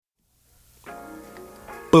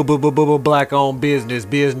Black owned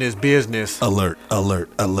business. Alert.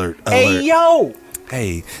 Hey, yo.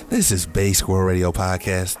 Hey, this is Bay Squirrel Radio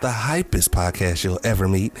Podcast, the hypest podcast you'll ever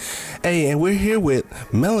meet. Hey, and we're here with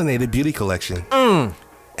Melanated Beauty Collection.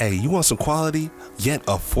 Hey, you want some quality, yet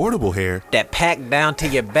affordable hair? That pack down to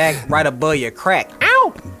your back, right above your crack.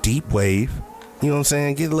 Ow. Deep wave. You know what I'm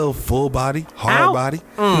saying? Get a little full body, hard body. You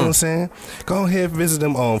know what I'm saying? Go ahead and visit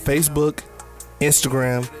them on Facebook,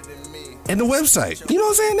 Instagram, and the website. You know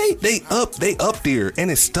what I'm saying? They up there, and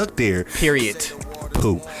it's stuck there. Period.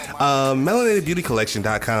 Poo.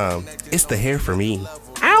 MelanatedBeautyCollection.com. It's the hair for me.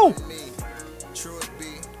 Ow.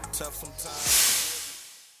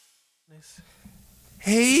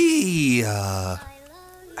 Hey,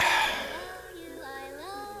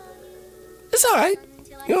 it's all right.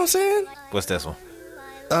 You know what I'm saying? What's this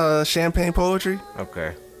one? Champagne Poetry.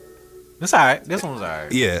 Okay. It's all right. This one was all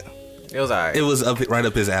right. Yeah. It was all right. It was right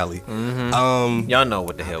up his alley. Y'all know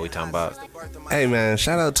what the hell we talking about. Hey, man,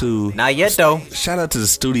 shout out to... Not yet, though. Shout out to the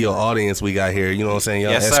studio audience we got here. You know what I'm saying?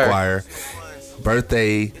 Young Yes, sir. Esquire.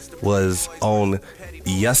 Birthday was on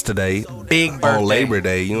yesterday. Big birthday. On Labor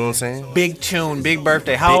Day. You know what I'm saying? Big tune, big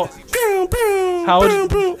birthday. How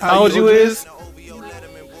How old you is? Talk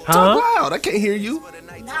Huh? loud. I can't hear you.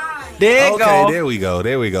 There you Okay, go. there we go.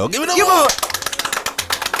 Give it up. Give up.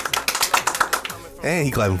 And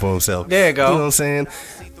he clapping for himself. There you go. You know what I'm saying?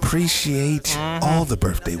 Appreciate all the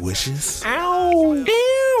birthday wishes. Ow.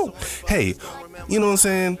 Ew. Hey, you know what I'm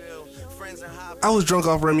saying? I was drunk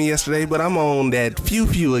off Remy yesterday, but I'm on that few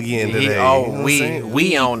again today. You know what I'm saying?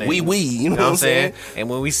 We own it. We. You know what I'm saying? And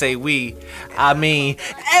when we say we, I mean,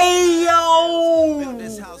 hey yo,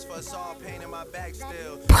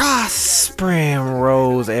 Prospering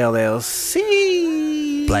Rose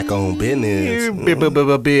LLC, Black owned business.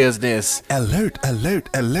 Business. Alert.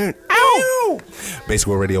 Ow. Basic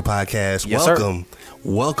World Radio Podcast. Yes,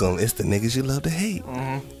 Welcome. It's the niggas you love to hate.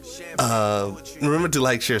 Remember to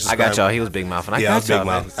like, share, I subscribe. got y'all. He was big mouth, and I Yeah, I was got big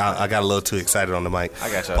y'all. mouth. I got a little too excited on the mic. I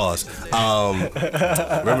got y'all. Pause.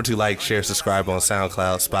 Remember to like, share, subscribe on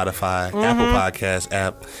SoundCloud, Spotify, Apple Podcast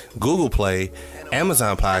app, Google Play,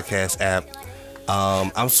 Amazon Podcast app.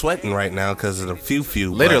 I'm sweating right now because of the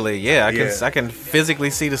few. Literally, yeah. I can physically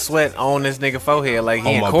see the sweat on this nigga forehead like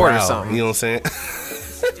he in court or something. You know what I'm saying?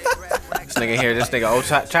 This nigga here, this nigga old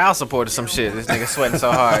child support or some shit. This nigga sweating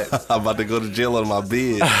so hard. I'm about to go to jail on my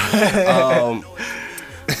bed.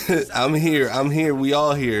 I'm here. We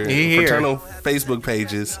all here. He here. Fraternal Facebook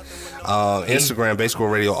pages, Instagram, Basic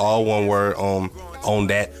World Radio, all one word on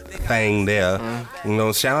that thing there. You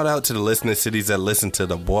know, shout out to the listening cities that listen to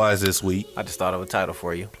the boys this week. I just thought of a title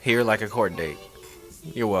for you. Here like a court date.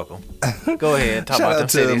 You're welcome. Go ahead. Talk Shout about out them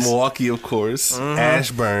to cities. Milwaukee, of course.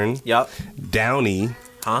 Ashburn. Yup. Downey.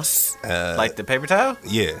 Huh? Like the paper towel?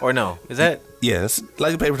 Yeah. Or no? Is that Yes,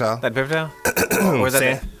 like a paper towel. that paper towel? Or is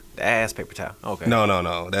that San- the ass paper towel? Okay.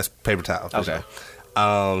 No. That's paper towel. for Okay.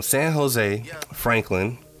 sure. San Jose,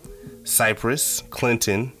 Franklin, Cypress,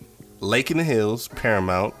 Clinton, Lake in the Hills,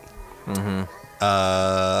 Paramount.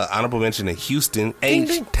 Honorable mention to Houston,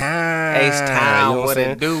 H-Town. H-Town, You know what I'm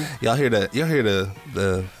it do? Y'all hear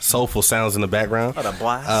the soulful sounds in the background. Oh, the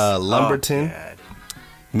blast. Lumberton, Oh, God.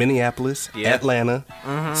 Minneapolis, Yeah. Atlanta,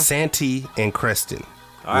 Santee, and Creston.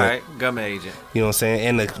 All right. Government agent. You know what I'm saying?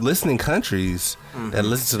 And the listening countries that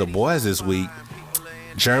listen to the boys this week: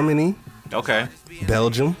 Germany, Okay.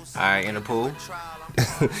 Belgium. All right. Interpol.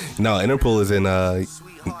 No, Interpol is in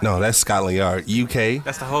no, that's Scotland Yard. UK.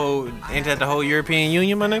 That's the whole. Ain't that the whole European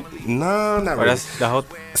Union, my nigga? No, not Or really. that's the whole.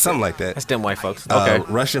 Something like that. That's them white folks. Okay.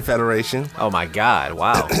 Russian Federation. Oh my God!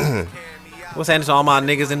 Wow. What's happening to all my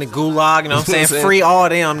niggas in the gulag? You know what I'm saying? saying? Free all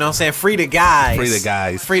them. You know what I'm saying? Free the guys. Free the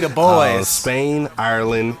guys. Free the boys. Spain,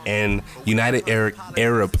 Ireland, and United Arab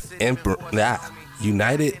Emirates.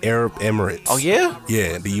 Oh yeah.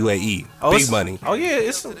 Yeah, the UAE. Oh, Big it's- money. Oh yeah,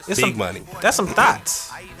 it's Big some money. That's some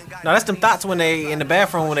thoughts. No, that's them thoughts when they in the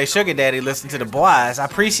bathroom when they sugar daddy listen to the boys. I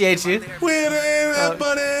appreciate you. Where the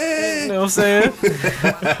money? You know what I'm saying?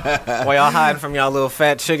 While y'all hiding from y'all little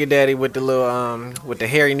fat sugar daddy with the little with the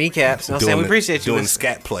hairy kneecaps. You know what I'm saying? We appreciate you. Doing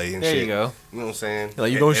scat play and There shit. you go. You know what I'm saying?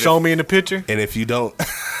 Like, you gonna show me in the picture? And if you don't,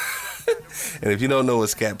 and if you don't know what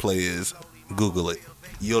scat play is, Google it.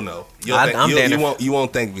 You'll know. You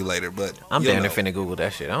won't thank me later, but I'm you'll damn near know. finna Google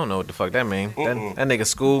that shit. I don't know what the fuck that mean. That nigga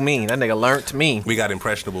schooled me. That nigga learned me. We got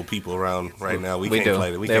impressionable people around right now. We We can't do.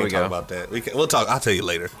 play that. We There can't we talk go. about that. We'll talk. I'll tell you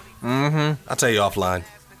later. I'll tell you offline.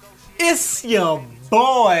 It's your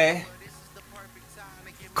boy,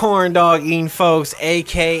 corn dog eating folks,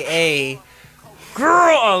 aka girl,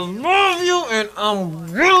 I love you, and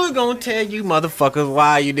I'm really gonna tell you motherfuckers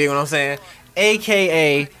why. You dig what I'm saying?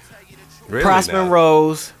 AKA Really Prosper now?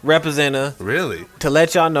 Rose, representative, Really? to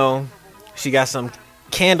let y'all know she got some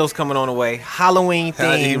candles coming on the way. Halloween You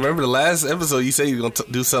themed. remember the last episode? You said you were gonna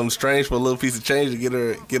do something strange for a little piece of change to get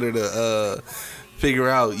her to figure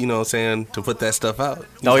out. You know what I'm saying, to put that stuff out.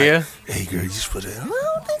 He's Oh like, yeah, hey girl, you should put it. I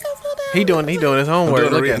don't think I put that. he doing his I'm homework.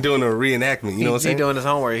 doing, Look at doing a reenactment. You know what I'm he saying? doing his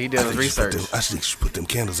homework. He doing his research. I think you should put them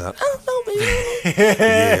candles out. I don't know, baby.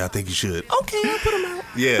 Yeah, I think you should. Okay, I'll put them out.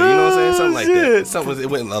 Yeah, you know what I'm saying? Something like that. shit. Something, it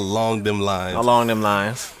went along them lines. Along them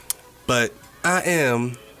lines. But I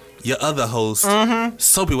am your other host,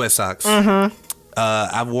 Soapy Wet Socks.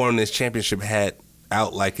 I've worn this championship hat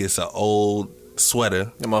out like it's an old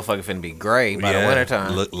sweater. The motherfucker finna be gray by the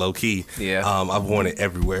wintertime. Look low key. Yeah. I've worn it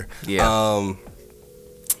everywhere. Yeah.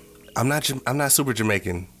 I'm not super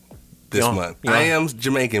Jamaican this month. you don't- I am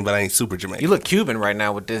Jamaican, but I ain't super Jamaican. You look Cuban right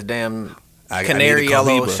now with this damn I canary need a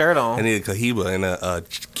yellow Cohiba. shirt on. I need a Cohiba and a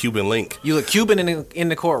Cuban link. You look Cuban in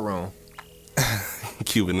the courtroom.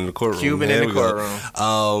 Cuban in the courtroom. Cuban There in the we go.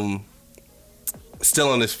 courtroom. Still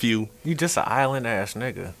on this few. You just an island ass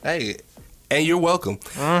nigga. Hey, and you're welcome.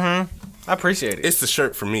 I appreciate it. It's the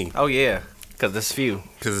shirt for me Oh yeah, cause this few.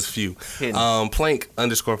 because it's few. Hidden.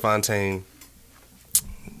 Plank_Fontaine.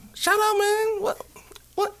 Shout out, man.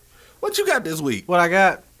 What you got this week? What I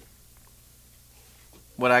got?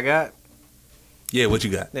 Yeah, what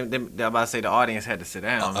you got? I'm about to say the audience had to sit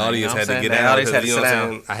down. man, Audience you know had what to I'm get saying? out. The audience had to You know sit what I'm down.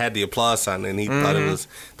 saying? I had the applause sign, and he thought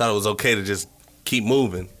it was okay to just keep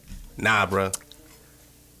moving. Nah, bruh.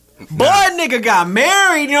 Boy, nigga got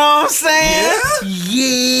married. You know what I'm saying?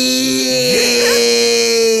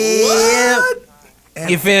 Yeah. What?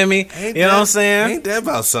 You feel me? Ain't You know that- what I'm saying? Ain't that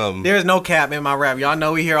about something? There's no cap in my rap. Y'all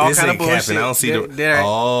know we hear all This kind of ain't bullshit. capping. I don't see There-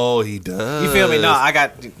 Oh, he does. You feel me? No, I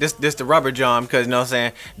got this the rubber jam because, you know what I'm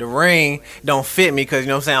saying, the ring don't fit me because, you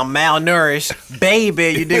know what I'm saying, I'm malnourished. Baby,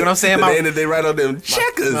 you dig what I'm saying? At the end of the day, right on them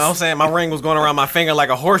checkers. You know what I'm saying? My ring was going around my finger like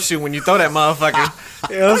a horseshoe when you throw that motherfucker.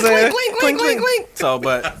 You know what I'm saying? Clink, clink, clink. So,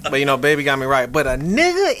 but you know, baby got me right. But a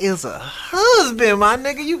nigga is a husband, my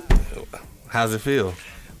nigga. You, How's it feel?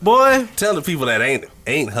 boy, Tell the people that ain't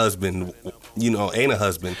husband, ain't a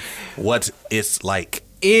husband, what it's like.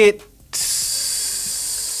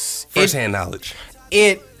 First-hand knowledge.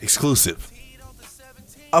 Exclusive.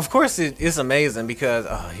 Of course, it's amazing because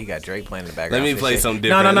he got Drake playing in the background. Let me for play shit. something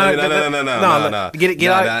different. No.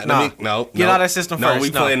 Get out. Get out that system No, first. we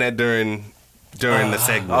playing that during the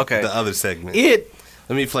segment. okay. The other segment. It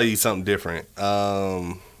Let me play you something different.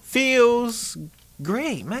 feels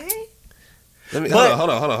great, man. Let me But- hold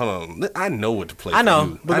on. I know what to play. I know,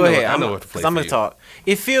 for you. but go ahead. I know what to play. I'm for gonna you. talk.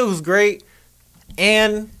 It feels great,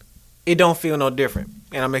 and it don't feel no different.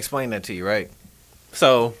 And I'm explaining that to you, right?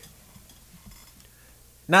 So,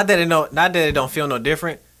 not that it don't feel no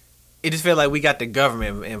different. It just feel like we got the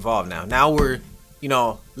government involved now. Now we're,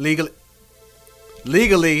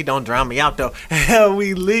 legally don't drown me out though.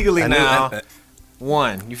 We legally I knew- now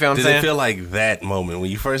won. You feel what I'm Does saying? it feel like that moment when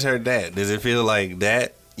you first heard that? Does it feel like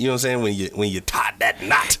that? You know what I'm saying? When you tied that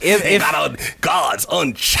knot, If- got on God's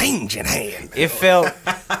unchanging hand. It felt.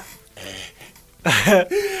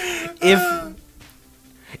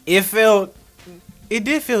 It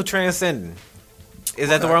did feel transcendent. Is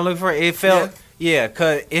that the word I'm looking for? It felt, yeah,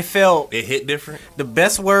 cause it felt It hit different. the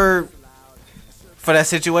best word for that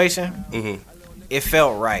situation. Mm-hmm. It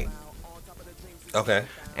felt right, Okay.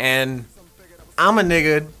 and I'm a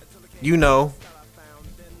nigga, you know,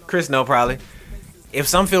 Chris know probably. If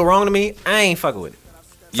something feel wrong to me, I ain't fucking with it.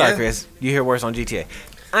 Sorry, Yeah. Chris, you hear worse on GTA.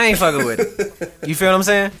 I ain't fucking with it. You feel what I'm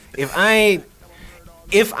saying? If I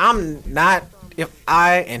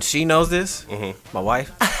and she knows this, my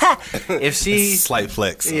wife, if she, Slight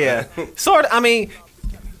flex. yeah, sort of. I mean,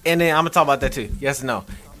 and then I'm gonna talk about that too. Yes and no.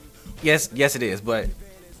 Yes, it is, but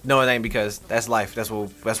no, it ain't because that's life. That's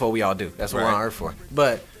what we all do. That's what we're on Right. Earth for.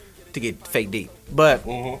 But to get fake deep, but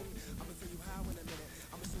it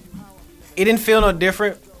didn't feel no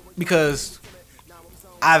different because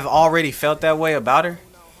I've already felt that way about her.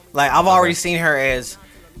 Like I've already seen her as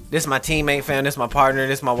this my teammate, fam. This my partner.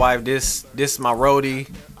 This my wife. This my roadie.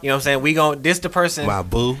 You know what I'm saying? This the person. My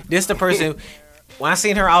boo. This the person. When I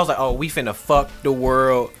seen her, I was like, oh, we finna fuck the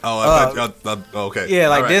world. Oh, up. okay. Yeah,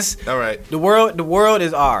 like All right. this. All right. The world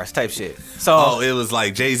is ours type shit. So Oh, it was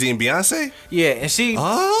like Jay-Z and Beyonce? yeah, and she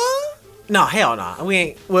No, hell no. We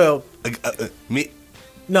ain't. Well, me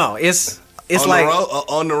no. It's on like the road,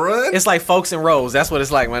 on the run. it's like Folks and Rose. That's what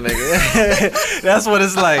it's like, my nigga. That's what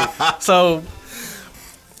it's like. So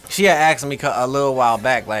she had asked me a little while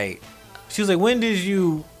back, like she was like, when did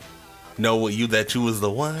you? Know that you was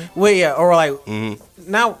the one. Well, yeah, or like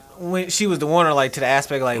not when she was the one, or like to the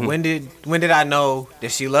aspect like when did I know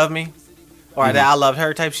that she loved me? or that I loved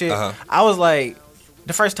her type shit. Uh-huh. I was like,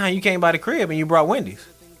 the first time you came by the crib and you brought Wendy's.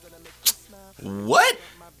 What?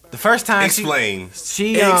 The first time Explain.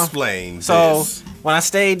 she Explain. So this. when I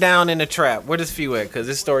stayed down in the trap, where does Few at? Because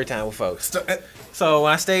it's story time with folks. So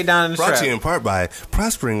when I stayed down in the Brought trap, to you in part by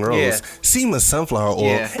Prospering Rose, Yeah. SEMA Sunflower Oil,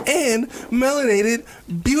 Yeah. and Melanated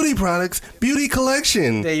Beauty Products Beauty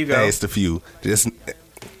Collection. There you go. Thanks to Few. Just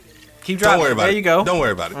keep dropping. don't worry about there it. you go. Don't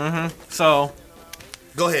worry about it. So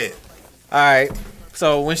Go ahead. all right.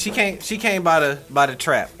 So when she came by the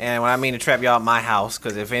trap, and when I mean the trap, y'all, my house,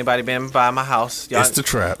 because if anybody been by my house, y'all, It's the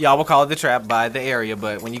trap. Y'all will call it the trap by the area,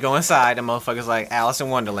 but when you go inside, the motherfuckers like Alice in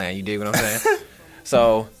Wonderland. You dig what I'm saying?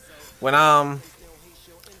 So when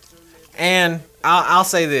and I'll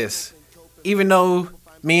say this, even though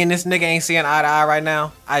me and this nigga ain't seeing eye to eye right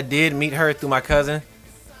now, I did meet her through my cousin,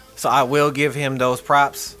 so I will give him those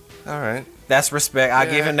props. All right. That's respect. I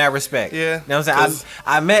Yeah. give him that respect. Yeah. You know what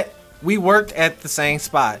I'm saying? We worked at the same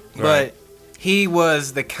spot, but Right. he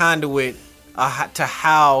was the conduit to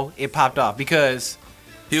how it popped off. Because,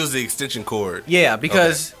 He was the extension cord.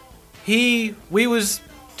 we was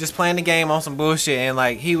just playing the game on some bullshit, and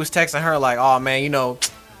like he was texting her like, oh man, you know,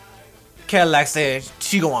 Cadillac said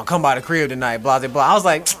she gonna come by the crib tonight, blah, blah, blah. I was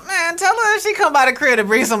like, man, tell her she come by the crib to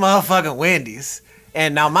bring some motherfucking Wendy's.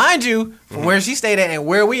 And now, mind you, from where she stayed at and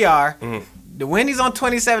where we are, the Wendy's on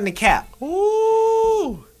 27 to Cap.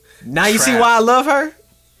 Ooh. Now you see Trap. why I love her?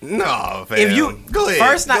 No, fam. If you go ahead.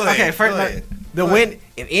 first night, Go ahead. okay, first Go night, ahead. the Win.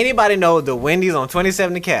 If anybody know the Wendy's on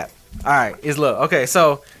 27 to Cap, all right, is look okay.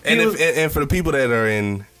 So And for the people that are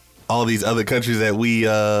in all these other countries that we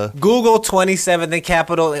Google 27th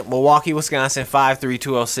Capital in Milwaukee, Wisconsin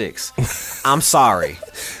 53206. I'm sorry,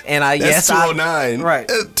 and that's 209. right.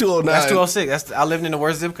 That's 209. That's 206. I lived in the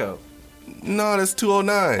worst zip code. No, that's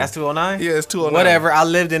 209. That's 209. Yeah, it's 209. Whatever. I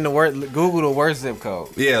lived in the worst. Google the worst zip code.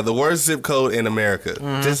 Yeah, the worst zip code in America.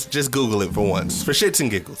 Mm-hmm. Just Google it for once. For shits and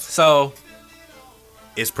giggles. So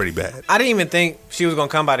It's pretty bad. I didn't even think she was gonna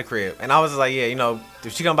come by the crib, and I was just like, yeah, you know,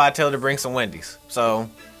 if she come by, tell her to bring some Wendy's. So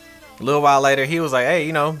a little while later, he was like, hey,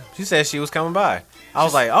 you know, she said she was coming by. I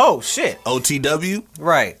was like, oh shit, OTW?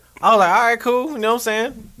 right. I was like, all right, cool. You know what I'm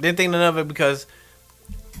saying? Didn't think none of it because,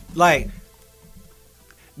 like,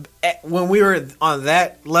 when we were on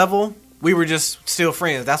that level, we were just still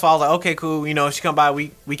friends. That's why I was like, okay, cool. You know, if she come by,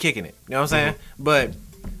 we kicking it. You know what I'm saying? But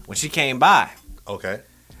when she came by, Okay.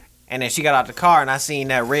 and then she got out the car, and I seen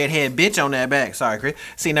that redhead bitch on that back. Sorry, Chris.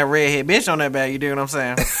 Seen that redhead bitch on that back. You dig what I'm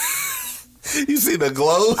saying? You see the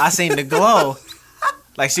glow? I seen the glow,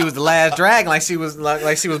 like she was the last dragon, like she was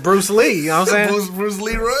Bruce Lee. You know what I'm saying? Bruce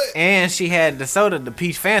Leroy? And she had the soda, the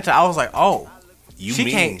peach Fanta. I was like, oh,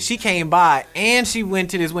 she came by, and she went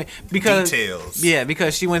to this Wendy because Details. Yeah,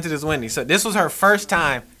 because she went to this Wendy. So this was her first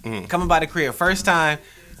time coming by the crib. First time,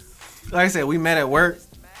 like I said, we met at work.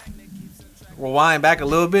 Rewind back a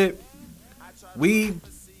little bit. We,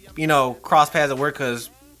 you know, crossed paths at work because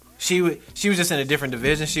she was just in a different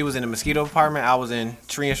division. She was in the mosquito department. I was in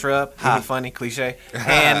tree and shrub. Ha, funny, cliche.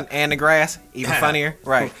 And the grass, even funnier.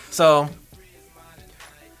 Right. So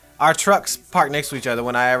our trucks parked next to each other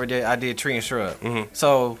when I did tree and shrub.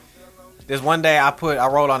 So there's one day I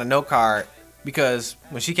wrote on a note card because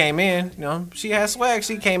when she came in, you know, she had swag.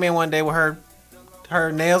 She came in one day with her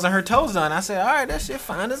nails and her toes done. I said, all right, that shit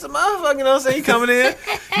fine as a motherfucker. You know what I'm saying? You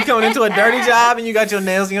coming into a dirty job and you got your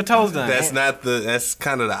nails and your toes done. That's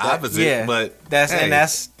kind of the opposite. yeah, but that's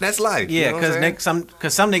life. Yeah, you know what I'm saying?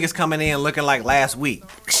 because some niggas coming in looking like last week.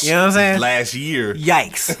 You know what I'm saying? Last year.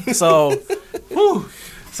 Yikes. So, whew.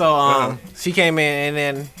 So she came in and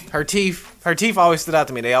then her teeth always stood out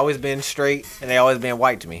to me. They always been straight and they always been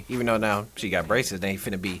white to me. Even though now she got braces, they ain't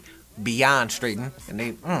finna be beyond straightened, and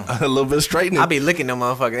they A little bit of straightening. I be licking them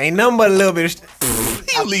motherfuckers. Ain't nothing but a little bit of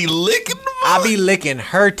You be licking them. I be licking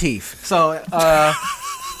her teeth. So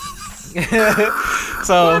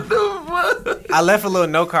I left a little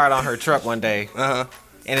note card on her truck one day.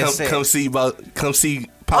 And it said, come see oh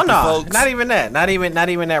Papa no, folks. not even that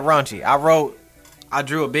raunchy. I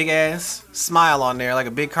drew a big ass smile on there, like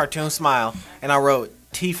a big cartoon smile, and I wrote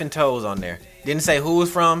teeth and toes on there. Didn't say who it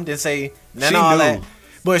was from, didn't say none She of all knew. that.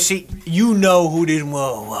 But you know who this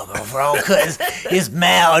motherfucker from, cause it's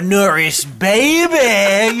malnourished,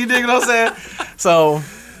 baby. You dig what I'm saying? So,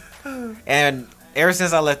 and ever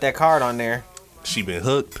since I left that card on there, She been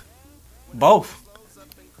hooked. both,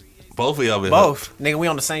 Both of y'all been hooked. nigga, we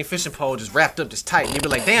on the same fishing pole, just wrapped up, just tight. And you be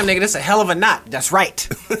like, damn, nigga, this a hell of a knot. That's right.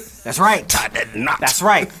 That's right. That knot. That's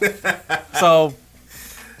right. So,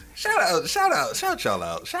 Shout y'all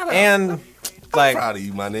out. Shout out. and like, Proud of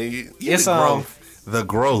you, my nigga. You it's, been grown. The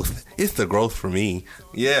growth. It's the growth for me.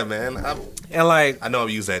 Yeah, man. And like, I know I've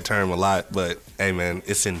used that term a lot, but hey, man,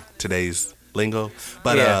 it's in today's lingo.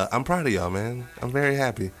 But Yeah. I'm proud of y'all, man. I'm very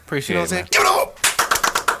happy. Appreciate you know it, what I'm man. saying? Give it up!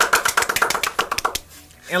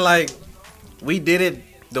 and like, we did it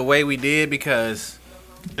the way we did because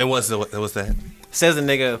And what's that? says the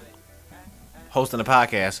nigga hosting a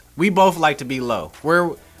podcast. We both like to be low.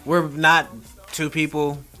 We're not two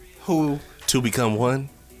people who. To become one?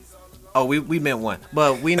 Oh, we meant one,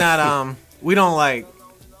 but we not we don't like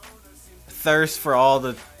thirst for all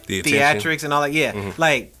the attention? theatrics and all that. Yeah,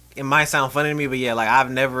 like it might sound funny to me, but yeah, like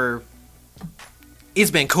I've never.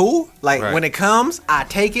 It's been cool. Like Right. when it comes, I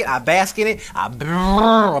take it, I bask in it, I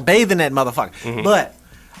bathe in that motherfucker. But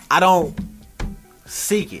I don't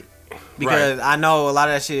seek it because I know a lot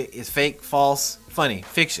of that shit is fake, false, funny,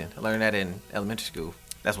 fiction. I learned that in elementary school.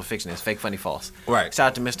 That's what fiction is: fake, funny, false. Right. Shout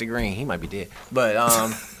out to Mr. Green. He might be dead, but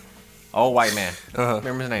old white man.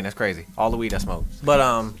 Remember his name? That's crazy. All the weed I smoke. But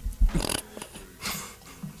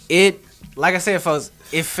it, like I said, folks,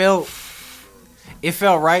 it felt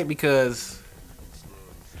right because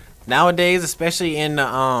nowadays, especially in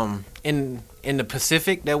the in the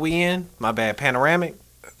Pacific that we in, my bad, panoramic,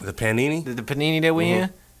 The panini? the panini that we in,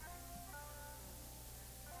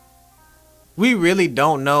 we really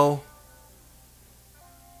don't know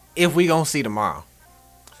if we gonna see tomorrow.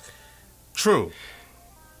 True.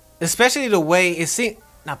 Especially the way it seems.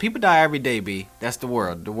 Now people die every day, B. That's the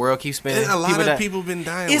world. The world keeps spinning. And a lot of die. people been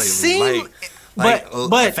dying It lately. seem- like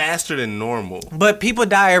but- faster than normal. But people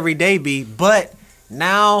die every day, B. But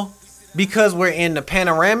now, because we're in the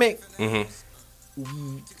panoramic,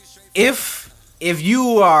 if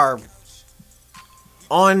you are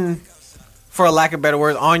on, for a lack of better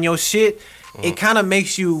words, on your shit, it kind of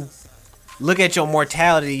makes you look at your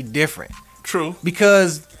mortality different. True.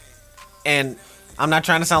 Because, and I'm not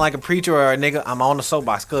trying to sound like a preacher or a nigga. I'm on the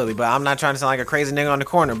soapbox clearly, but I'm not trying to sound like a crazy nigga on the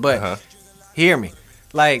corner. But hear me,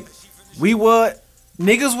 like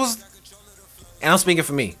niggas was, and I'm speaking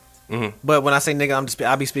for me. But when I say nigga,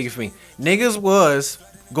 I'll be speaking for me. Niggas was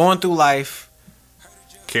going through life,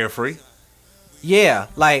 Carefree. yeah,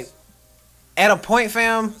 like at a point,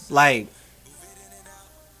 fam, like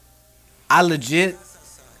I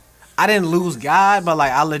didn't lose God, but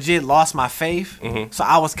like I legit lost my faith. So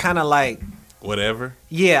I was kind of like. Whatever.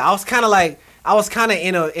 Yeah, I was kind of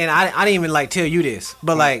in a, and I didn't even like tell you this,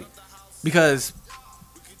 but like, because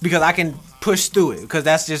I can push through it, because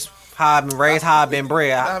that's just how I've been raised, how I've been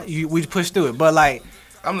bred. We push through it, but like,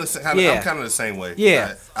 I'm kind of the same way.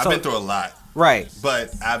 Yeah. I've been through a lot. Right.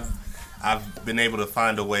 But I've been able to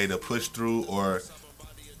find a way to push through or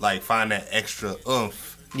like find that extra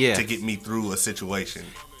oomph to get me through a situation.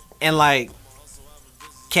 And like,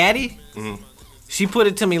 Caddy, she put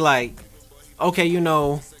it to me like, okay,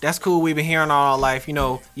 that's cool. We've been hearing all our life,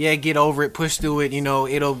 yeah, get over it, push through it,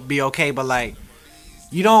 it'll be okay. But like,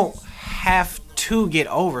 you don't have to get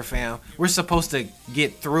over, fam. We're supposed to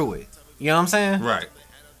get through it. You know what I'm saying? Right.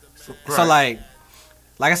 So like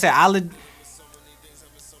I said,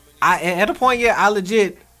 at a point, I'll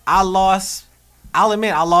admit I lost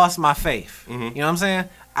my faith. You know what I'm saying?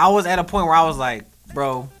 I was at a point where I was like,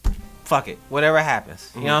 bro, fuck it, whatever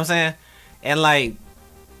happens. You know what I'm saying? And like,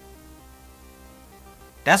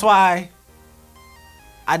 that's why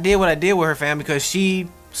I did what I did with her, fam, because she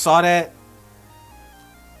saw that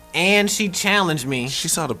and she challenged me. She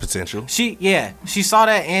saw the potential. She saw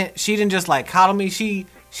that, and she didn't just like coddle me. She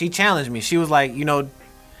challenged me. She was like,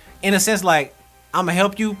 in a sense, like, I'm gonna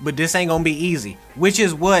help you, but this ain't gonna be easy, which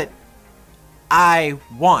is what I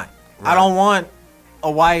want. Right. I don't want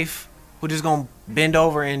a wife who just gonna bend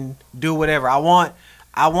over and do whatever. I want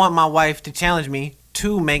my wife to challenge me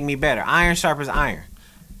to make me better. Iron sharpens iron.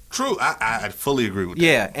 True, I fully agree with that.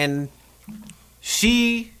 Yeah, and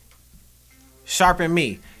she sharpened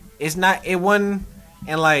me. It wasn't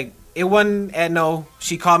at no,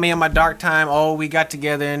 she called me in my dark time, oh, we got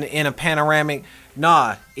together in a panoramic.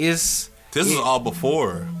 Nah, this was all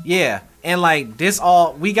before. Yeah, and like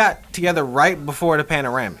we got together right before the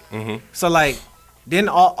panoramic. So like, then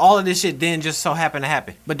all of this shit didn't just so happen to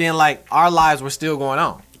happen. But then like, our lives were still going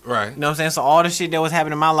on. Right. You know what I'm saying? So all the shit that was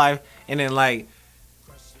happening in my life, and then like,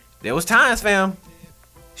 there was times, fam,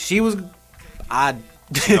 she almost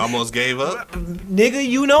gave up. Nigga,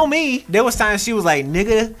 you know me. There was times she was like,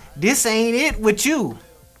 nigga, this ain't it with you.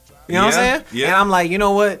 You know what I'm saying? Yeah. And I'm like, you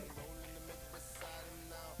know what?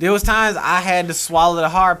 There was times I had to swallow the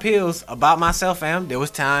hard pills about myself, fam. There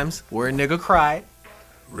was times where a nigga cried.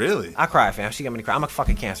 Really? I cried, fam. She got me to cry. I'm a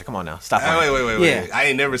fucking cancer. Come on now, stop. Wait. I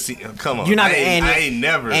ain't never seen. Come on. You're not. I ain't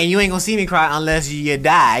never. And you ain't gonna see me cry unless you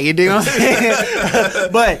die. You do what I'm saying?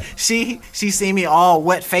 But she seen me all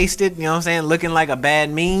wet faced. You know what I'm saying? Looking like a bad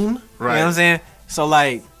meme. Right. You know what I'm saying? So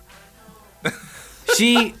like,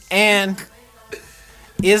 she and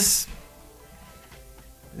is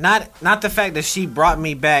not the fact that she brought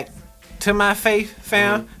me back to my faith,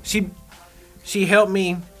 fam. She helped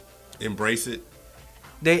me embrace it.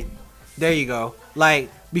 There you go.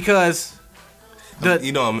 Like, because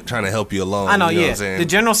I'm trying to help you along. I know, you know yeah. What I'm saying? The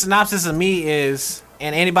general synopsis of me is,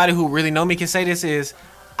 and anybody who really know me can say this, is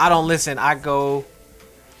I don't listen. I go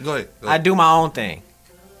ahead. I do my own thing.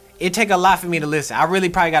 It take a lot for me to listen. I really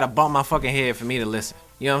probably got to bump my fucking head for me to listen.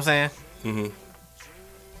 You know what I'm saying? Mm-hmm.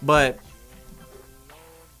 But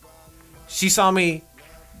she saw me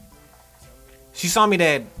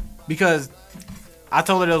that because I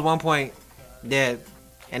told her there was one point that,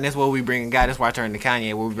 and that's where we bringing God. That's why I turned to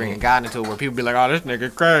Kanye. Where we bringing God into it, where people be like, "Oh, this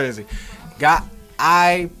nigga crazy." God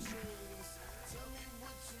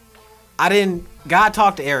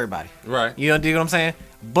talked to everybody. Right. You know what I'm saying?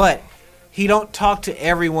 But he don't talk to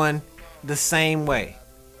everyone the same way.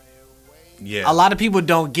 Yeah. A lot of people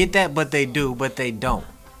don't get that, but they do, but they don't.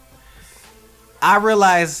 I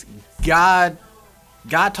realize God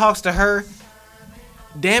talks to her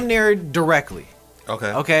damn near directly.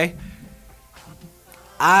 Okay.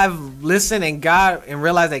 I've listened and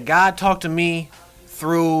realized that God talked to me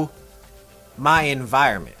through my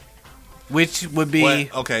environment, which would be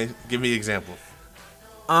what? Okay. Give me an example.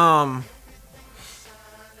 The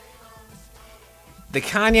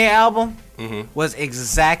Kanye album was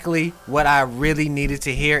exactly what I really needed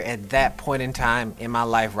to hear at that point in time in my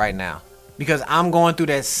life right now, because I'm going through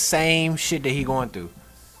that same shit that he going through.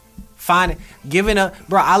 Giving up,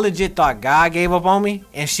 bro. I legit thought God gave up on me,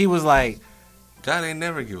 and she was like, God ain't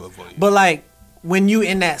never give up on you. But like, when you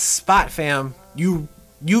in that spot, fam, you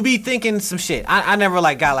be thinking some shit. I never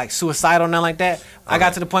like got like suicidal, nothing like that. Okay. I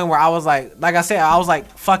got to the point where I was like I said, I was like,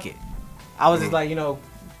 fuck it. I was just like,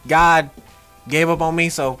 God gave up on me,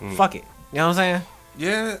 so fuck it. You know what I'm saying?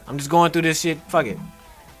 Yeah. I'm just going through this shit, fuck it.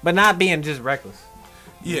 But not being just reckless.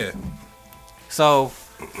 Yeah. So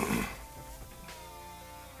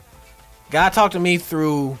God talked to me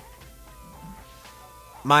through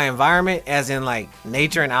my environment, as in like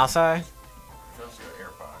nature and outside.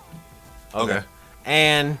 Okay.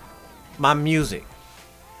 And my music.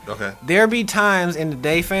 Okay. There be times in the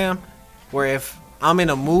day, fam, where if I'm in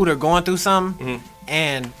a mood or going through something,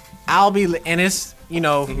 and I'll be, and it's,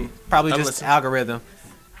 probably just algorithm.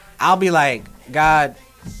 I'll be like, God,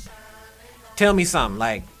 tell me something.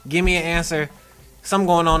 Like, give me an answer. Something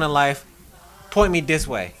going on in life. Point me this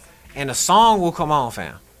way. And a song will come on,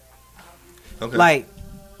 fam. Okay. Like,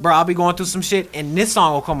 bro, I'll be going through some shit, and this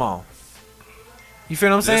song will come on. You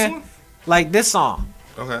feel what I'm saying? One? Like this song.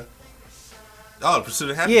 Okay. Oh,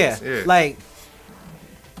 Pursuit of Happiness. Yeah. Like,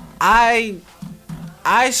 I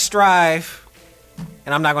strive,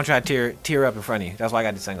 and I'm not gonna try to tear up in front of you. That's why I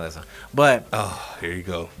got the sunglasses on. But here you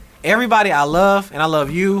go. Everybody I love, and I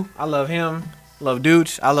love you. I love him. I love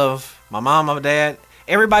Dooch. I love my mom, my dad.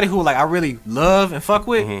 Everybody who like I really love and fuck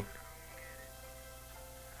with.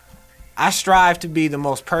 I strive to be the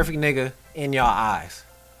most perfect nigga in y'all eyes.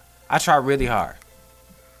 I try really hard.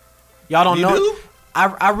 Y'all don't know. Do?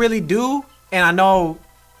 I really do, and I know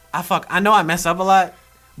I mess up a lot,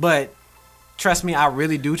 but trust me, I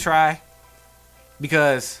really do try,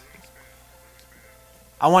 because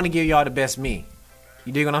I want to give y'all the best me.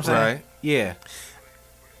 You dig what I'm saying? Right. Yeah.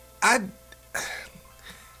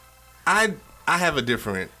 I have a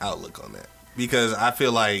different outlook on that, because I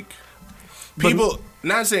feel like people,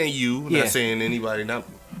 not saying you, not saying anybody, not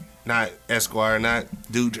Esquire, not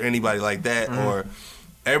Dude or anybody like that, or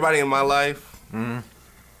everybody in my life,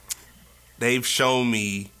 they've shown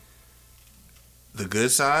me the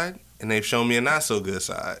good side, and they've shown me a not so good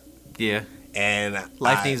side. Yeah. And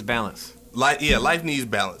life needs balance. Life needs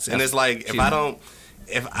balance. And it's like,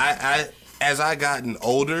 as I gotten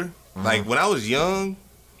older, like when I was young,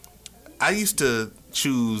 I used to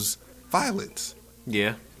choose violence.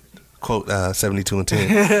 Yeah. Quote 72 and 10.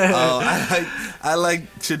 I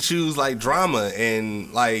like to choose like drama,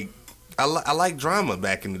 and like I like drama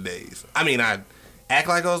back in the days. I mean, I act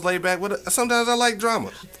like I was laid back, but sometimes I like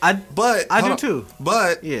drama. I do too.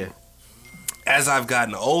 But yeah, as I've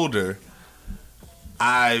gotten older,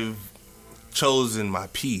 I've chosen my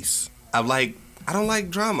peace. I don't like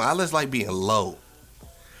drama. I just like being low.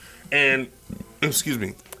 And excuse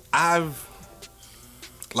me, I've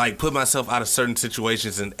like put myself out of certain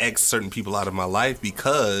situations and X certain people out of my life,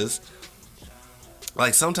 because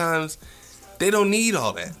like sometimes They don't need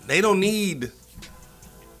all that. They don't need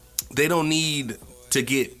to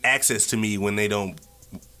get access to me when they don't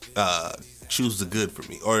choose the good for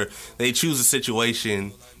me, or they choose a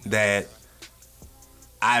situation that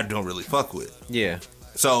I don't really fuck with. Yeah.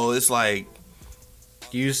 So it's like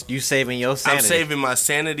you saving your sanity. I'm saving my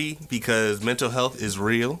sanity because mental health is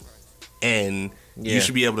real, and you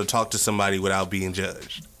should be able to talk to somebody without being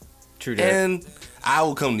judged. True that. And I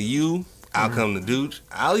will come to you. I'll come to Dooch.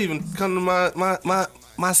 I'll even come to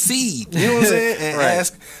my seed. You know what I'm saying? And Right.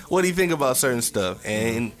 ask what do you think about certain stuff,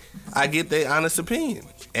 and I get their honest opinion.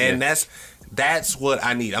 And that's what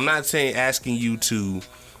I need. I'm not saying asking you to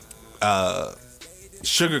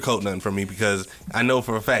sugarcoat nothing from me, because I know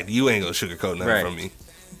for a fact you ain't gonna sugarcoat nothing from me.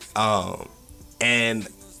 And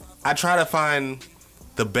I try to find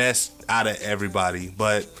the best out of everybody,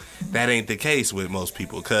 but that ain't the case with most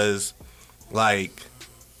people, because like,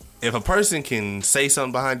 if a person can say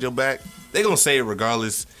something behind your back, they gonna say it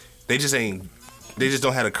regardless. They just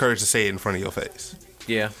don't have the courage to say it in front of your face.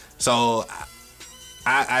 Yeah. So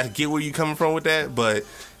I get where you coming from with that, but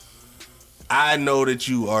I know that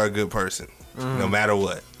you are a good person, no matter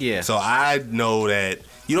what. Yeah. So I know that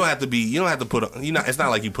you don't have to put on, it's not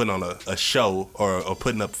like you putting on a show or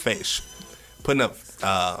putting up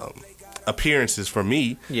appearances for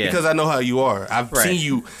me, because I know how you are. I've seen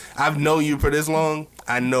you. I've known you for this long.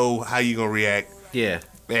 I know how you gonna react. Yeah.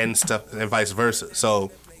 And stuff, and vice versa.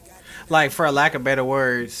 So, like, for a lack of better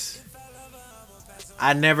words,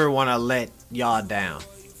 I never want to let y'all down.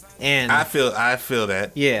 And I feel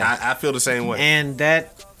that. Yeah. I feel the same way. And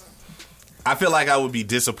that, I feel like I would be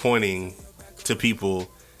disappointing to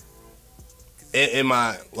people in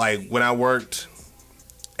my, like, when I worked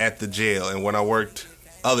at the jail and when I worked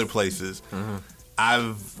other places,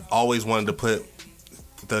 I've always wanted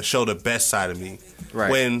to show the best side of me. Right.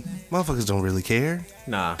 When motherfuckers don't really care.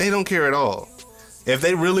 nah. They don't care at all. If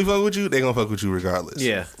they really fuck with you, they gonna fuck with you regardless.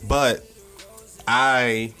 Yeah. But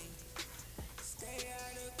I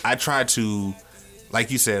try to,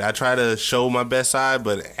 like you said, I try to show my best side,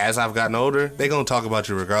 but as I've gotten older, they gonna talk about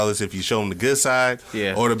you regardless if you show them the good side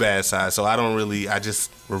or the bad side. So I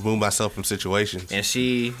just remove myself from situations. And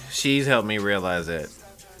she's helped me realize that.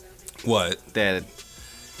 What? That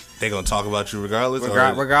they gonna talk about you regardless?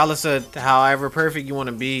 regardless of however perfect you want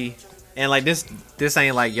to be. And like this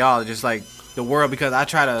ain't like y'all, just like the world, because I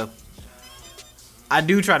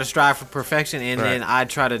do try to strive for perfection, and then I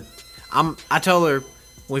told her when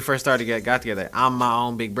we first got together, I'm my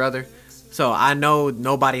own big brother. So I know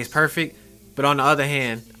nobody is perfect, but on the other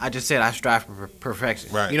hand, I just said I strive for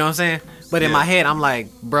perfection. Right. You know what I'm saying? But in my head, I'm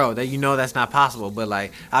like, bro, that's not possible. But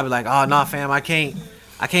like, I'll be like, oh no, fam, I can't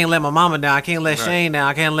let my mama down. I can't let Shane down.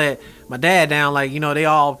 I can't let my dad down. Like, they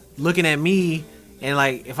all looking at me, and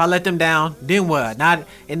like, if I let them down, then what?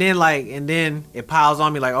 And then it piles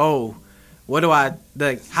on me like, oh, what do I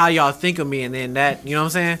like? How y'all think of me? And then that, you know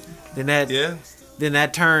what I'm saying? Then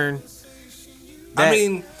that turn. I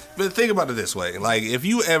mean, but think about it this way: like, if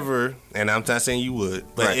you ever, and I'm not saying you would,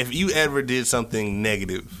 but if you ever did something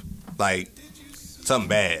negative, like something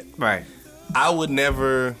bad, I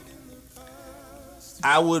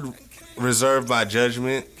would reserve my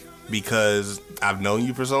judgment, because I've known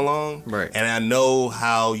you for so long, and I know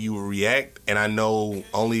how you would react, and I know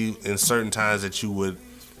only in certain times that you would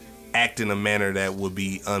act in a manner that would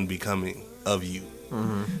be unbecoming of you.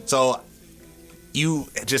 So you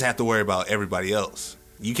just have to worry about everybody else.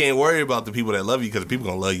 You can't worry about the people that love you, because the people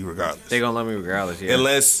gonna love you regardless. They gonna love me regardless, yeah.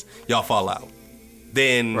 Unless y'all fall out,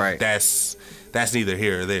 then that's neither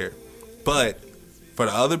here or there. But for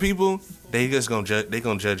the other people, they just gonna judge. They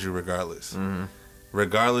gonna judge you regardless,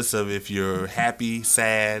 regardless of if you're happy,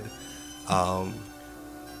 sad. They're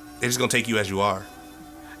just gonna take you as you are.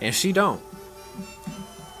 And she don't.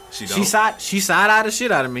 She don't. She side-eyed the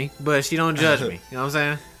shit out of me, but she don't judge me. You know what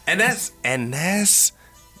I'm saying? And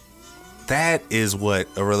that is what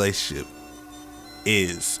a relationship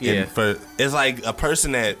is. Yeah. And it's like a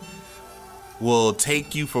person that will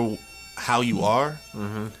take you for how you are,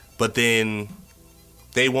 but then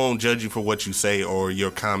they won't judge you for what you say or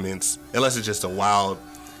your comments, unless it's just a wild,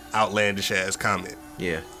 outlandish ass comment.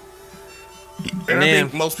 Yeah. And I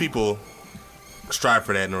think most people strive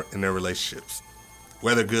for that in their relationships,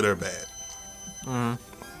 whether good or bad.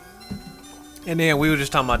 And then we were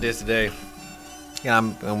just talking about this today.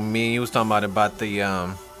 And me and you was talking about the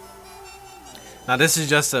now this is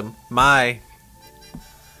just my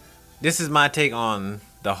take on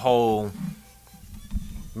the whole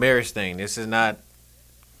marriage thing. This is not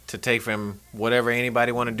to take from whatever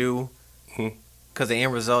anybody want to do, because the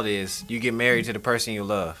end result is you get married to the person you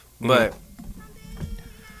love. But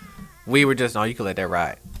we were just, no, you can let that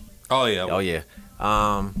ride. Oh yeah. Oh yeah.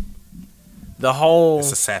 The whole.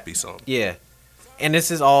 It's a sappy song. Yeah, and this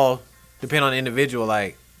is all depend on the individual.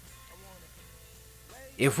 Like,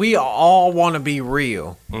 if we all want to be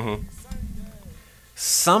real,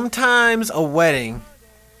 sometimes a wedding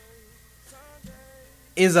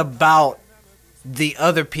is about the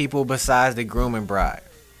other people besides the groom and bride.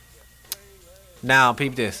 Now,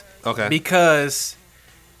 peep this. Okay. Because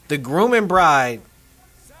the groom and bride,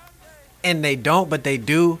 and they don't, but they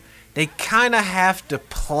do, they kind of have to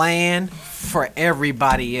plan for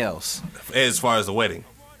everybody else. As far as the wedding.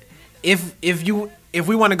 If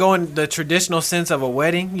we want to go in the traditional sense of a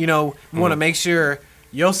wedding, we want to make sure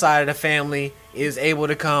your side of the family is able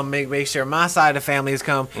to come, make sure my side of the family is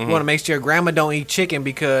come. We want to make sure grandma don't eat chicken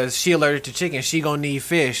because she allergic to chicken. She gonna need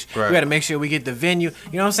fish. Right. We got to make sure we get the venue.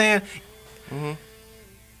 You know what I'm saying?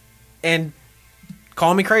 And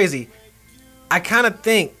call me crazy, I kind of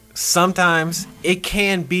think sometimes it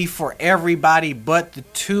can be for everybody but the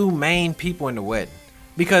two main people in the wedding.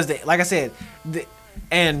 Because, like I said,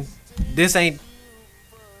 and this ain't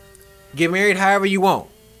get married however you want.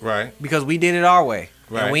 Right. Because we did it our way.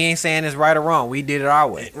 Right. And we ain't saying it's right or wrong. We did it our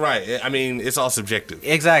way. Right. I mean, it's all subjective.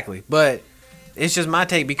 Exactly. But it's just my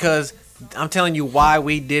take because I'm telling you why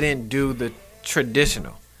we didn't do the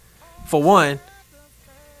traditional. For one,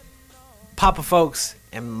 Papa folks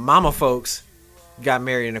and Mama folks got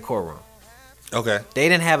married in the courtroom. Okay. They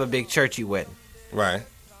didn't have a big churchy wedding. Right.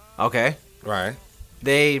 Okay. Right.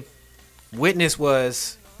 They witness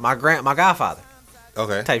was my godfather.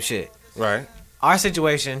 Okay. Type shit. Right. Our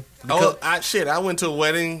situation. I went to a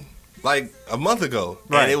wedding like a month ago,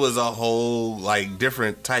 right. And it was a whole like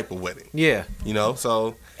different type of wedding. Yeah.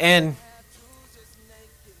 So and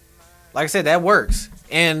like I said, that works.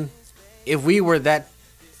 And if we're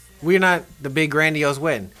not the big grandiose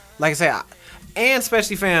wedding. Like I said, and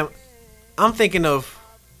especially fam, I'm thinking of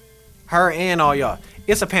her and all y'all.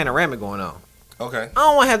 It's a panoramic going on. Okay. I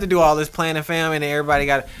don't want to have to do all this planning, fam, and everybody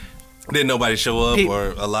got. Didn't nobody show up, or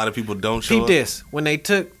a lot of people don't show up? Peep this. When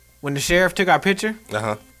the sheriff took our picture,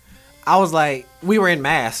 I was like, we were in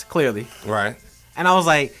mask, clearly. Right. And I was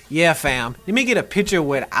like, yeah, fam, let me get a picture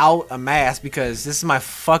without a mask because this is my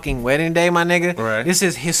fucking wedding day, my nigga. Right. This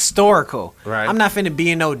is historical. Right. I'm not finna be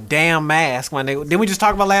in no damn mask, my nigga. Didn't we just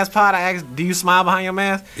talk about last pod? I asked, do you smile behind your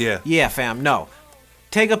mask? Yeah. Yeah, fam, no.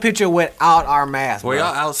 Take a picture without our mask, Were bro.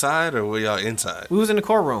 y'all outside or were y'all inside? We was in the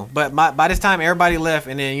courtroom, but by this time everybody left,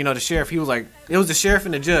 and then the sheriff, he was like, it was the sheriff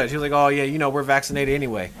and the judge. He was like, oh yeah, we're vaccinated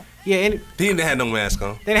anyway. Yeah, and They didn't have no mask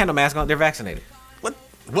on. they didn't have no mask on. They're vaccinated.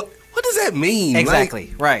 What does that mean? Exactly.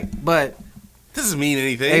 Like, right, but doesn't mean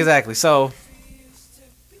anything. exactly. So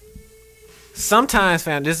sometimes,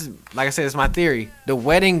 fam, this is like I said, it's my theory. The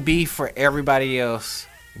wedding be for everybody else,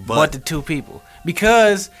 but the two people,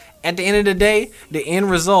 because at the end of the day, the end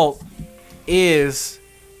result is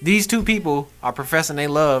these two people are professing they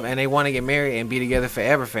love and they want to get married and be together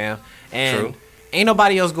forever, fam. And True. Ain't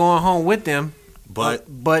nobody else going home with them, But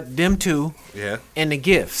them two. Yeah. And the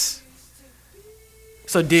gifts.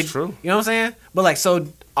 So True. You know what I'm saying? But like, so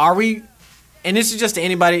are we? And this is just to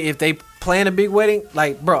anybody if they plan a big wedding,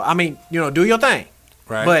 like, bro. I mean, do your thing.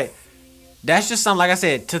 Right. But that's just something, like I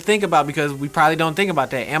said, to think about because we probably don't think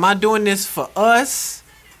about that. Am I doing this for us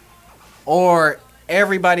or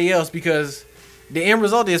everybody else? Because the end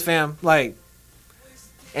result is, fam, like,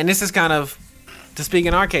 and this is kind of to speak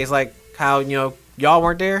in our case, like how y'all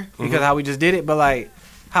weren't there because how we just did it, but like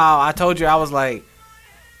how I told you, I was like,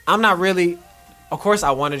 I'm not really. Of course,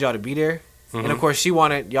 I wanted y'all to be there, and of course, she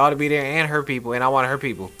wanted y'all to be there and her people, and I wanted her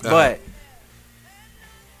people. But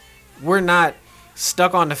we're not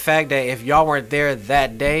stuck on the fact that if y'all weren't there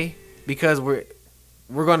that day, because we're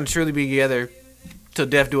going to truly be together till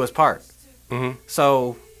death do us part.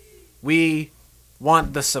 So we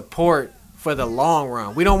want the support for the long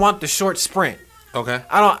run. We don't want the short sprint. Okay.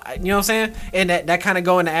 I don't, you know what I'm saying? And that kind of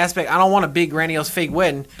go in the aspect. I don't want a big grandiose fake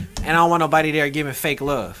wedding, and I don't want nobody there giving fake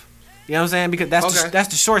love. You know what I'm saying? Because that's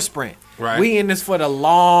the short sprint. Right. We in this for the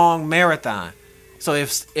long marathon. So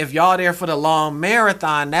if y'all there for the long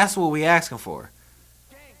marathon, that's what we asking for.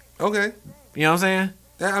 Okay. You know what I'm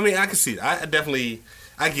saying? I mean, I can see it.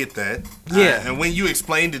 I get that. Yeah. And when you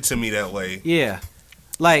explained it to me that way, Yeah.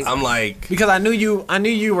 Like I'm like, because I knew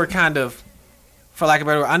you were kind of, for lack of a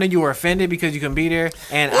better word, I knew you were offended because you couldn't be there,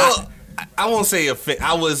 and I won't say offended.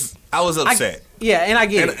 I was upset. And I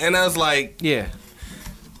get it. And I was like, Yeah.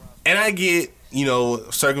 and I get,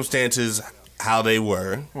 circumstances how they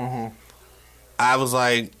were. I was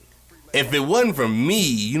like, if it wasn't for me,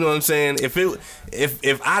 you know what I'm saying?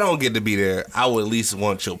 If I don't get to be there, I would at least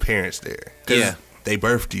want your parents there. 'Cause Yeah. they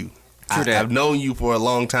birthed you. I've known you for a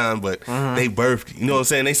long time, but they birthed you. You know what I'm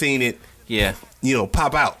saying? They seen it,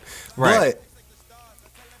 pop out. Right. But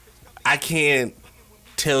I can't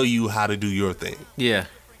tell you how to do your thing. Yeah.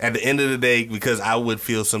 At the end of the day, because I would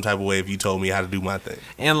feel some type of way if you told me how to do my thing.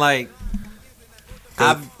 And like,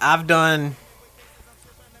 I've done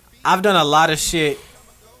a lot of shit,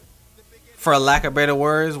 for a lack of better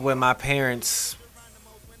words, with my parents'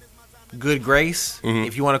 good grace.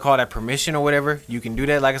 If you want to call that permission or whatever, you can do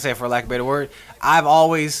that. Like I said, for a lack of better word, I've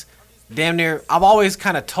always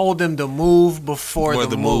kind of told them to move before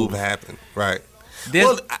the move happened. Right.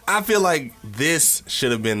 Well, I feel like this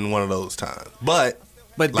should have been one of those times, but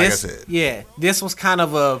like this, I said, this was kind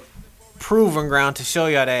of a proving ground to show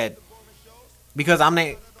y'all that, because I'm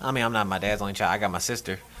not my dad's only child. I got my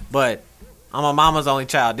sister, but I'm my mama's only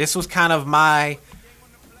child. This was kind of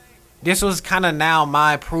now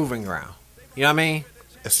my proving ground. You know what I mean?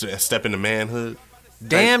 A step into manhood.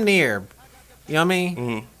 Damn near. You know what I mean?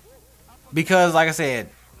 Mm-hmm. Because, like I said,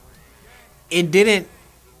 it didn't.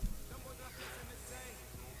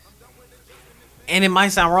 And it might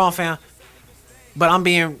sound wrong, fam, but I'm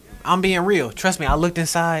being real. Trust me, I looked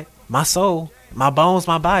inside my soul, my bones,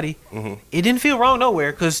 my body. It didn't feel wrong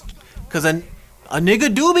nowhere, cause a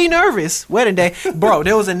nigga do be nervous wedding day, bro.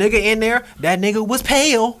 There was a nigga in there. That nigga was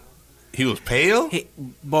pale. He was pale.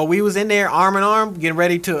 But we was in there arm in arm, getting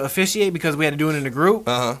ready to officiate because we had to do it in a group.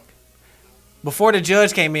 Before the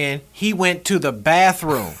judge came in, he went to the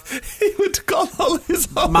bathroom. He went to call all his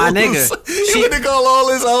hoes. My nigga. He went to call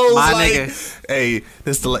all his hoes. My like, nigga. Hey,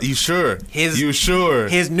 you sure? You sure?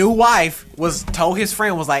 His new wife told his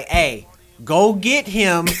friend, was like, hey, go get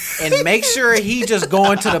him and make sure he just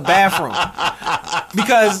going to the bathroom.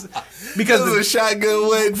 Because this was a shotgun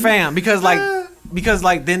wedding. Fam, because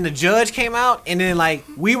then the judge came out, and then like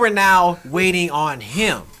we were now waiting on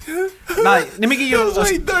him. Like, let me give you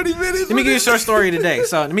 30 minutes. Let me give you a short story today.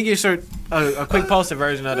 So let me give you a quick posted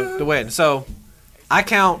version of the wedding. So I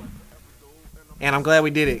count, and I'm glad we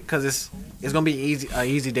did it because it's gonna be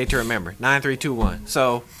easy day to remember. 9, 3, 2, 1.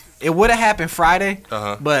 So it would have happened Friday,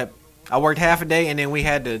 but I worked half a day, and then we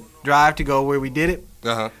had to drive to go where we did it.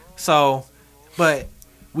 So, but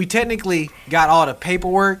we technically got all the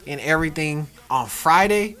paperwork and everything on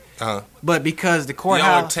Friday. But because the courthouse,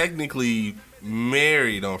 y'all were technically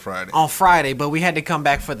married on Friday. But we had to come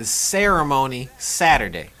back for the ceremony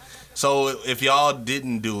Saturday. So if y'all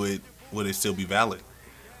didn't do it, would it still be valid?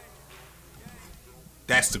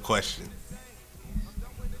 That's the question.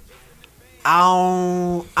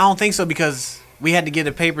 I don't think so, because we had to get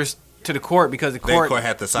the papers to the court, because the court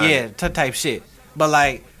had to sign it. type shit. But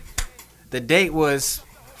like the date was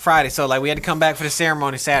Friday, so like we had to come back for the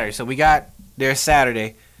ceremony Saturday. So we got there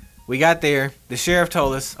Saturday. We got there. The sheriff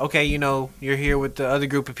told us, okay, you're here with the other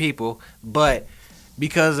group of people, but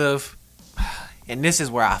because of, and this is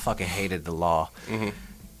where I fucking hated the law.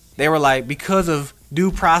 They were like, because of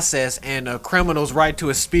due process and a criminal's right to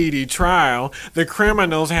a speedy trial, the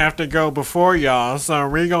criminals have to go before y'all, so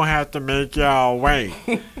we gonna have to make y'all wait.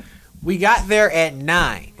 We got there at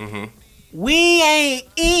 9. We ain't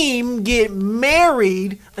even get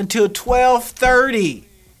married until 12:30.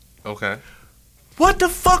 Okay. What the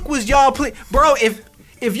fuck was y'all bro?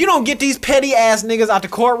 If you don't get these petty ass niggas out the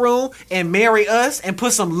courtroom and marry us and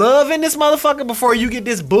put some love in this motherfucker before you get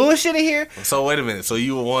this bullshit in here. So wait a minute. So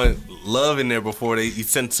you want love in there before you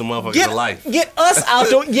sent some motherfuckers to life? Get us out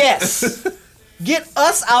the yes. Get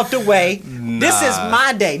us out the way. Nah. This is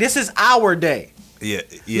my day. This is our day. Yeah.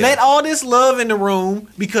 Let all this love in the room,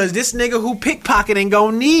 because this nigga who pickpocketing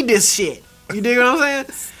gonna need this shit. You dig what I'm saying?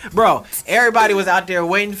 Bro, everybody was out there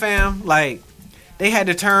waiting, fam. Like, they had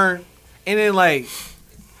to turn, and then like,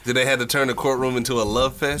 did they had to turn the courtroom into a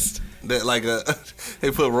love fest? That like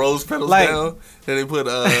they put rose petals down, and they put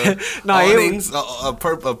awnings,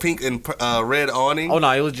 a pink and red awning. Oh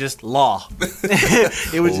no, it was just law.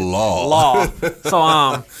 It was law.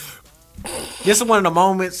 So this is one of the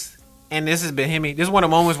moments, and this has been Hemi. This is one of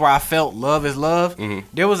the moments where I felt love is love.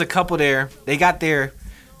 There was a couple there. They got there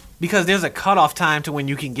because there's a cutoff time to when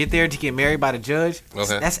you can get there to get married by the judge.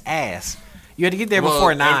 Okay. That's ass. You had to get there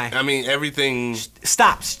before 9. I mean, everything.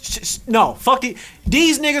 Stop. No, fuck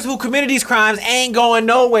these niggas who committed these crimes ain't going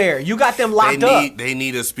nowhere. You got them locked up. They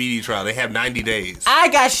need a speedy trial. They have 90 days. I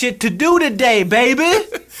got shit to do today, baby.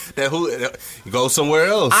 Go somewhere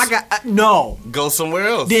else. No. Go somewhere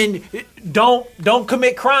else. Then don't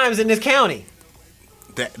commit crimes in this county.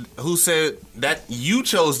 Who said that? You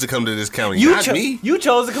chose to come to this county, not me. You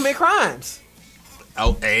chose to commit crimes.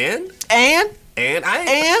 Oh, and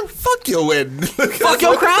fuck your wedding. Fuck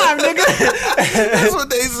your crime, nigga. That's what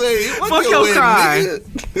they say. Fuck your crime. Nigga.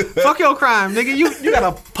 Fuck your crime, nigga. You got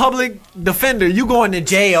a public defender. You going to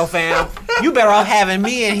jail, fam. You better off having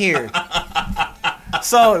me in here.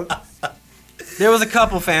 So there was a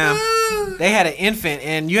couple, fam. They had an infant,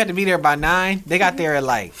 and you had to be there by 9. They got there at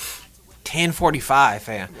like 10:45,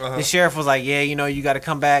 fam. The sheriff was like, yeah, you got to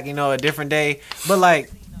come back, a different day. But like,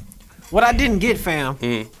 what I didn't get, fam,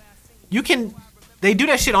 they do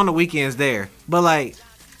that shit on the weekends there, but like,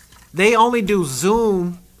 they only do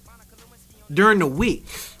Zoom during the week.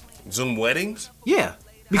 Zoom weddings? Yeah,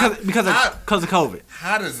 because of COVID.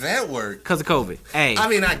 How does that work? Because of COVID. Hey, I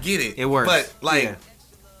mean, I get it. It works, but like,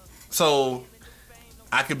 so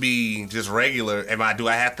I could be just regular. Do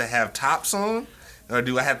I have to have tops on, or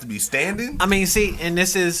do I have to be standing? I mean, see, and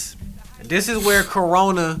this is where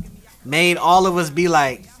Corona made all of us be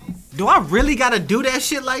like, do I really gotta do that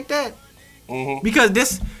shit like that? Mm-hmm. Because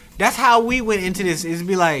that's how we went into this. Is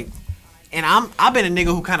be like, and I've been a nigga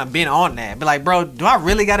who kind of been on that. But like, bro, do I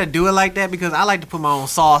really gotta do it like that? Because I like to put my own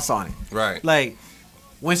sauce on it. Right. Like,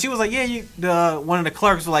 when she was like, yeah, one of the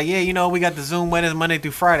clerks was like, yeah, we got the Zoom weddings Monday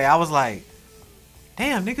through Friday. I was like,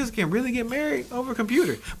 damn, niggas can really get married over a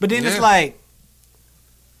computer. But then it's like,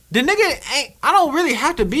 the nigga I don't really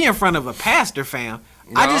have to be in front of a pastor, fam.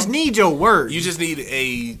 No. I just need your word. You just need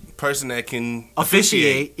a person that can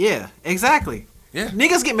officiate. Yeah, exactly. Yeah.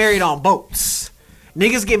 Niggas get married on boats.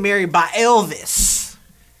 Niggas get married by Elvis.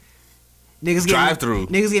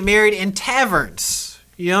 Niggas get married in taverns.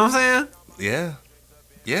 You know what I'm saying? Yeah.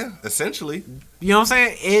 Yeah, essentially. You know what I'm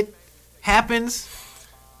saying? It happens.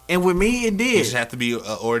 And with me, it did. You just have to be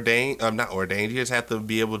ordained. Not ordained. You just have to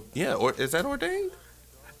be able. Yeah, is that ordained?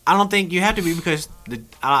 I don't think you have to be, because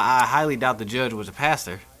I highly doubt the judge was a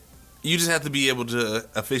pastor. You just have to be able to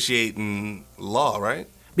officiate in law, right?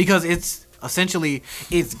 Because it's essentially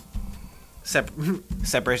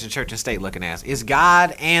separation of church and state looking ass. It's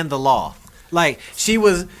God and the law. Like,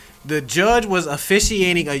 the judge was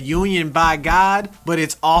officiating a union by God, but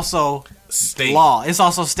it's also state law. It's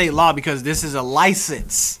also state law, because this is a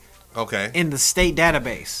license. Okay. In the state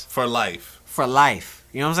database. For life.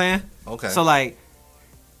 You know what I'm saying? Okay. So like,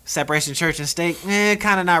 separation of church and state,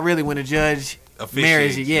 kind of not really when a judge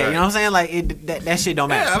marries you. Yeah, right. You know what I'm saying? Like, that shit don't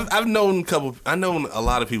matter. Yeah, I've known a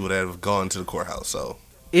lot of people that have gone to the courthouse. So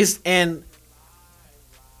and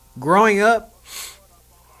growing up,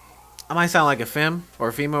 I might sound like a femme or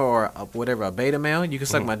a female or a beta male. You can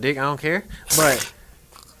suck my dick, I don't care. But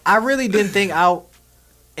I really didn't think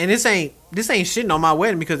and this ain't shitting on my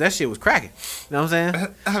wedding, because that shit was cracking. You know what I'm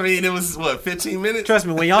saying? I mean, it was 15 minutes. Trust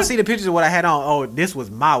me, when y'all see the pictures of what I had on, this was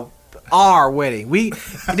our wedding.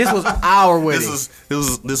 This was our wedding.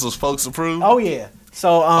 This was folks approved. Oh yeah.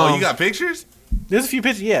 So you got pictures? There's a few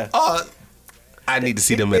pictures. Yeah. I need to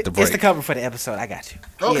see them at the break. It's the cover for the episode. I got you.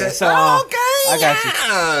 Okay. Yeah, so okay. I got you.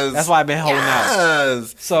 That's why I've been holding out.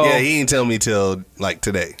 So yeah, he didn't tell me till like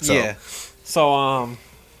today. So. Yeah. So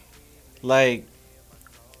like.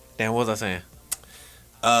 Damn, what was I saying?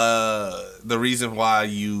 The reason why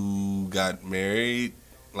you got married,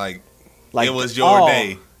 like it was your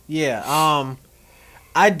day. Yeah. I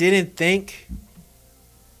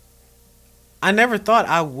never thought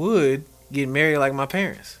I would get married like my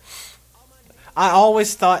parents. I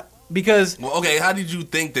always thought, because... Well, okay, how did you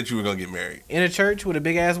think that you were going to get married? In a church with a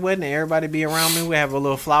big-ass wedding, and everybody be around me. We have a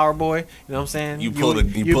little flower boy, you know what I'm saying? You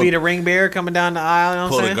be the ring bearer coming down the aisle, you know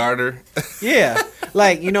what I'm saying? Pull a garter. Yeah.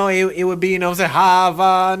 Like, it would be, you know what I'm saying,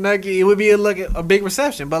 Hava, Nugget. It would be a big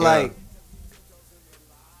reception. But, like,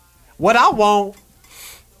 what I want,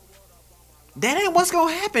 that ain't what's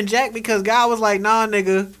going to happen, Jack, because God was like, nah,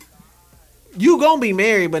 nigga, you going to be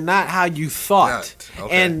married, but not how you thought.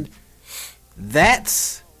 Okay. And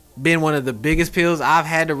that's been one of the biggest pills I've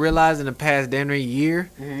had to realize in the past damn near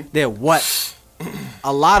year, that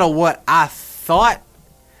a lot of what I thought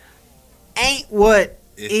ain't what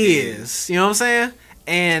it is. You know what I'm saying?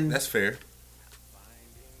 And that's fair.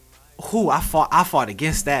 I fought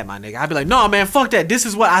against that, my nigga. I'd be like, no, man, fuck that. This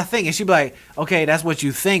is what I think. And she'd be like, okay, that's what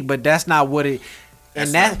you think, but that's not what it.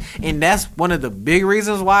 And that's one of the big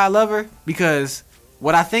reasons why I love her, because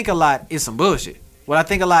what I think a lot is some bullshit. What I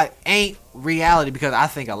think a lot ain't reality, because I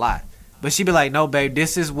think a lot. But she'd be like, no, babe,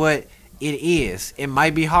 this is what it is. It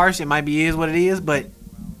might be harsh, it might be is what it is, but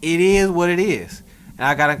it is what it is. And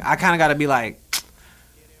I kind of gotta be like,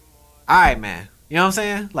 all right, man. You know what I'm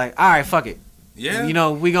saying? Like, all right, fuck it. Yeah. You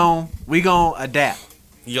know, we gon' adapt.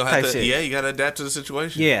 You don't have to. Shit. Yeah, you gotta adapt to the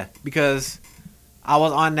situation. Yeah, because I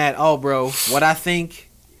was on that. Oh, bro, what I think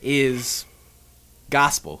is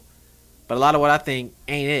gospel, but a lot of what I think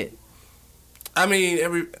ain't it. I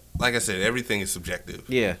mean, like I said, everything is subjective.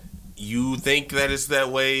 Yeah. You think that it's that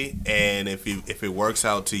way, and if it works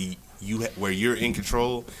out to where you're in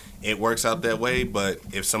control, it works out that way. But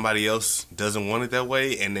if somebody else doesn't want it that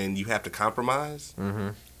way, and then you have to compromise,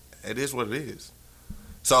 it is what it is.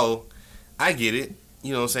 So I get it.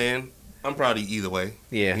 You know what I'm saying? I'm proud of you either way.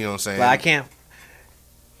 Yeah. You know what I'm saying? Like, I can't.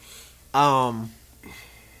 And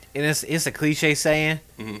it's a cliche saying.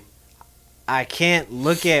 Mm-hmm. I can't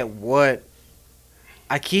look at what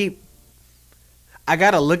I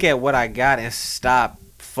gotta look at what I got and stop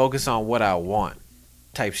focus on what I want,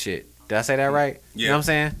 type shit. Did I say that right? Yeah. You know what I'm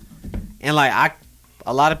saying? And like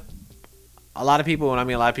a lot of people, when I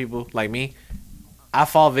mean a lot of people like me, I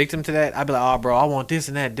fall victim to that. I be like, oh, bro, I want this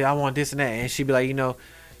and that. I want this and that. And she be like, you know,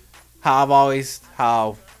 how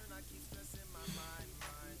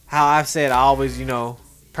I've said I always, you know,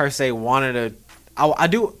 per se wanted I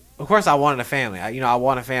do. Of course, I wanted a family. I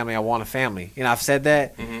want a family. I want a family. And I've said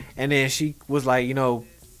that. Mm-hmm. And then she was like, you know,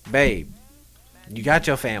 babe, you got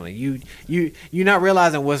your family. You're not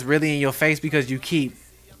realizing what's really in your face because you keep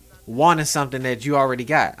wanting something that you already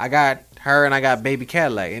got. I got her and I got baby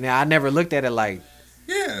Cadillac. And I never looked at it like.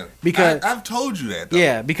 Yeah. Because I've told you that, though.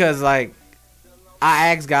 Yeah, because, like, I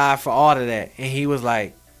asked God for all of that. And he was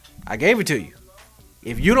like, I gave it to you.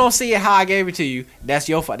 If you don't see it how I gave it to you, that's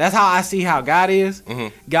your fault. That's how I see how God is.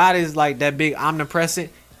 Mm-hmm. God is like that big omnipresent.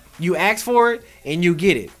 You ask for it and you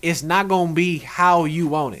get it. It's not going to be how you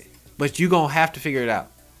want it, but you going to have to figure it out.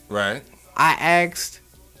 Right. I asked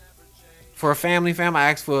for a family. I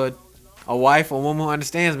asked for a wife, a woman who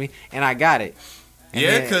understands me, and I got it. And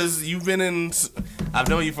yeah, because you've been in. I've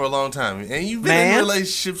known you for a long time, and you've been in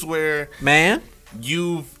relationships where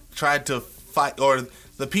you've tried to fight, or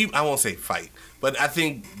the people. I won't say fight. But I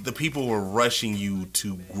think the people were rushing you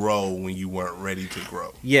to grow when you weren't ready to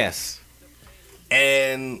grow. Yes.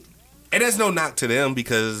 And there's no knock to them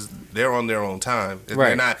because they're on their own time.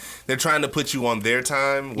 Right. They're trying to put you on their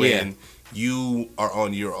time when you are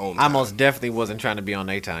on your own time. I most definitely wasn't trying to be on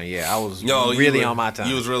their time. Yeah, I was really on my time.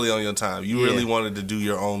 You was really on your time. You really wanted to do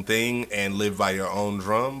your own thing and live by your own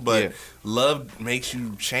drum. But love makes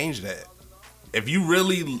you change that. If you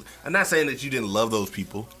really, I'm not saying that you didn't love those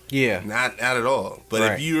people. Yeah. Not at all.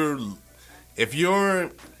 But if you're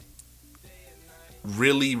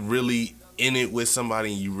really, really in it with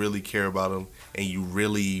somebody and you really care about them and you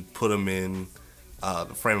really put them in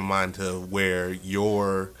the frame of mind to where you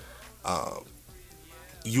want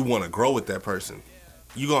to grow with that person,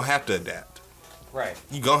 you're going to have to adapt. Right.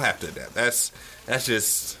 You're going to have to adapt. That's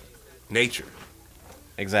just nature.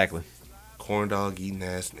 Exactly. Corn dog eating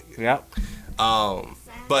ass nigga. Yep.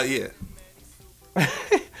 But yeah.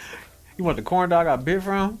 You want the corn dog I bit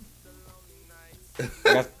from?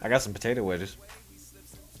 I got some potato wedges.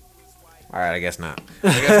 All right, I guess not.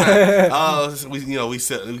 We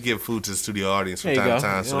give food to the studio audience from time to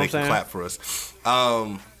time so they can clap for us.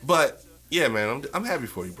 But yeah, man, I'm happy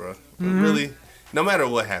for you, bro. Mm-hmm. Really, no matter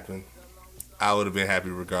what happened, I would have been happy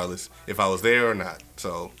regardless if I was there or not.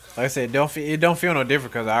 So, like I said, it don't feel no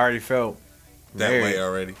different because I already felt that way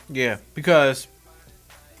already. Yeah, because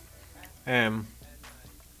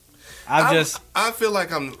I feel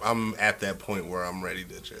like I'm at that point where I'm ready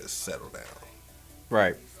to just settle down.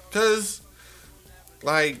 Right. Cause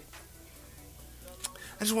like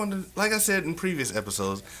I just want to, like I said in previous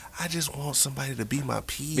episodes, I just want somebody to be my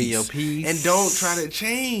peace. Be your peace. And don't try to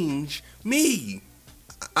change me.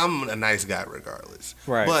 I'm a nice guy regardless.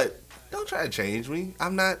 Right. But don't try to change me.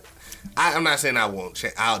 I'm not saying I won't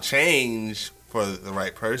change. I'll change for the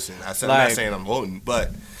right person. I'm not saying I'm voting,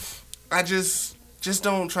 but I just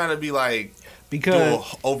don't try to be like do an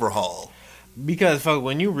overhaul. Because folks,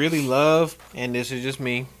 when you really love, and this is just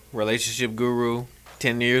me, relationship guru,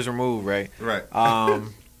 10 years removed, right? Right.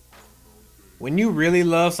 When you really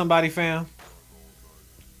love somebody, fam,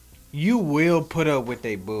 you will put up with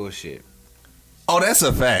their bullshit. Oh, that's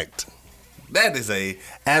a fact. That is a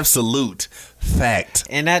absolute fact.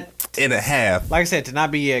 And that and a half. Like I said, to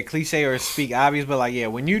not be a cliche or speak obvious, but like, yeah,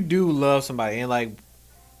 when you do love somebody and like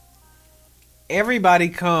everybody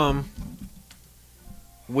come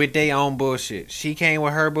with their own bullshit. She came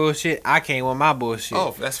with her bullshit. I came with my bullshit.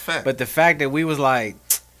 Oh, that's fact. But the fact that we was like,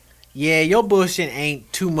 yeah, your bullshit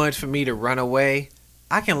ain't too much for me to run away.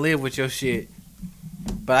 I can live with your shit,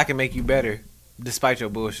 but I can make you better despite your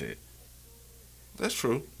bullshit. That's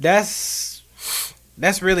true. That's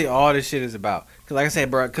really all this shit is about. Cause like I said,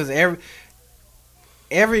 bro, cause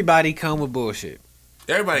everybody come with bullshit.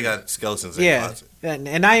 Everybody got skeletons in the closet. And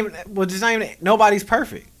nobody's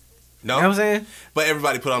perfect. No. You know what I'm saying? But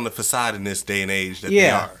everybody put on the facade in this day and age that they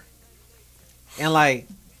are. And like,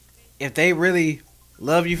 if they really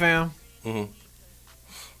love you, fam, mm-hmm.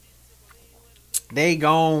 they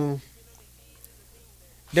gon'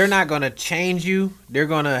 they're not gonna change you. They're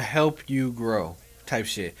gonna help you grow, type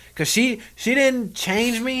shit. Cause she didn't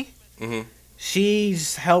change me. Mm-hmm.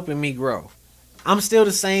 She's helping me grow. I'm still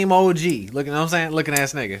the same OG. Looking, you know what I'm saying, looking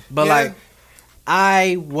ass nigga. But Yeah. like,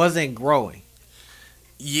 I wasn't growing.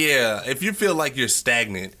 Yeah, if you feel like you're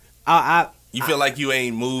stagnant, you feel like you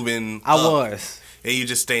ain't moving. I up, was. and you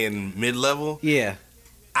just staying mid level. Yeah.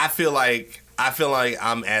 I feel like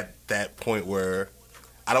I'm at that point where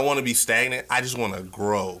I don't want to be stagnant. I just want to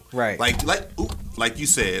grow. Right. Like you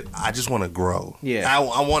said, I just want to grow. Yeah.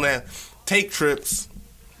 I want to take trips.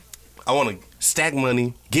 I want to stack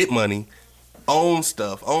money, get money, own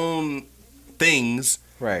stuff, own things.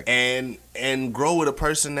 Right. And grow with a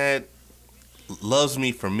person that loves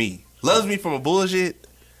me for me. Loves me from a bullshit,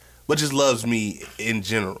 but just loves me in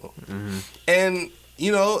general. Mm-hmm. And,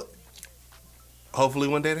 you know, hopefully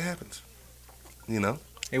one day that happens. You know?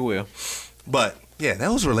 It will. But, yeah, that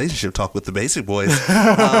was relationship talk with the Basic Boys.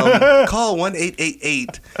 Call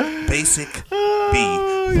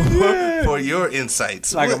 1-888-BASIC-B for your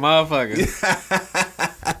insights. Like a motherfucker.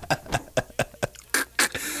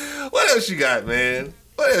 What else you got, man?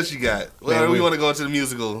 What else you got? Well, Man, we want to go into the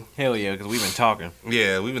musical. Hell yeah, because we've been talking.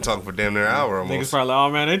 Yeah, we've been talking for damn near an hour Niggas almost. probably, oh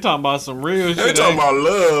man, they talking about some real shit. They talking about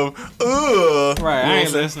love. Right, You know I ain't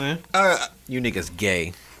what I'm listening. saying? You niggas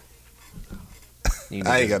gay. You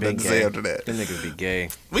I ain't got niggas nothing big to say gay. after that. Them niggas be gay.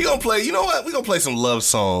 We gonna play, you know what? We gonna play some love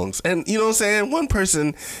songs. And you know what I'm saying? One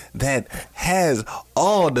person that has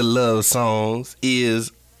all the love songs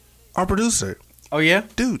is our producer, Oh yeah?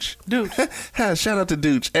 Dooch. Dude. Shout out to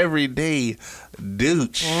Dooch. Every day,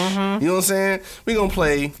 Dooch. Mm-hmm. You know what I'm saying? We gonna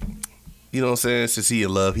play, you know what I'm saying? Since he a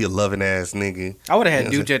loving ass nigga. I would have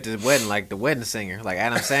had You know Dooch at the wedding, like the wedding singer, like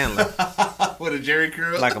Adam Sandler. What a Jerry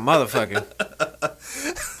curl? Like a motherfucker.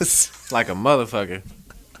 Like a motherfucker.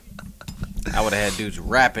 I would have had Dooch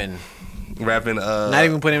rapping. rapping. Not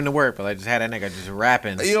even put him to work, but like just had that nigga just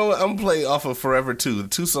rapping. You know what? I'm gonna play off of Forever 2. The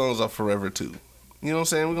 2 songs off Forever 2. You know what I'm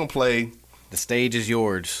saying? We're gonna play The stage is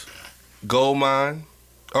yours. Gold Mine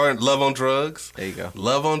or Love on Drugs. There you go.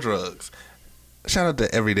 Love on Drugs. Shout out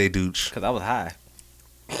to Everyday Dooch. Because I was high.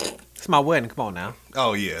 It's my wedding. Come on now.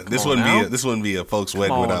 Oh yeah, this on wouldn't now. be a folks' wedding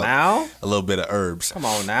Come on without now. a little bit of herbs. Come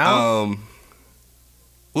on now.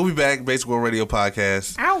 We'll be back. Basic World Radio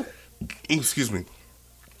Podcast. Ow. Excuse me.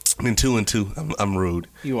 I'm in 2 and 2. I'm rude.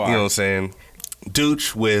 You are. You know what I'm saying?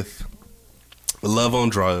 Dooch with Love on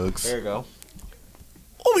Drugs. There you go.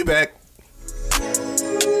 We'll be back.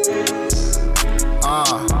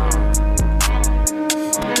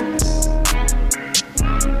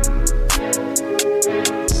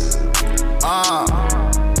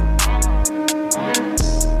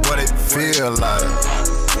 What it feel like?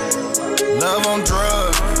 Love on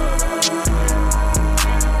drugs.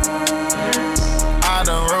 I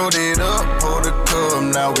done rolled it up, pulled the cup,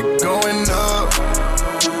 now we going up.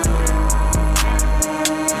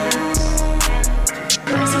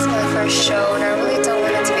 This is my first show, and I really don't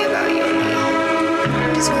want it to be about you and me. I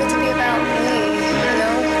just want it to be about me, you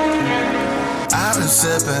know? I've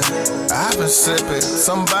been sipping.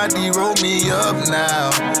 Somebody roll me up now.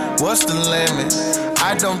 What's the limit?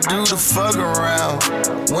 I don't do the fuck around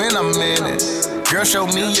when I'm in it. Girl, show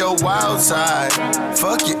me your wild side.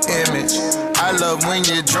 Fuck your image. I love when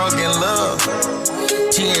you're drunk in love.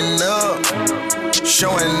 Teeing up,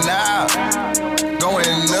 showing out,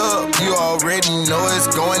 going up. You already know it's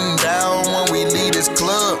going down when we leave this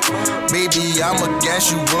club. Baby, I'ma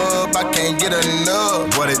gas you up. I can't get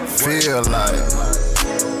enough. What it feel like?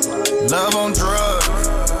 Love on drugs.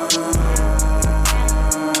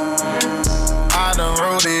 I done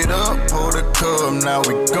rolled it up, pulled the cup, now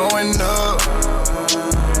we going up.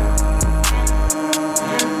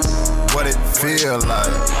 What it feel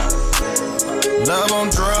like? Love on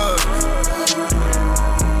drugs.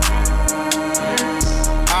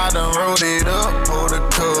 I done rolled it up, pulled the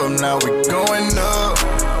cup, now we going up.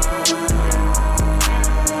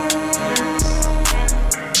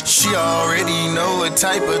 She already know what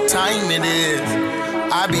type of time it is.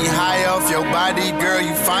 I be high off your body, girl,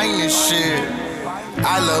 you fine as shit.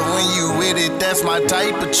 I love when you with it, that's my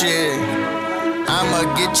type of chick. I'ma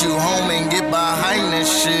get you home and get behind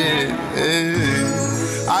this shit.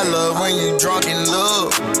 I love when you drunk in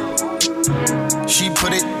love. She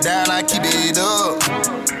put it down, I keep it up.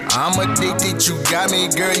 I'm addicted, you got me,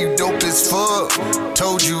 girl, you dope as fuck.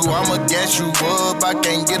 Told you I'ma gas you up, I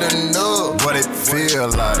can't get enough. What it feel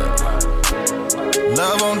like?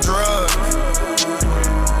 Love on drugs.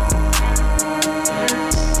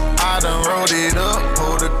 I done rolled it up,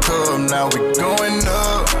 pulled the cup, now we going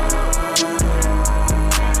up.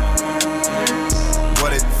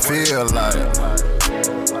 What it feel like?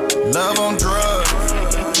 Love on drugs.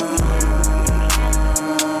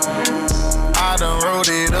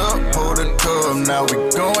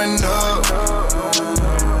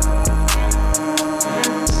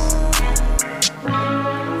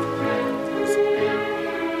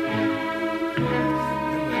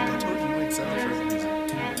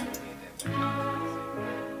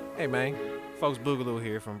 man. Folks Boogaloo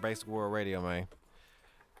here from Basic World Radio, man.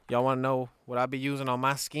 Y'all want to know what I be using on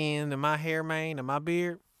my skin and my hair, man, and my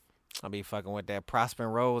beard? I be fucking with that Prosper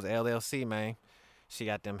Rose LLC, man. She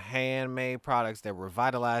got them handmade products that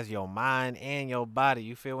revitalize your mind and your body.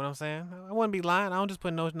 You feel what I'm saying? I wouldn't be lying. I don't just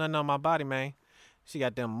put nothing on my body, man. She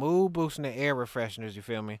got them mood boosting and air refresheners, you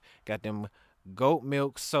feel me? Got them goat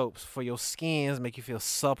milk soaps for your skins, make you feel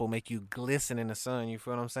supple, make you glisten in the sun, you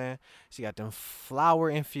feel what I'm saying? She got them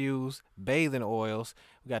flower infused bathing oils.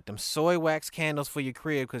 We got them soy wax candles for your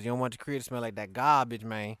crib because you don't want your crib to smell like that garbage,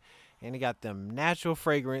 man. And they got them natural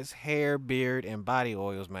fragrance, hair, beard, and body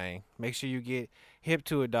oils, man. Make sure you get hip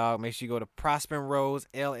to it, dog. Make sure you go to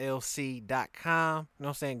ProsperRoseLLC.com. You know what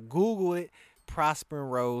I'm saying? Google it. Prosper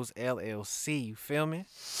Rose LLC. You feel me?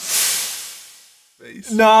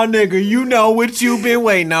 Nah, nigga, you know what you been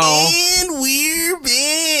waiting on. And we're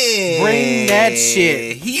back. Bring that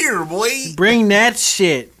shit. Here, boy. Bring that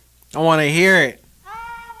shit. I want to hear it.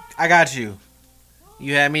 I got you.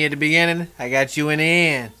 You had me at the beginning. I got you in the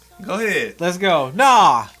end. Go ahead. Let's go.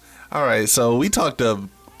 Nah. All right, so we talked to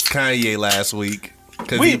Kanye last week.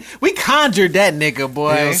 We conjured that nigga,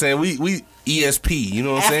 boy. You know what I'm saying? We ESP, you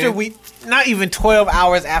know what I'm saying? Not even 12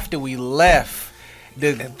 hours after we left,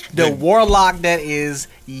 the warlock that is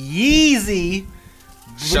Yeezy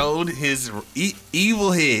showed his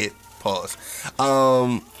evil head. Pause.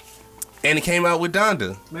 And he came out with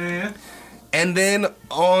Donda. Man. And then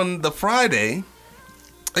on the Friday,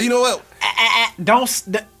 you know what? Don't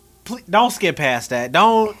skip past that.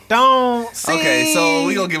 Don't see. Okay, so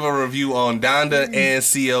we gonna give a review on Donda and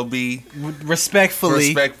CLB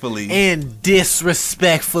respectfully and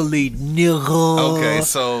disrespectfully, nigga. Okay,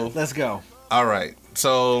 so let's go. All right,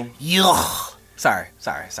 so sorry,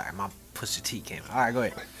 my Pusha T came out. All right, go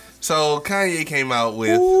ahead. So Kanye came out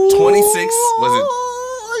with 26. Was it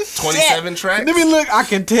 27 tracks? Let me look. I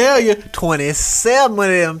can tell you, 27 of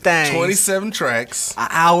them things. 27 tracks. An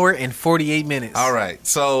hour and 48 minutes. All right,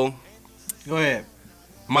 so go ahead.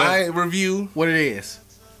 My review. What it is?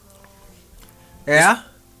 Yeah.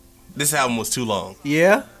 This album was too long.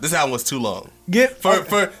 Yeah. This album was too long.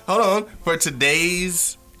 For hold on, for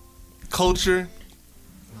today's culture.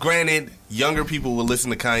 Granted, younger people will listen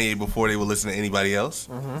to Kanye before they will listen to anybody else.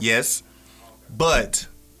 Mm-hmm. Yes, but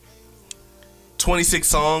 26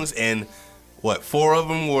 songs and 4 of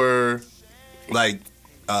them were like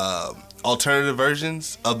alternative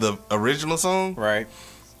versions of the original song. Right.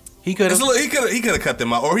 He could have cut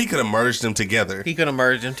them out, or he could have merged them together. He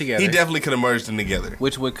definitely could have merged them together,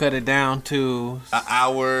 which would cut it down to an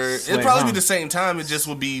hour. It'd probably be the same time. It just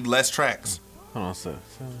would be less tracks. Hold on, so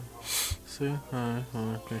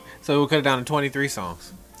we'll cut it down to 23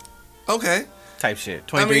 songs. Okay. Type shit.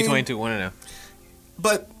 23, 22, one of them.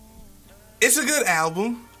 But it's a good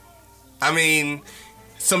album. I mean,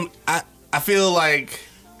 I feel like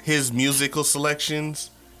his musical selections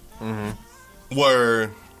were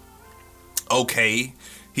okay.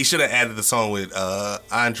 He should have added the song with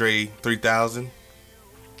Andre 3000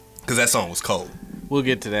 because that song was cold. We'll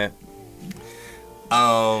get to that.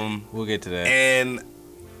 And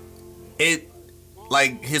it,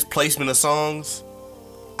 like, his placement of songs,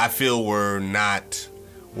 I feel were not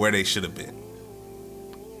where they should have been.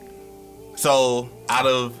 So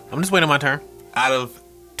I'm just waiting on my turn. Out of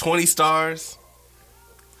 20 stars,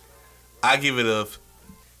 I give it a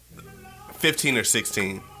 15 or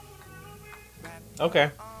 16.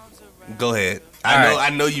 Okay. Go ahead.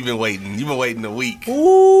 I know you've been waiting. You've been waiting a week.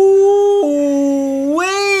 Ooh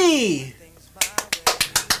wee.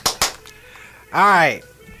 All right.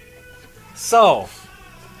 So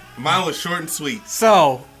mine was short and sweet.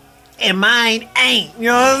 And mine ain't. You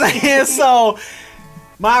know what I'm saying? So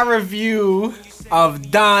my review of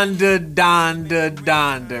Donda,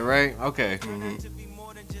 right? Okay. Mm-hmm.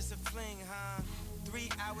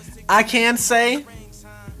 I can say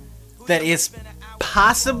that it's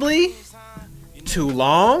possibly too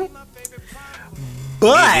long,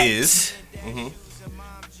 but it is.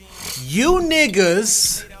 You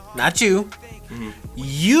niggas, not you,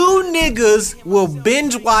 you niggas will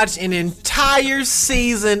binge watch an entire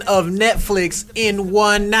season of Netflix in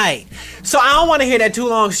one night. So I don't want to hear that too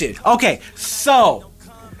long shit. Okay, so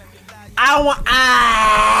I don't want.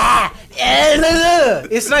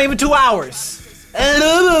 It's not even 2 hours.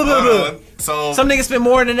 So some niggas spend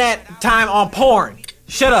more than that time on porn.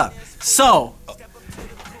 Shut up. So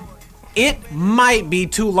it might be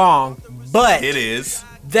too long, but it is.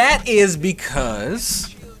 That is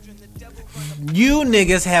because you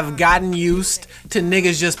niggas have gotten used to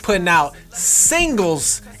niggas just putting out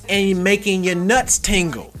singles and making your nuts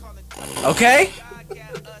tingle. Okay?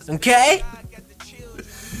 Okay?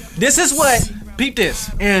 This is what peep this.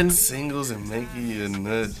 And Singles and making you a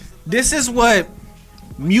nut. this is what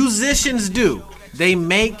musicians do. They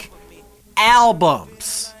make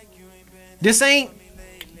albums. This ain't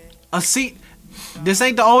this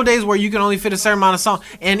ain't the old days where you can only fit a certain amount of songs.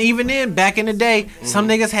 And even then, back in the day, some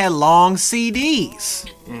niggas had long CDs.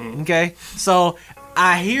 Okay? So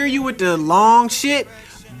I hear you with the long shit,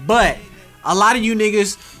 but a lot of you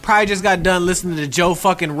niggas probably just got done listening to Joe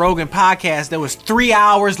fucking Rogan podcast that was 3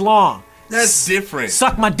 hours long. That's different.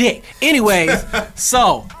 Suck my dick. Anyways,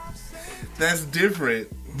 so That's different.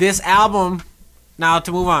 this album, now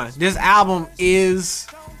to move on, this album is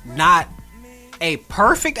not a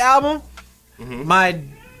perfect album.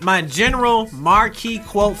 My general marquee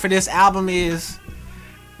quote for this album is,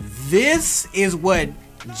 "This is what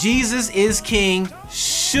Jesus is King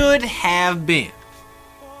should have been."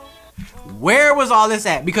 Where was all this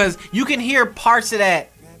at? Because you can hear parts of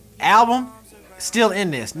that album still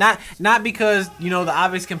in this. Not because, you know, the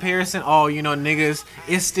obvious comparison, oh, you know, niggas,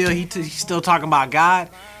 it's still he's still talking about God.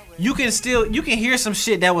 You can hear some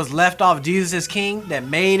shit that was left off Jesus is King that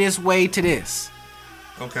made its way to this.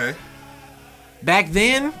 Okay. Back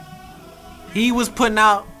then, he was putting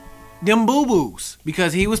out them boo-boos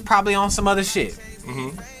because he was probably on some other shit.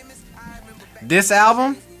 This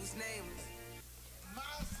album,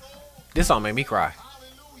 this song made me cry.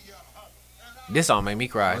 This song made me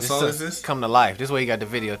cry. What song is this? Come to life. This is where you got the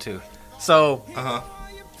video too. So, Uh-huh.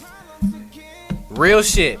 real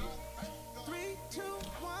shit.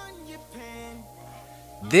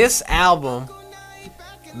 This album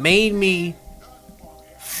made me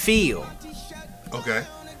feel. Okay.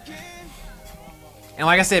 And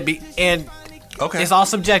like I said, Okay. it's all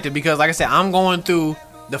subjective because, like I said, I'm going through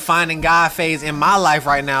the finding God phase in my life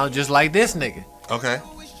right now, just like this nigga. Okay.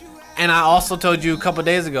 And I also told you a couple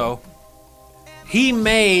days ago, he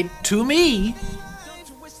made, to me,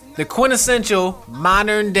 the quintessential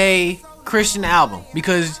modern day Christian album.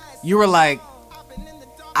 Because you were like,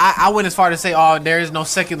 I went as far to say, oh, there is no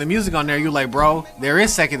secular music on there. You're like, bro, there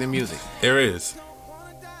is secular music. There is.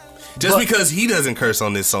 Just because he doesn't curse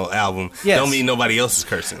on this song album, Yes. don't mean nobody else is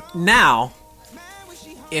cursing. Now,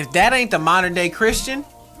 if that ain't the modern day Christian,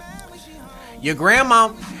 your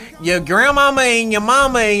grandmama and your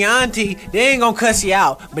mama and your auntie, they ain't gonna cuss you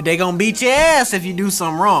out, but they gonna beat your ass if you do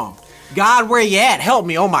something wrong. God, where you at? Help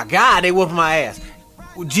me. Oh my God, they whooping my ass.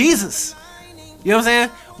 Jesus. You know what I'm saying?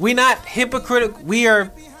 We not hypocritical.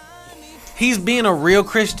 He's being a real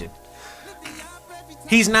Christian.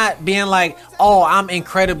 He's not being like, oh, I'm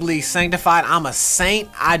incredibly sanctified. I'm a saint.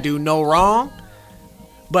 I do no wrong.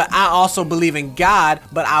 But I also believe in God,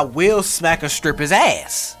 but I will smack a stripper's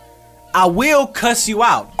ass. I will cuss you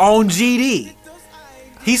out on GD.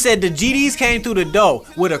 He said the GDs came through the door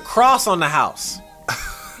with a cross on the house.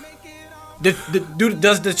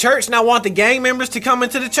 Does the church not want the gang members to come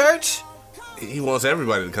into the church? He wants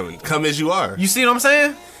everybody to come in. Come as you are. You see what I'm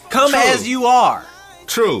saying? Come True. as you are.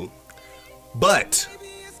 True. But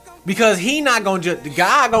Because he not gonna judge.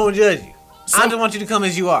 God gonna judge you. I just want you to come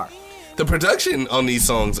as you are. the production on these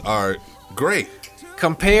songs are great.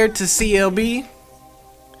 Compared to CLB,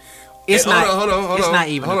 it's Hey, not. hold on. It's not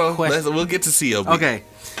even a question. We'll get to CLB. Okay.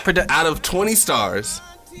 Out of 20 stars,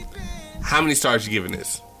 how many stars you giving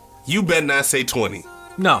this? You better not say 20.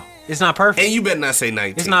 No, it's not perfect. And you better not say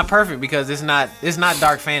 19. It's not perfect because it's not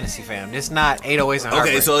dark fantasy, fam. It's not 808s and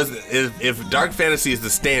Okay, Heartbreak. so if Dark Fantasy is the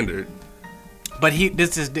standard, But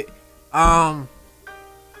this is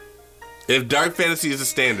if Dark Fantasy is the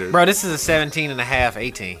standard, bro, this is a 17 and a half,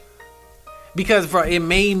 18. Because bro, it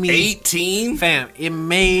made me 18? fam, it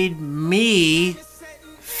made me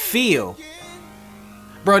feel.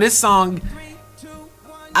 Bro, this song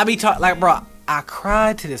I be talking like, bro, I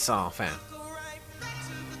cried to this song, fam.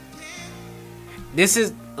 This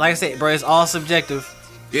is like I said, bro, it's all subjective.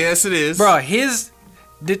 Yes, it is. Bro,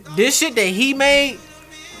 this shit that he made,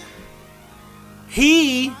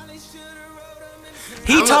 he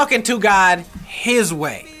talking to God his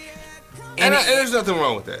way. And there's nothing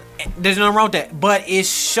wrong with that. There's nothing wrong with that. But it's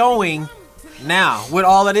showing now with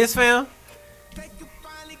all of this, fam.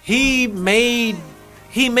 He made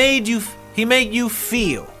you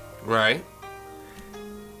feel. Right.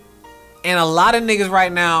 And a lot of niggas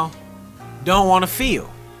right now don't want to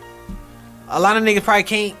feel. A lot of niggas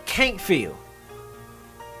probably can't feel.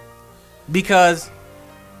 Because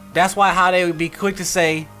that's why how they would be quick to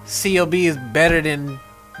say CLB is better than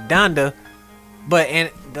Donda. But and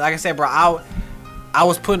like I said, bro, I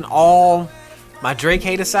was putting all my Drake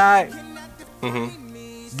hate aside.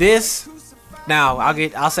 This now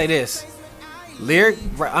I'll say this.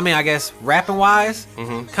 I guess rapping wise,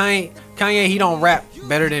 Kanye he don't rap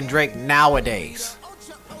better than Drake nowadays.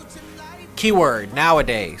 keyword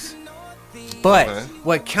nowadays. But Okay.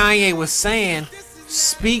 what Kanye was saying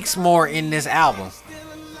speaks more in this album.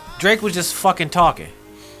 Drake was just fucking talking.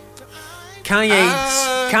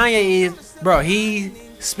 Kanye is, bro, he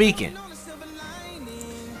speaking.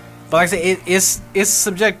 But like I said, it's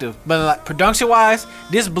subjective. But like production wise,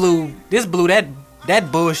 this blew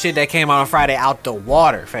that bullshit that came out on Friday out the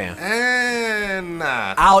water, fam. And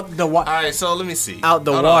nah. Out the water. All right, so let me see. Out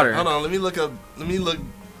the Hold water. Hold on. Let me look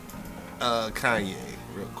Kanye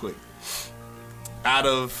real quick. Out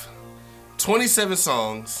of 27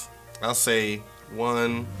 songs, I'll say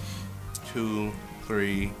 1, 2,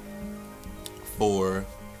 3, 4,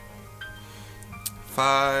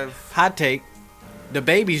 5. Hot take. The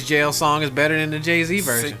Baby's Jail song is better than the Jay-Z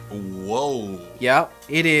version. Whoa. Yep,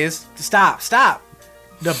 it is. Stop.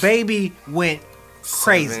 The Baby went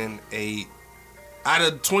crazy. 7, 8. Out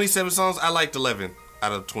of 27 songs, I liked 11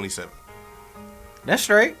 out of 27. That's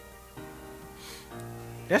straight.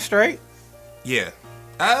 Yeah.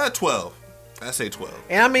 12. I say 12.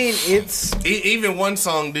 And I mean, it's Even one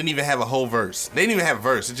song didn't even have a whole verse. They didn't even have a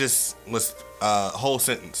verse. It just was a whole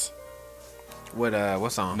sentence. what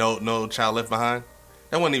song? No Child Left Behind.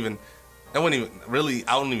 That wasn't even really.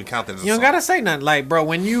 I don't even count that as a You don't song. gotta say nothing. Like, bro,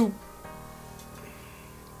 when you,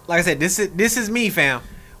 like I said, this is me, fam.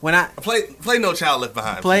 When I Play No Child Left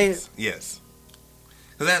Behind. Play please. Yes.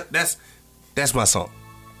 'Cause that's my song.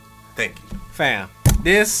 Thank you. fam,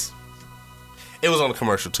 this It was on a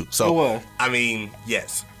commercial too. So It was. I mean,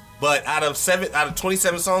 yes. But out of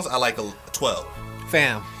 27 songs, I like 12.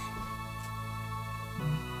 fam.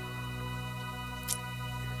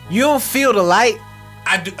 You don't feel the light.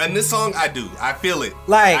 I do. And this song, I do. I feel it.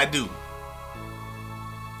 Like- I do.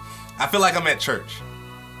 I feel like I'm at church.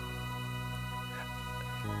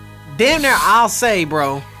 Damn near, I'll say,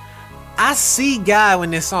 bro. I see God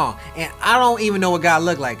in this song, and I don't even know what God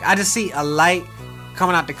look like. I just see a light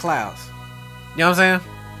coming out the clouds. You know what I'm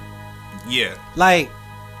saying? Yeah. Like,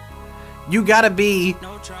 you gotta be,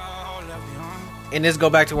 and this go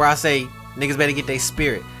back to where I say niggas better get their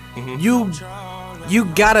spirit. You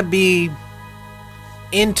gotta be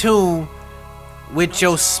in tune with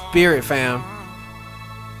your spirit, fam,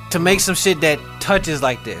 to make some shit that touches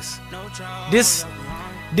like this. This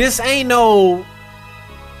ain't no,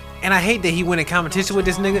 and I hate that he went in competition with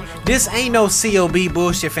this nigga. This ain't no COB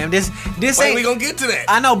bullshit, fam. This Wait, ain't. we gonna get to that.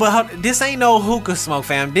 I know, but this ain't no hookah smoke,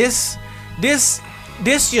 fam. This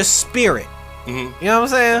your spirit. You know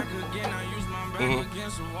what I'm saying?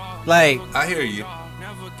 Like, I hear you.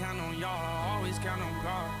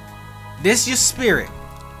 this your spirit.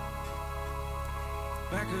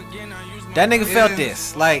 That nigga felt Yeah.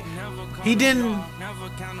 this. Like, he didn't.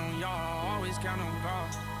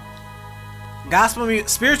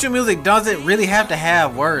 Spiritual music doesn't really have to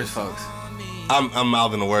have words, folks. I'm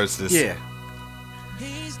mouthing the words to this. Yeah.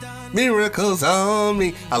 Miracles on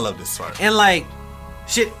me. I love this part. And like,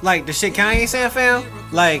 shit, like the shit Kanye saying, fam.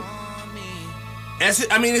 Like,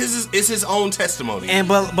 It's his own testimony. and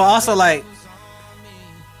but also like,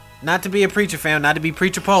 not to be a preacher, fam, not to be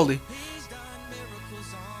preacher poly.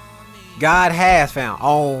 God has found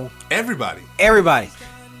on Everybody everybody,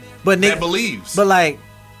 but that niggas, believes. but like,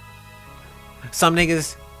 some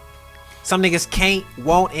niggas can't,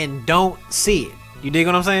 won't, and don't see it. You dig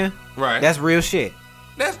what I'm saying? Right. That's real shit.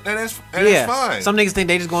 That's Yeah. fine. Some niggas think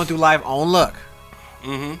they just going through life on luck.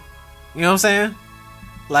 Mm-hmm. You know what I'm saying?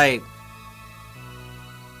 Like,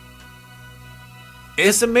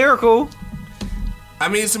 it's a miracle. I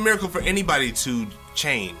mean, it's a miracle for anybody to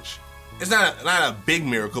change. It's not a big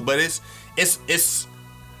miracle, but it's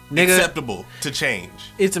Nigga, acceptable to change.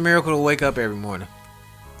 it's a miracle to wake up every morning.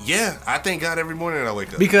 Yeah, I thank God every morning that I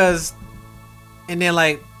wake up. Because, and then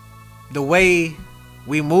like, the way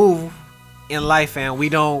we move in life, and we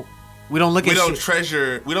don't look at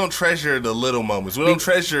shit. We don't treasure the little moments. We don't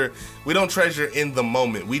treasure in the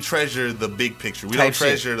moment. We treasure the big picture. We Type don't shit.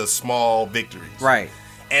 treasure the small victories. Right.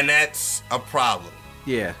 And that's a problem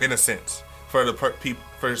Yeah. in a sense for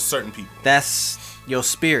for certain people. That's your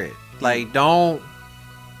spirit. Like, don't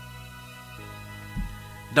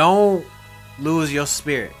lose your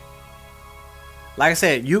spirit. Like I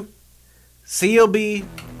said, CLB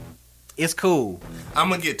is cool. I'm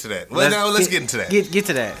gonna get to that. Let's get into that. Get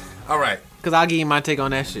to that. All right. Cause I'll give you my take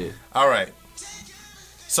on that shit. All right.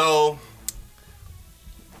 So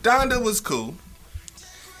Donda was cool,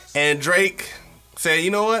 and Drake said, "You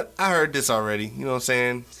know what? I heard this already. You know what I'm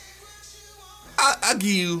saying? I'll give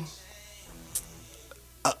you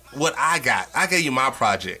what I got. I gave you my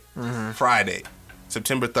project Friday,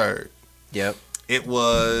 September 3rd. Yep. It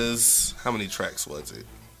was, how many tracks was it?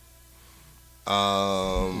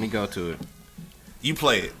 Let me go to it. You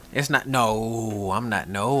play it. It's not. No, I'm not.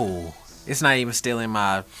 No, it's not even still in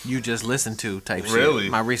my you just listened to type shit. Really?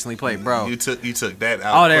 My recently played, bro. You took that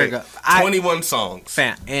out. Oh, there you go. 21 songs.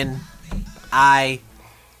 Fam, and I'm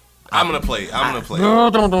gonna play. I'm gonna play. No,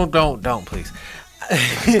 don't, please.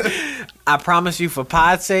 I promise you, for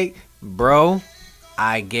Pod's sake, bro,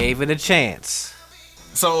 I gave it a chance.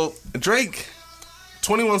 So Drake,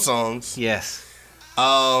 21 songs. Yes.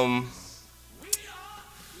 I'll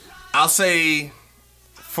say,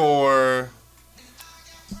 for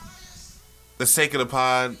the sake of the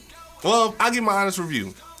pod, well, I'll give my honest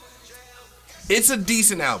review. It's a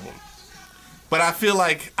decent album, but I feel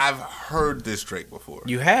like I've heard this Drake before.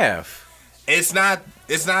 You have. It's not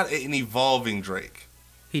an evolving Drake.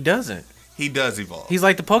 He doesn't. He does evolve. He's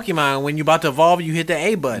like the Pokemon. When you about to evolve, you hit the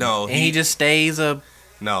A button. No, and he just stays a.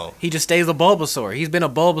 No. He just stays a Bulbasaur. He's been a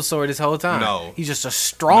Bulbasaur this whole time. No. He's just a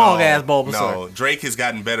strong ass Bulbasaur. No, Drake has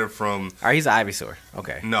gotten better from. Alright, he's an Ivysaur.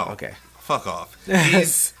 Okay. No. Okay. Fuck off.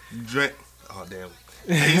 He's Drake. Oh damn.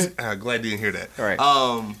 He's glad you didn't hear that. All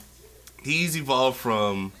right. He's evolved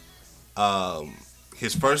from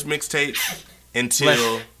his first mixtape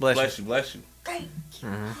until bless you.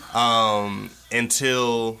 Mm-hmm.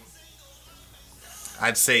 Until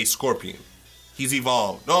I'd say Scorpion. He's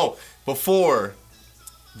evolved. No, before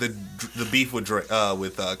the beef with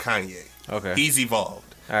Kanye. Okay. He's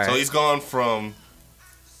evolved. All right. So he's gone from.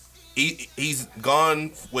 He's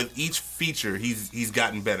gone with each feature. He's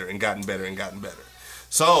gotten better and gotten better and gotten better.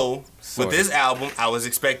 So with this album, I was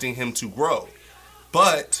expecting him to grow,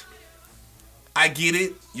 but I get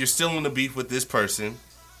it. You're still in the beef with this person,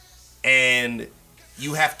 and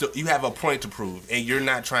you have a point to prove, and you're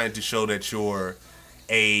not trying to show that you're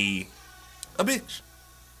a bitch.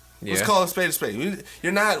 Yeah. Let's call a spade a spade.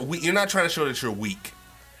 You're not trying to show that you're weak.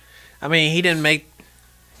 I mean, he didn't make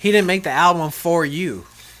the album for you.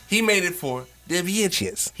 He made it for the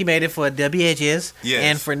bitches. He made it for WHS Yes.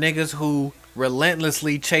 and for niggas who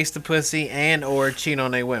relentlessly chase the pussy and or cheat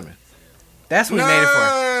on their women. That's what he made it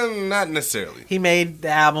for. Not necessarily. He made the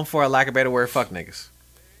album for, lack of a better word, fuck niggas.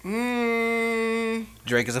 In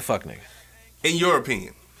Drake is a fuck nigga. your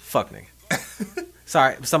opinion. Fuck nigga.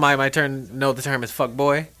 Sorry, somebody might know the term is fuck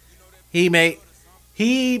boy.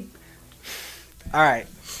 Alright.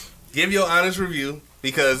 Give your honest review,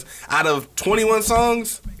 because out of 21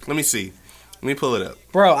 songs, let me see. Let me pull it up.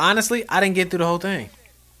 Bro, honestly, I didn't get through the whole thing.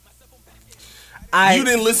 You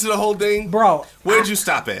didn't listen to the whole thing? Bro. Where'd you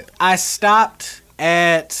stop at? I stopped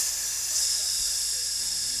at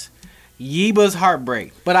Yeba's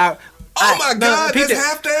Heartbreak. But Oh my God, that's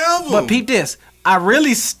half the album. But peep this. I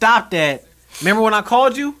really stopped at, remember when I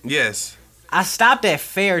called you? Yes. I stopped at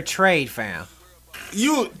Fair Trade, fam.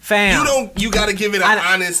 You gotta give it an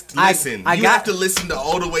honest listen. You have to listen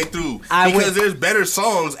all the way through, because there's better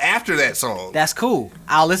songs after that song. That's cool.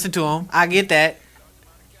 I'll listen to them. I get that.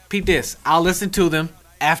 Peep this. I'll listen to them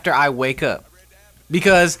after I wake up,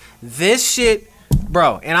 because this shit,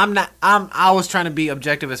 bro. And I was trying to be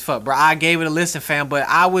objective as fuck, bro. I gave it a listen, fam, but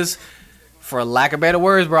I was, for lack of better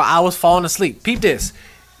words, bro, I was falling asleep. Peep this.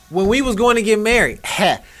 When we was going to get married,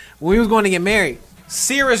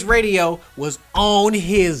 Sirius Radio was on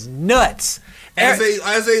his nuts. As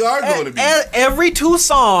they are going to be. Every two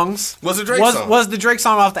songs was a Drake song. Was the Drake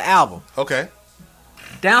song off the album. Okay.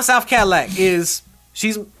 Down South Cadillac is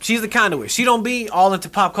she's the conduit. She don't be all into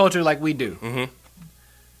pop culture like we do. Mm-hmm.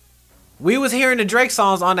 We was hearing the Drake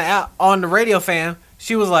songs on the radio, fam.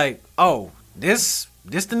 She was like, "Oh, this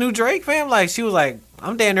the new Drake, fam." Like, she was like,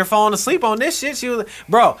 I'm damn near falling asleep on this shit. She was like,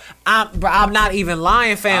 bro, I'm not even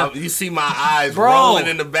lying, fam. You see my eyes rolling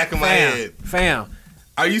in the back of my head. Fam.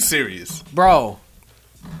 Are you serious? Bro.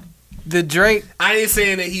 The Drake. I ain't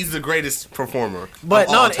saying that he's the greatest performer. But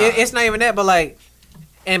of all time. it's not even that, but like,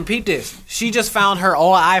 and peep this. She just found her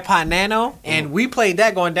old iPod Nano, and we played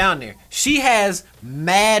that going down there. She has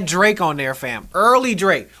mad Drake on there, fam. Early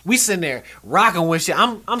Drake. We sitting there rocking with shit.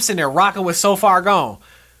 I'm sitting there rocking with So Far Gone.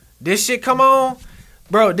 This shit come on.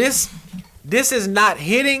 Bro, this is not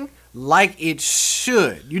hitting like it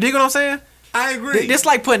should. You dig what I'm saying? I agree. This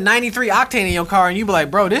like putting 93 octane in your car and you be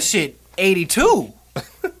like, bro, this shit 82.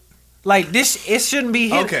 Like, this, it shouldn't be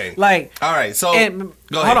hitting. Okay. Like, all right, so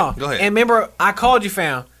Go ahead. And remember, I called you,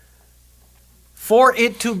 fam, for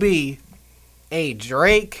it to be a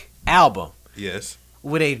Drake album. Yes.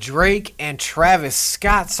 With a Drake and Travis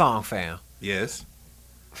Scott song, fam. Yes.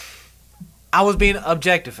 I was being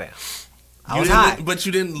objective, fam. I was high. But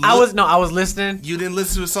you didn't. I was listening. You didn't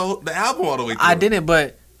listen to the album all the way through. I didn't,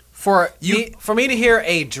 but for me to hear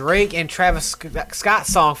a Drake and Travis Scott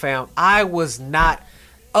song, fam, I was not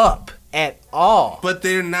up at all. But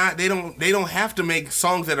they're not. They don't have to make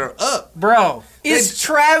songs that are up. Bro, it's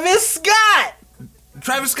Travis Scott.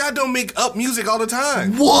 Travis Scott don't make up music all the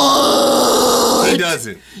time. What? He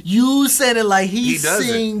doesn't. You said it like He doesn't.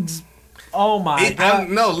 sings. Oh my God.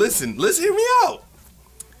 No, listen. Let's hear me out.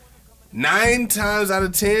 9 times out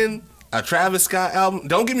of 10, a Travis Scott album.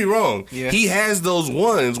 Don't get me wrong. Yeah. He has those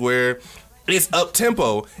ones where it's up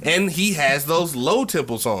tempo, and he has those low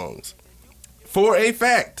tempo songs. For a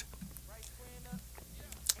fact.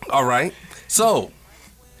 All right. So,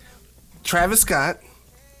 Travis Scott,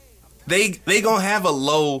 they gonna have a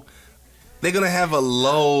low. They're gonna have a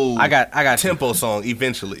low. I got tempo song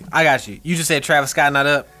eventually. I got you. You just said Travis Scott not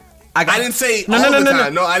up. I didn't say all the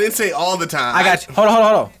time. No, I didn't say all the time. I got you. Hold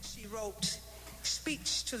on. She wrote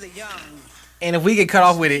Speech to the Young. And if we get cut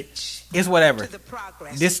off with it, it's whatever.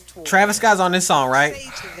 This Travis Scott's on this song, right?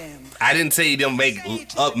 I didn't say he don't make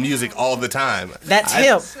up music all the time. That's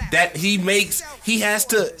him. That he makes. He has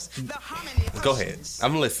to. Go ahead.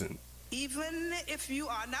 I'm listening. Even if you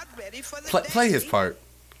are not ready for the Play his part.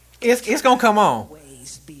 It's gonna come on.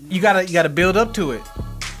 You gotta build up to it.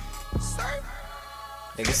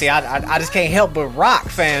 You can see, I just can't help but rock,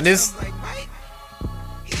 fam. This,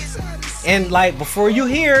 and like before you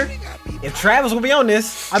hear, if Travis will be on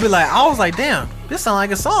this, I was like, damn, this sound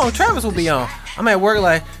like a song Travis will be on. I'm at work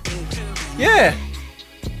like, yeah.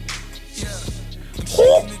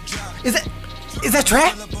 Who? Is that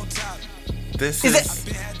trap? This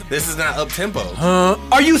is not up tempo.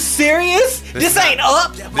 Are you serious? This ain't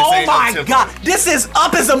up. Oh ain't my up-tempo. God, this is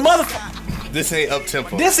up as a motherfucker. This ain't up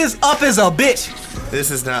tempo. This is up as a bitch.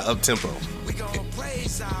 This is not up tempo.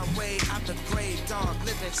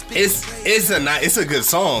 It's a good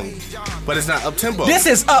song, but it's not up tempo. This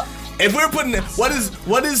is up. If we're putting it, what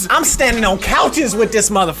is? I'm standing on couches with this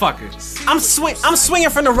motherfucker. I'm swinging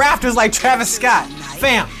from the rafters like Travis Scott,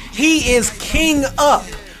 fam. He is king up.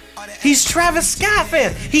 He's Travis Scott,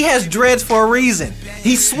 fam. He has dreads for a reason.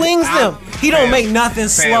 He swings them. He don't make nothing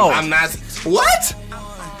slow. I'm not. What?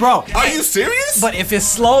 Bro, Are you serious? but if it's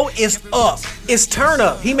slow, it's up. It's turn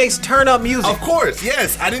up. He makes turn up music. Of course,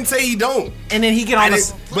 yes. I didn't say he don't. And then he get on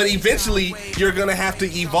the. But eventually, you're gonna have to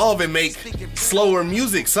evolve and make slower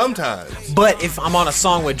music sometimes. But if I'm on a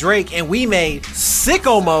song with Drake and we made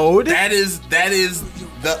Sicko Mode, That is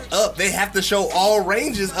the up. They have to show all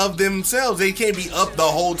ranges of themselves. They can't be up the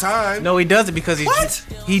whole time. no, he does it because he's. What?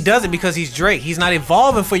 He does it because he's Drake. He's not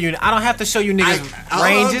evolving for you. I don't have to show you niggas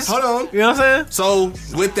ranges. Hold on. You know what I'm saying? So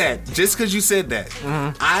with that, just because you said that,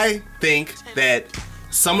 Mm-hmm. I think that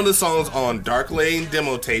some of the songs on Dark Lane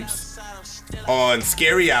demo tapes, on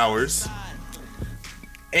Scary Hours,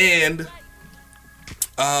 and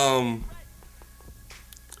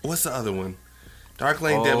what's the other one? Dark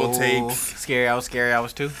Lane demo tapes, Scary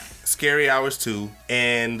Hours too. Scary Hours 2,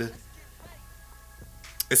 and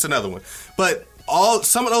it's another one. But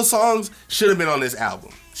some of those songs should have been on this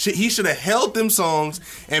album. He should have held them songs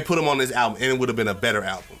and put them on this album, and it would have been a better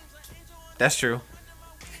album. That's true.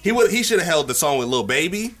 He should have held the song with Lil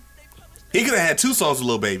Baby. He could have had 2 songs with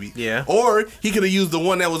Lil Baby. Yeah. Or he could have used the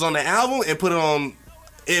one that was on the album and put it on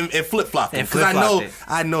and flip flopped it. And Because flip-flopped it.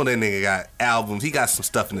 I know that nigga got albums. He got some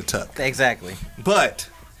stuff in the tuck. Exactly. But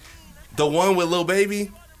the one with Lil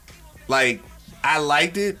Baby, like, I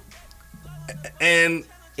liked it, and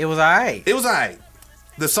It was alright. it was alright.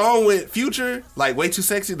 The song with Future, like Way Too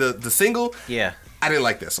Sexy, the single, Yeah. I didn't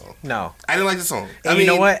like that song. No. I didn't like the song. And you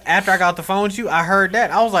know what? After I got off the phone with you, I heard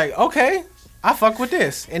that. I was like, okay, I fuck with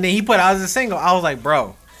this. And then he put out as a single. I was like,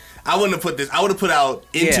 bro. I wouldn't have put this. I would have put out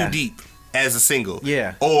In Yeah. Too Deep as a single.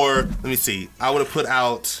 Yeah. Or let me see. I would have put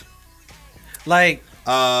out Like,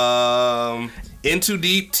 In Too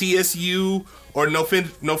Deep, TSU, or No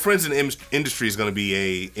Friends in the Industry is going to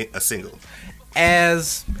be a single.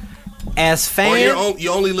 as Or fans,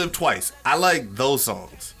 You Only Live Twice. I like those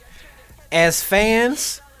songs. as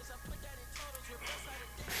fans,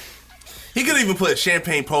 He could even put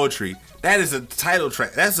Champagne Poetry. That is a title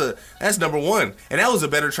track. That's number 1, and that was a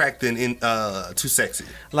better track than Too Sexy.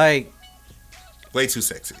 like, Way Too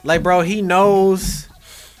Sexy. bro, he knows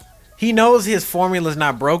his formula's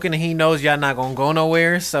not broken, and he knows y'all not gonna go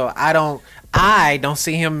nowhere. So I don't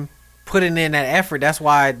see him putting in that effort. That's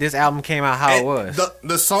why this album came out how it And was.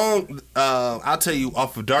 The song, I'll tell you,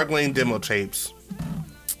 off of Dark Lane demo tapes.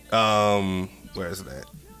 Where is it at?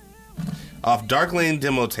 Off Dark Lane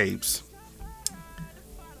demo tapes,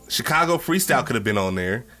 Chicago Freestyle could have been on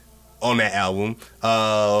there, on that album.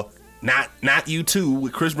 Not You Too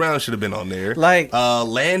with Chris Brown should have been on there. Like-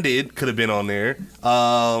 Landed could have been on there.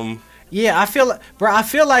 Yeah, I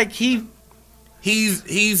feel like he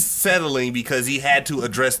he's settling because he had to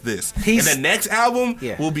address this. And He's- the next album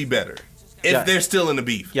Yeah. will be better if Yeah. they're still in the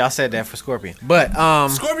beef. Y'all said that for Scorpion, but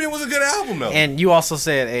Scorpion was a good album though. and you also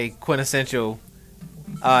said a quintessential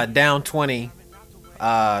down 20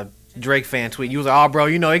 Drake fan tweet. You was like, "Oh, bro,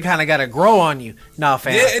 you know it kind of got to grow on you." Nah,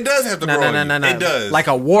 fam. yeah, it does have to grow on you. No. It does. Like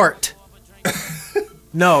a wart.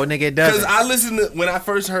 No, nigga, it Because doesn't. I listened to when I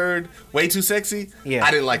first heard "Way Too Sexy." Yeah.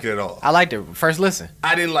 I didn't like it at all. I liked it. First listen.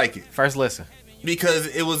 I didn't like it First listen. because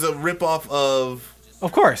it was a ripoff of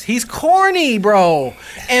Of course, he's corny, bro.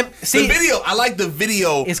 And see, the video. I like the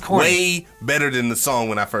video It's corny. way better than the song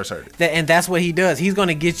when I first heard it. and that's what he does. He's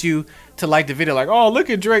gonna get you to like the video, like, oh, look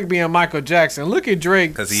at Drake being Michael Jackson. Look at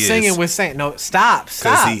Drake 'Cause he singing is. with Saint. No, stop.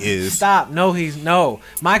 he is. Stop. No.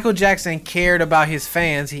 Michael Jackson cared about his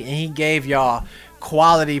fans, and he gave y'all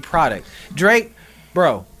quality product. Drake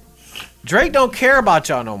don't care about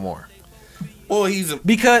y'all no more Well, he's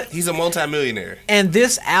because a multimillionaire. and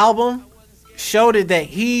this album showed it that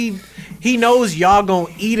he knows y'all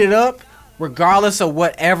gonna eat it up regardless of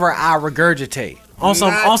whatever I regurgitate. On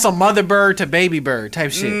some mother bird to baby bird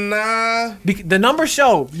type shit. Nah. The numbers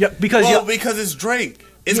show because Because it's Drake.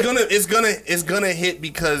 It's gonna hit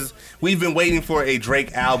because we've been waiting for a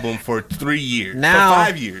Drake album for 3 years. Now- for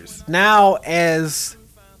 5 years. now as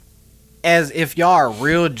if y'all are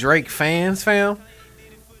real Drake fans, fam,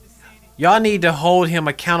 y'all need to hold him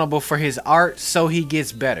accountable for his art so he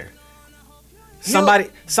gets better.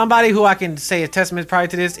 Somebody who I can say a testament probably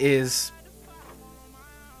to this is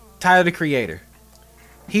Tyler the Creator.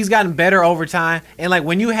 He's gotten better over time, and like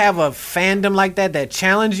when you have a fandom like that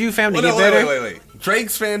challenge you, fam, to get better. Wait.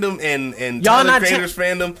 Drake's fandom and Y'all Tyler not Creator's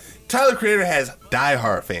fandom. Tyler Creator has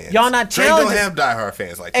diehard fans. Y'all not Drake challenging- don't have diehard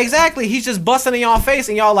fans like that. Exactly. He's just busting in y'all face,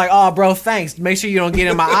 and y'all like, oh, bro, thanks. Make sure you don't get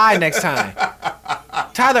in my eye next time.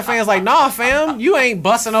 Tyler fans like, nah, fam, you ain't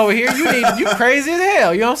busting over here. You crazy as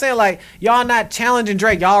hell. You know what I'm saying? Like, y'all not challenging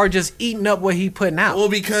Drake. Y'all are just eating up what he putting out. Well,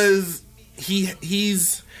 because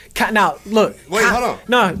he's Now, look. Wait, hold on.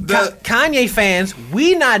 No, The- Kanye fans,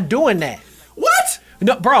 we not doing that. what?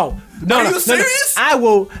 No, bro. No, Are no, you no, no. serious? I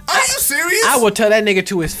will. Are you serious? I will tell that nigga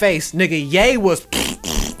to his face, nigga. Ye was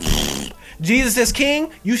Jesus is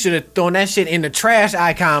king. You should have thrown that shit in the trash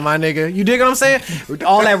icon, my nigga. You dig what I'm saying?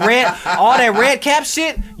 All that red cap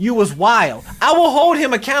shit. You was wild. I will hold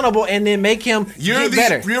him accountable and then make him get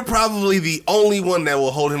better. You're probably the only one that will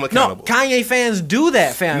hold him No, accountable. Kanye fans do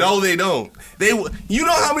that, fam. No, they don't. You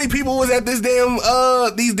know how many people was at this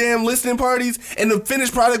these damn listening parties, and the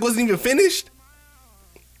finished product wasn't even finished.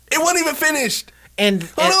 It wasn't even finished. And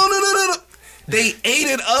No. They ate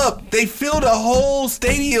it up. They filled a whole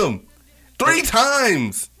stadium 3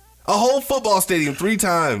 times, a whole football stadium 3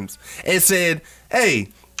 times, and said, "Hey,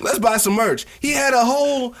 let's buy some merch." He had a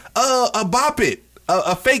whole a bop it,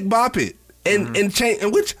 a fake bop it, and chain,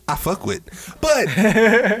 and which I fuck with, but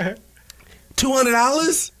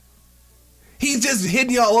 $200. He's just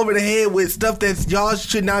hitting y'all over the head with stuff that y'all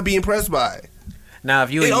should not be impressed by. now,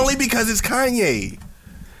 if you And only because it's Kanye.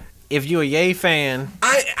 if you a Ye fan,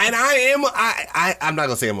 I'm not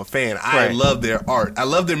gonna say I'm a fan. I Right. love their art. I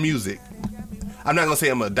love their music. I'm not gonna say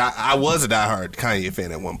I was a diehard Kanye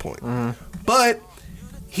fan at one point, but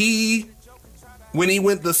when he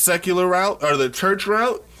went the secular route or the church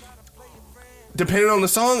route, depending on the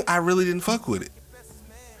song, I really didn't fuck with it.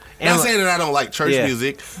 Not saying that I don't like church Yeah.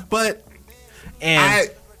 music, but and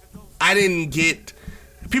I didn't get.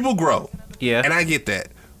 People grow, yeah, and I get that,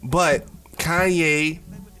 but Kanye,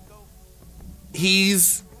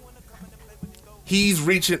 he's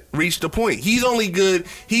reached a point. He's only good.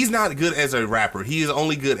 He's not good as a rapper. He is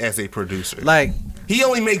only good as a producer. like He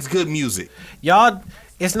only makes good music. y'all.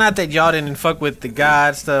 It's not that y'all didn't fuck with the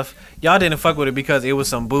God stuff. Y'all didn't fuck with it because it was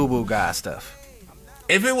some boo boo God stuff.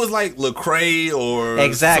 If it was like Lecrae or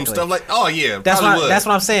Exactly. some stuff like, oh yeah, That's probably would. that's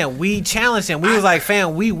what I'm saying. We challenged him. We was like,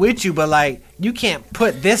 fam, we with you, but like you can't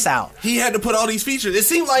put this out. He had to put all these features. It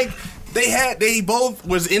seemed like they both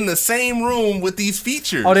was in the same room with these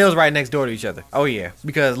features. Oh, they was right next door to each other. Oh yeah,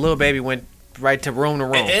 because Lil Baby went right to room.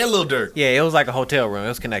 and Lil Durk, Yeah, it was like a hotel room. It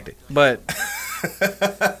was connected, but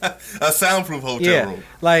a soundproof hotel yeah, room.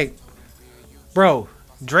 like, bro,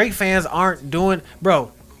 Drake fans aren't doing,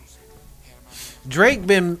 bro. Drake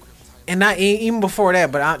been, and not even before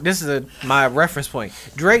that, but this is my reference point.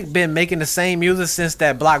 Drake been making the same music since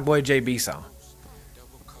that Block Boy JB song.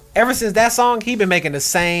 Ever since that song, he been making the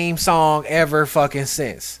same song ever fucking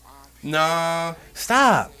since. Nah.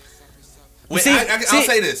 Stop. Wait, See- I'll see-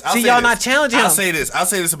 say this. see, y'all not challenging him. I'll say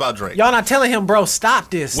this about Drake. Y'all not telling him, bro, stop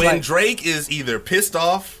this. When Like, Drake is either pissed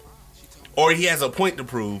off or he has a point to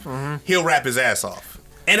prove, he'll rap his ass off.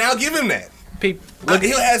 And I'll give him that. Look,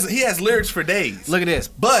 he has lyrics for days. look at this.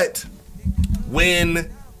 But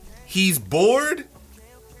when he's bored,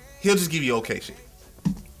 he'll just give you okay shit.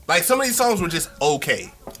 Like some of these songs were just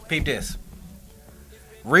okay. Peep this.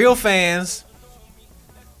 Real fans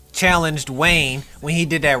challenged Wayne when he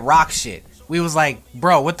did that rock shit. We was like,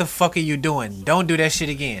 bro, what the fuck are you doing? Don't do that shit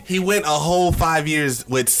again. He went a whole 5 years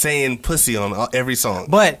with saying pussy on every song.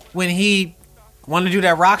 But when he wanted to do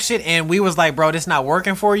that rock shit and we was like, bro, this not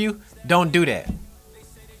working for you, don't do that.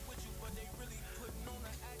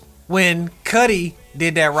 When Cudi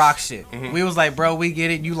did that rock shit, we was like, bro, we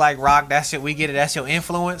get it. You like rock, that shit, we get it. That's your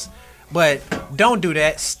influence. But don't do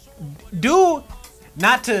that. Do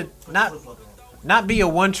not be a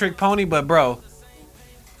one trick pony, but bro,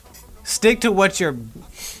 stick to what you're,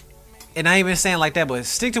 and I ain't even saying like that, but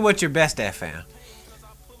stick to what you're best at, fam.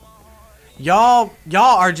 Y'all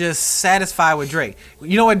are just satisfied with Drake.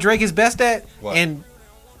 You know what Drake is best at? What? And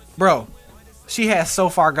bro, she has So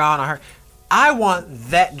Far Gone on her. I want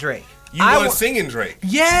that Drake. You want singing Drake?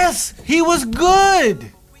 Yes, he was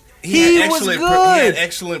good. He had was excellent good. He had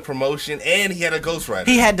excellent promotion, and he had a ghostwriter.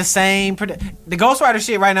 He had the same. The ghostwriter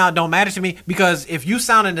shit right now don't matter to me because if you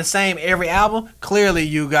sounding the same every album, clearly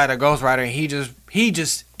you got a ghostwriter, and he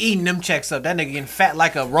just eating them checks up. That nigga getting fat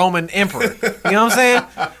like a Roman emperor. You know what I'm saying?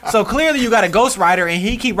 So clearly you got a ghostwriter, and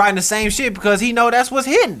he keep writing the same shit because he know that's what's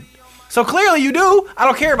hidden. So clearly you do. I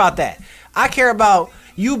don't care about that. I care about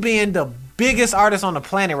you being the biggest artist on the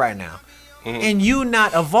planet right now. And you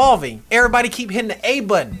not evolving. Everybody keep hitting the A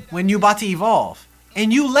button when you about to evolve.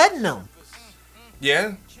 And you letting them.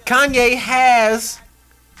 Yeah. Kanye has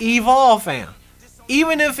evolved, fam.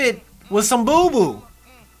 Even if it was some boo-boo.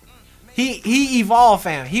 He evolved,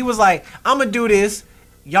 fam. He was like, I'm going to do this.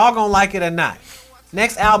 Y'all going to like it or not.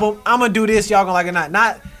 Next album, I'm going to do this. Y'all going to like it or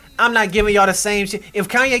not. I'm not giving y'all the same shit. If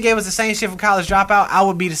Kanye gave us the same shit from College Dropout, I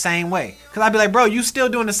would be the same way. Because I'd be like, bro, you still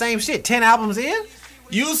doing the same shit 10 albums in?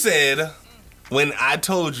 You said when I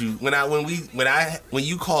told you when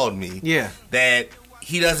you called me, Yeah, that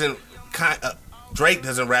he doesn't Drake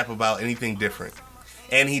doesn't rap about anything different,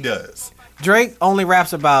 and he does. Drake only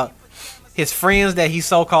raps about his friends that he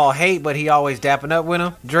so-called hate, but he always dapping up with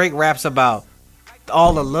them. Drake raps about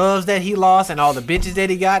all the loves that he lost and all the bitches that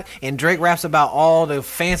he got, and Drake raps about all the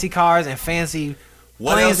fancy cars and fancy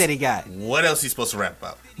planes that he got. What else he supposed to rap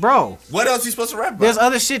about? Bro, What else he supposed to rap about? there's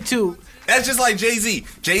other shit too. That's just like Jay-Z.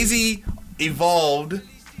 Jay-Z evolved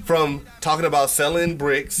from talking about selling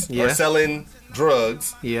bricks or Yeah. selling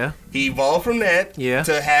drugs. Yeah. He evolved from that Yeah.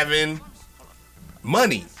 to having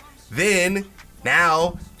money. Then,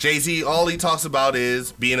 now, Jay-Z, all he talks about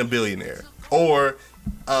is being a billionaire. Or,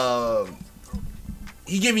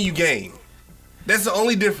 he giving you game. That's the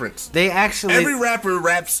only difference. They actually Every rapper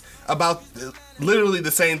raps about literally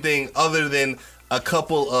the same thing other than a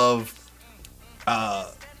couple of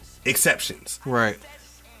exceptions. right.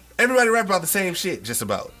 Everybody rap about the same shit, just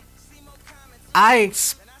about. I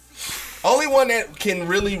Only one that can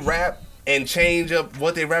really rap and change up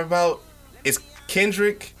what they rap about is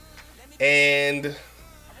Kendrick, and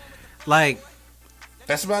like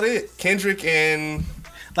that's about it. Kendrick and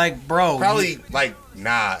bro, probably like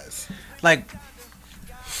Nas. like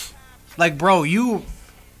bro, you're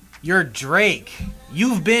Drake.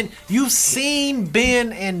 You've seen,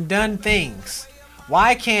 been, and done things.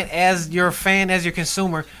 Why can't, as your fan, as your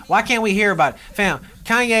consumer, why can't we hear about it? Fam,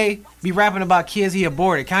 Kanye be rapping about kids he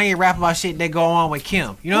aborted. Kanye rap about shit that go on with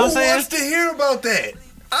Kim. You know what I'm saying? Who wants to hear about that?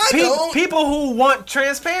 I don't. People who want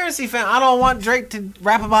transparency, fam. I don't want Drake to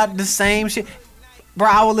rap about the same shit. Bro,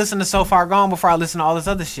 I would listen to So Far Gone before I listen to all this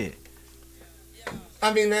other shit.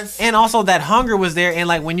 I mean, that's And also that hunger was there, and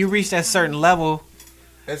like when you reach that certain level,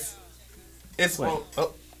 it's. Wait.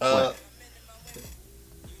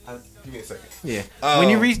 Give me a second. yeah. When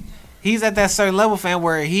you reach, he's at that certain level, fam,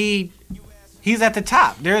 where he's at the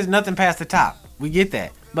top. There is nothing past the top. We get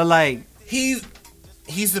that, but like, He's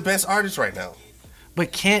the best artist right now.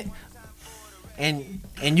 but can't. And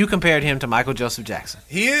you compared him to Michael Joseph Jackson.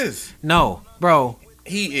 He is. No, bro.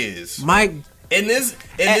 He is. Mike In this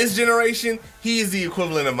generation, he is the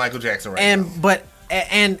equivalent of Michael Jackson right now. But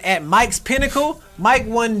at Mike's pinnacle, Mike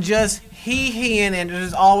wasn't just heeing and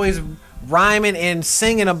just always rhyming and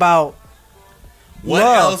singing about What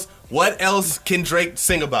love. else? What else can Drake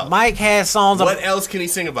sing about? Mike had songs. What else can he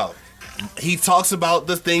sing about? He talks about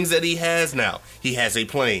the things that he has now. He has a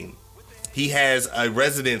plane. He has a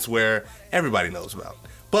residence where everybody knows about.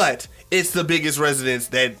 But it's the biggest residence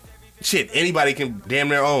that anybody can damn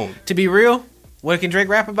near own. To be real, what can Drake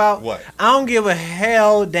rap about? What? I don't give a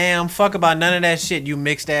hell damn fuck about none of that shit, you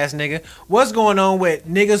mixed ass nigga. What's going on with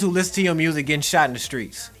niggas who listen to your music getting shot in the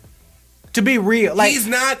streets? to be real, like he's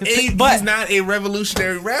not a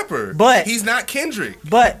revolutionary rapper. But he's not Kendrick.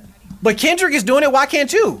 But Kendrick is doing it. Why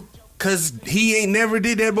can't you? Cause he ain't never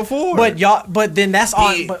did that before. But then that's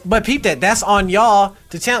on. But peep that. That's on y'all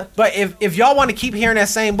to tell. But if y'all want to keep hearing that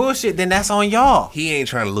same bullshit, then that's on y'all. He ain't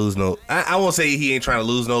trying to lose no. I won't say he ain't trying to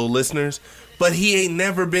lose no listeners, but he ain't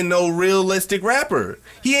never been no realistic rapper.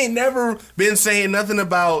 He ain't never been saying nothing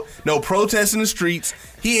about no protests in the streets.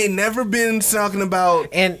 He ain't never been talking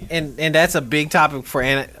about. And that's a big topic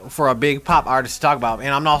for a big pop artist to talk about. And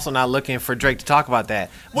I'm also not looking for Drake to talk about that.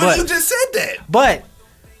 Well, you just said that. But.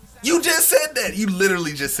 You just said that. You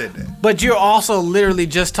literally just said that. But you're also literally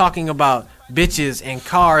just talking about bitches and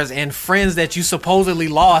cars and friends that you supposedly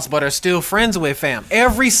lost but are still friends with, fam.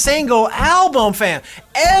 Every single album, fam.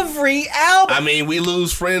 Every album. I mean, we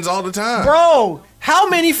lose friends all the time. Bro, how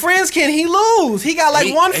many friends can he lose? He got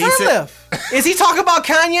like one friend left. Is he talking about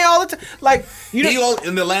Kanye all the time? Like, you know,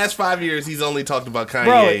 in the last 5 years, he's only talked about Kanye.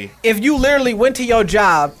 Bro, if you literally went to your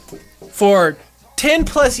job for 10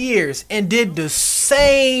 plus years and did the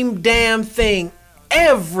same damn thing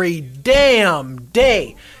every damn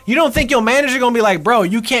day, you don't think your manager gonna be like, bro,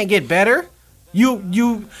 you can't get better? You've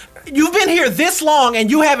been here this long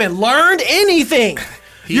and you haven't learned anything.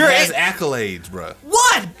 He has accolades, bro.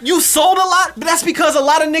 What? You sold a lot? But that's because a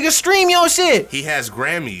lot of niggas stream your shit. He has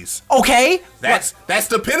Grammys. Okay. That's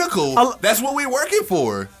the pinnacle. That's what we're working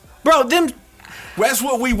for. Bro, that's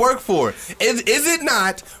what we work for. Is it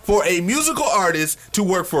not for a musical artist to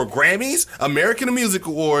work for Grammys, American Music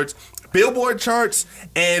Awards, Billboard charts,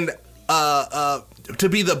 and to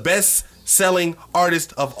be the best-selling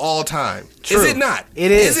artist of all time? True. Is it not?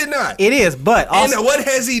 It is. Is it not? It is, but also... And what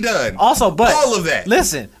has he done? Also, but... all of that.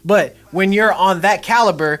 Listen, but when you're on that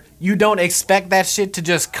caliber, you don't expect that shit to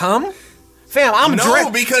just come? Fam, I'm Drake.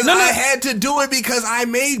 No, because I had to do it because I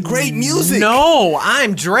made great music. No,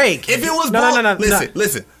 I'm Drake. If it was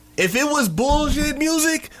listen. If it was bullshit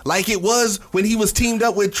music like it was when he was teamed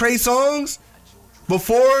up with Trey Songz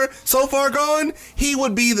before So Far Gone, he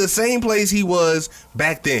would be the same place he was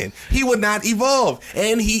back then. He would not evolve,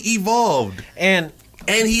 and he evolved. And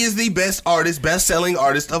he is the best-selling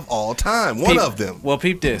artist of all time. One of them. Well,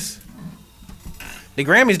 peep this. The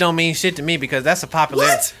Grammys don't mean shit to me because that's a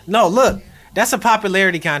popularity. What? No, look. That's a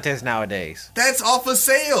popularity contest nowadays. That's off of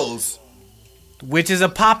sales. Which is a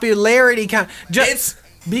popularity contest.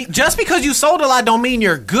 Just because you sold a lot don't mean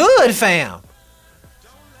you're good, fam.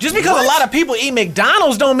 Just because a lot of people eat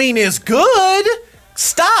McDonald's don't mean it's good.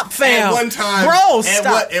 Stop, fam. At one time, bro,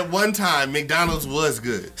 stop. At one time, McDonald's was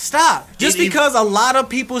good. Stop. Just because a lot of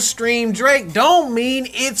people stream Drake don't mean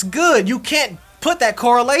it's good. You can't put that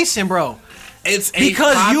correlation, bro. It's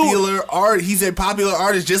because popular art. He's a popular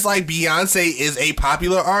artist, just like Beyonce is a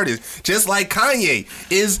popular artist, just like Kanye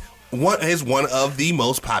is one of the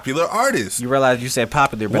most popular artists. You realize you said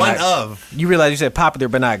popular, but You realize you said popular,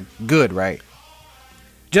 but not good, right?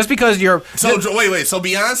 Just because you're wait. So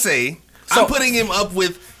Beyonce, I'm putting him up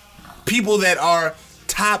with people that are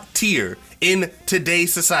top tier in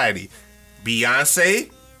today's society.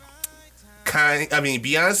 Beyonce, Kanye.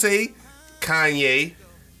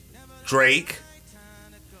 Drake,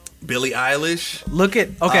 Billie Eilish. Look at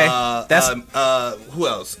who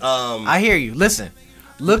else? I hear you. Listen,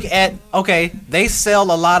 look at they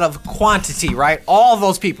sell a lot of quantity, right? All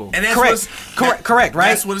those people, and that's correct, right?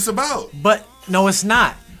 That's what it's about. But no, it's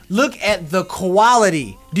not. Look at the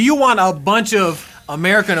quality. Do you want a bunch of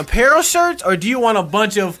American Apparel shirts or do you want a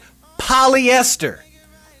bunch of polyester?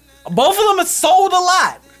 Both of them are sold a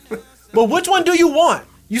lot, but which one do you want?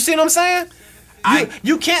 You see what I'm saying?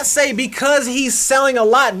 You can't say because he's selling a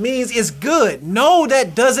lot means it's good. No,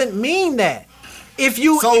 that doesn't mean that. Wait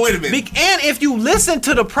a minute. And if you listen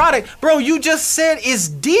to the product, bro, you just said it's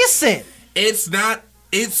decent. It's not.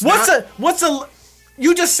 You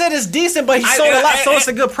just said it's decent, but he sold a lot, so it's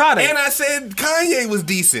a good product. And I said Kanye was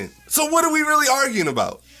decent. So what are we really arguing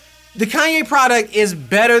about? The Kanye product is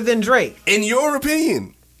better than Drake. In your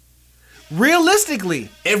opinion? Realistically.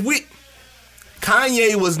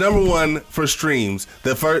 Kanye was number one for streams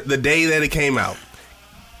the day that it came out.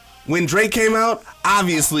 When Drake came out,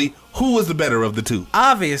 obviously, who was the better of the two?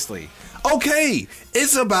 Obviously. Okay,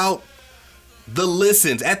 it's about the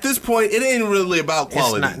listens. At this point, it ain't really about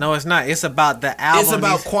quality. It's not. It's about the album. It's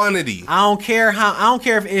about quantity. I don't care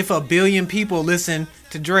if 1 billion people listen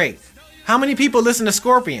to Drake. How many people listen to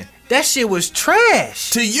Scorpion? That shit was trash.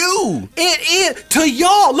 To you. It is. To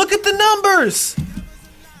y'all. Look at the numbers.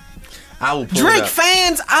 I will pull Drake it up.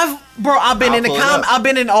 fans, I've been in the comment. I've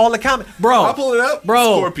been in all the comments. Bro. I'll pull it up.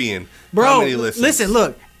 Bro. Scorpion. Bro, how many listens? Listen,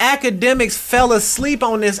 look. Academics fell asleep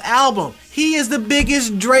on this album. He is the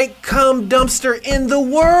biggest Drake cum dumpster in the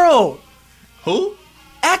world. Who?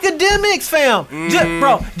 Academics, fam.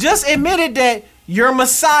 Just admitted that your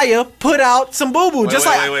Messiah put out some boo-boo. Wait.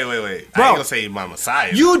 I ain't gonna say my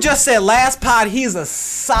Messiah. You just said last pod he's a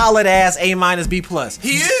solid ass A- B+.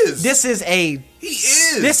 He is. This is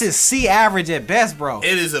This is C average at best, bro.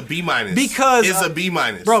 It is a B-. Because it's a B-.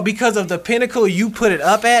 Bro, because of the pinnacle you put it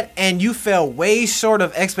up at, and you fell way short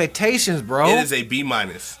of expectations, bro. It is a B-.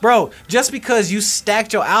 Bro, just because you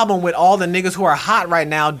stacked your album with all the niggas who are hot right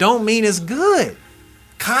now don't mean it's good.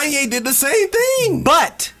 Kanye did the same thing.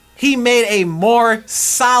 But he made a more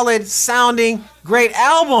solid sounding great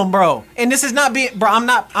album, bro. And this is not being, bro,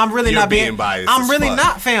 I'm really You're not being biased I'm as really fuck.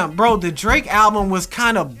 not, fam. Bro, the Drake album was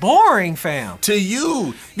kind of boring, fam. To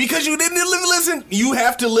you, because you didn't listen. You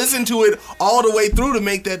have to listen to it all the way through to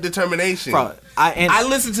make that determination. Bro, I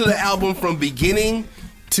listened to the album from beginning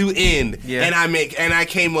to end, Yeah. and I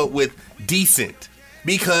came up with decent,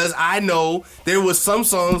 because I know there was some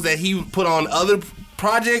songs that he put on other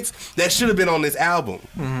projects that should have been on this album.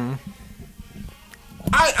 Mm-hmm.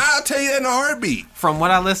 I'll tell you that in a heartbeat. From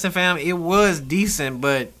what I listened, fam, it was decent,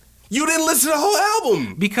 but You didn't listen to the whole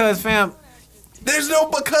album. because, fam, There's no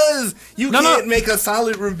because. You No, can't make a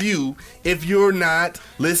solid review if you're not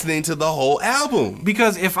listening to the whole album.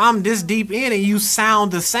 because if I'm this deep in and you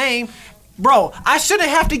sound the same, bro, I shouldn't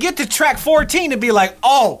have to get to track 14 to be like,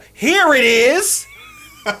 oh, here it is.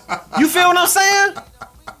 You feel what I'm saying?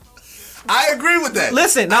 I agree with that.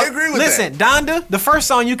 Listen, I agree with listen, that. Donda, the first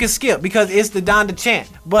song you can skip because it's the Donda chant.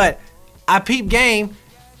 But I peep game,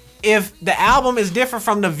 if the album is different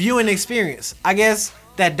from the viewing experience, I guess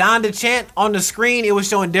that Donda chant on the screen, it was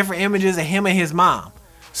showing different images of him and his mom.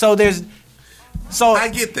 So I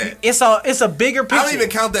get that. It's a bigger picture. I don't even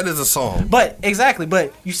count that as a song. But exactly,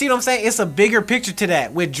 but you see what I'm saying? It's a bigger picture to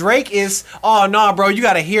that. With Drake is, oh nah, bro, you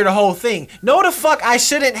gotta hear the whole thing. No, the fuck, I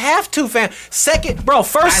shouldn't have to, fam. Second, bro,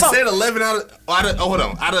 first I song. said 11 out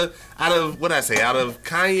of what did I say? Out of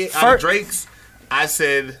Kanye, out of Drake's, I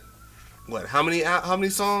said what? How many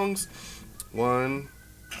songs? 1,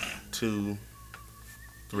 2,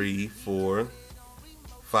 3, 4,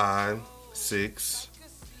 5, 6,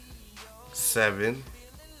 7.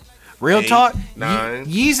 Real 8, talk, 9.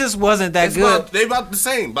 Yeezus wasn't that good. They about the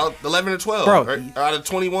same, about 11 or 12. Bro. Or out of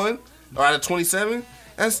 21 or out of 27.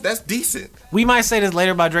 That's decent. We might say this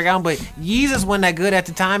later about Drake album, but Yeezus wasn't that good at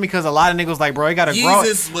the time because a lot of niggas was like, bro, it gotta grow.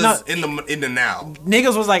 Jesus was in the now.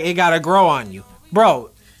 Niggas was like, it gotta grow on you, bro.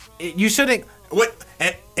 You shouldn't. What?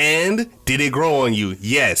 And did it grow on you?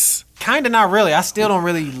 Yes. Kinda not really. I still don't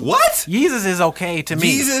really. What? Yeezus is okay to me.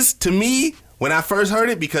 Jesus, to me, when I first heard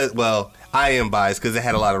it, because, well, I am biased because it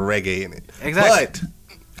had a lot of reggae in it. Exactly. But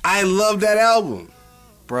I love that album.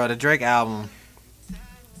 Bro, the Drake album,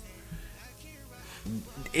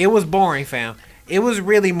 it was boring, fam. It was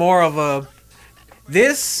really more of a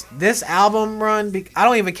this album run. I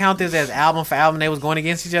don't even count this as album for album. They was going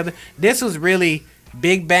against each other. This was really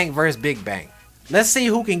Big Bang versus Big Bang. Let's see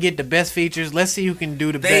who can get the best features. Let's see who can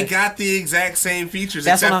do the They best. got the exact same features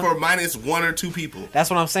That's except what for minus 1 or 2 people. That's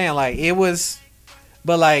what I'm saying. Like it was,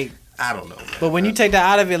 but like, I don't know, man. but when you take that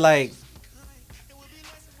out of it, like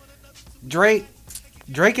Drake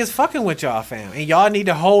is fucking with y'all, fam, and y'all need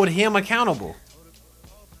to hold him accountable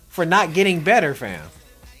for not getting better, fam.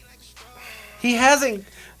 He hasn't.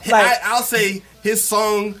 Like, I'll say his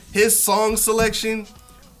song selection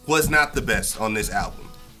was not the best on this album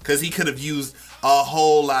because he could have used a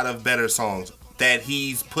whole lot of better songs that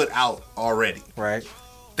he's put out already. right.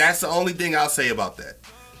 That's the only thing I'll say about that,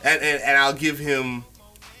 and I'll give him.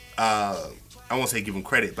 I won't say give him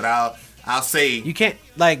credit, but I'll say You can't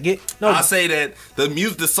like get no. I'll say that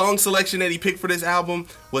the song selection that he picked for this album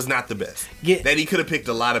was not the best. That he could have picked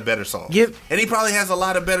a lot of better songs. And he probably has a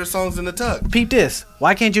lot of better songs in the tuck. Peep this.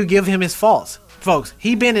 Why can't you give him his faults, folks?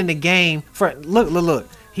 He been in the game for look.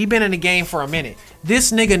 He been in the game for a minute.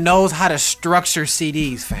 This nigga knows how to structure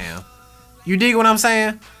CDs, fam. You dig what I'm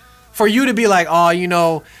saying? For you to be like, oh, you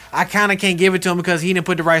know, I kind of can't give it to him because he didn't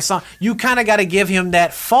put the right song. You kind of got to give him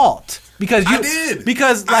that fault. Because you I did.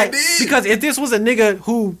 Because I like did. because if this was a nigga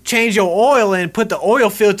who changed your oil and put the oil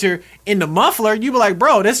filter in the muffler, you be like,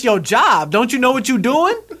 bro, that's your job. Don't you know what you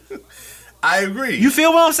doing? I agree. You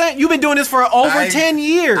feel what I'm saying? You've been doing this for over 10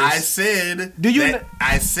 years. I said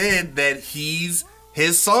that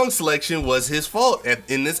his song selection was his fault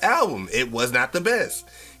in this album. It was not the best.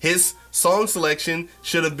 His song selection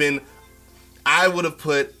should have been. I would have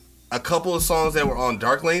put a couple of songs that were on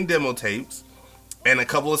Dark Lane demo tapes, and a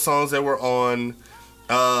couple of songs that were on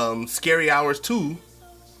Scary Hours 2.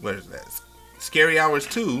 Where is that? Scary Hours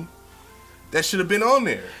 2. That should have been on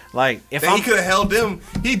there. Like if he could have held them,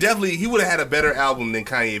 he would have had a better album than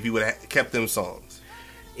Kanye if he would have kept them songs.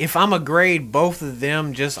 if I'm a grade both of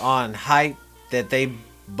them just on hype that they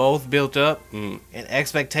both built up and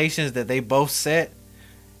expectations that they both set,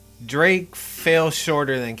 Drake fell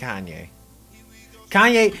shorter than Kanye.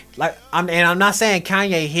 Kanye, I'm not saying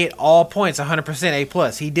Kanye hit all points 100%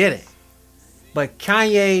 A+. He didn't. But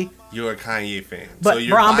Kanye, You're a Kanye fan, but so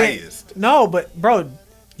you're bro, biased. bro,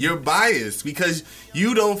 You're biased because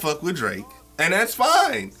you don't fuck with Drake, and that's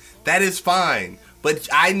fine. That is fine. But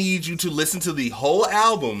I need you to listen to the whole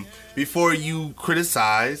album before you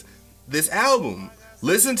criticize this album.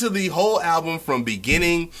 Listen to the whole album from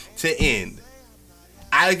beginning to end.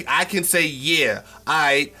 I can say, yeah,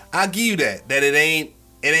 I'll give you that it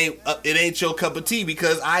ain't your cup of tea,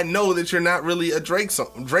 because I know that you're not really a Drake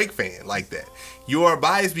fan like that. You are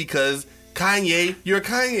biased because you're a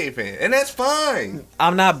Kanye fan, and that's fine.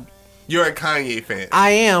 I'm not. You're a Kanye fan. I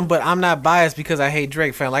am, but I'm not biased because I hate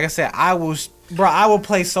Drake fan. Like I said, I will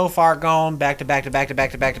play So Far Gone back to back to back to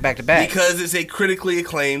back to back to back to back. Because it's a critically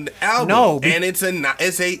acclaimed album. No, and it's a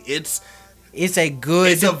vibe.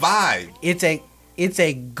 It's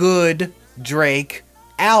a good Drake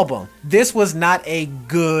album. This was not a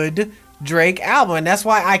good Drake album, and that's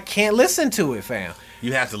why I can't listen to it, fam.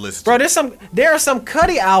 You have to listen. Bro, to it. there are some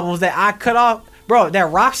Cudi albums that I cut off. Bro,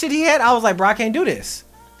 that rock shit he had, I was like, bro, I can't do this.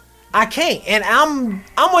 I can't, and I'm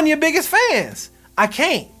one of your biggest fans. I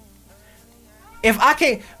can't. If I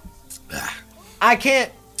can't, I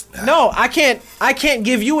can't. No, I can't. I can't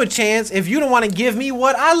give you a chance if you don't want to give me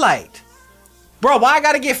what I liked. Bro, why I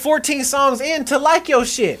gotta get 14 songs in to like your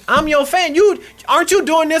shit? I'm your fan. Aren't you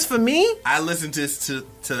doing this for me? I listened to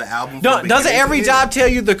the album. Doesn't every job tell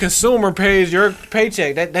you the consumer pays your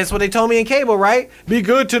paycheck? That's what they told me in cable, right? Be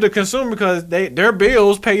good to the consumer because their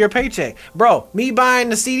bills pay your paycheck. Bro, me buying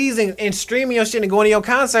the CDs and streaming your shit and going to your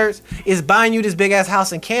concerts is buying you this big ass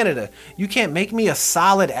house in Canada. You can't make me a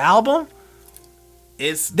solid album?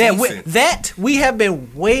 It's that we have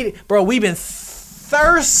been waiting, bro. We've been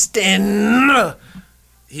thirsting.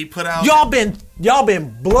 He put out. Y'all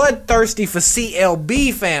been bloodthirsty for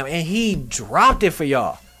CLB, fam, and he dropped it for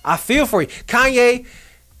y'all. I feel for you. Kanye,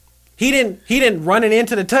 he didn't run it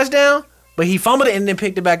into the touchdown, but he fumbled it and then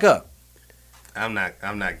picked it back up. I'm not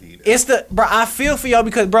getting it. Bro, I feel for y'all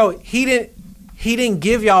because, bro, he didn't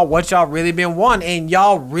give y'all what y'all really been wanting, and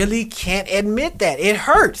y'all really can't admit that. It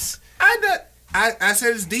hurts. I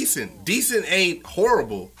said it's decent. Decent ain't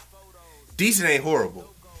horrible.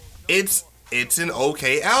 It's an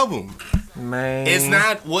okay album. Man. It's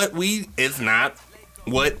not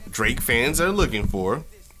what Drake fans are looking for,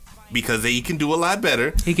 because he can do a lot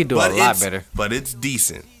better. He can do a lot better. But it's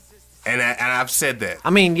decent. And I've said that. I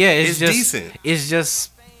mean, yeah, it's just decent. It's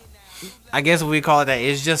just, I guess we call it that.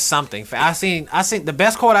 It's just something. I seen the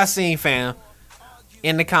best quote I seen, fam,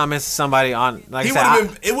 in the comments. Somebody on, like I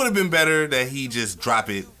said, it would have been better that he just drop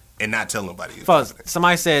it and not tell nobody.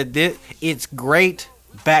 Somebody said it's great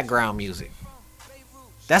background music.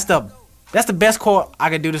 That's the best quote I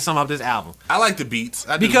could do to sum up this album. I like the beats.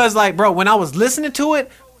 Because, like, bro, when I was listening to it,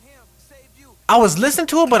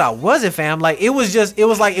 but I wasn't, fam. Like, it was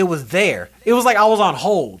like it was there. It was like I was on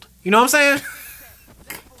hold. You know what I'm saying?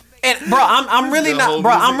 And bro, I'm really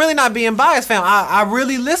not being biased, fam. I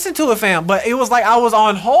really listened to it, fam. But it was like I was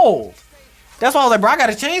on hold. That's why I was like, bro, I got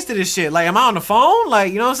to change to this shit. Like, am I on the phone?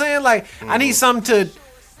 Like, you know what I'm saying? Like, I need something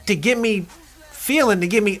to get me feeling, to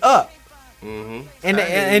get me up. Mm-hmm.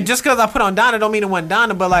 And just because I put on Donna don't mean it wasn't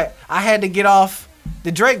Donna, but like I had to get off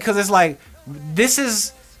the Drake because it's like this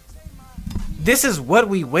is what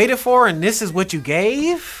we waited for and this is what you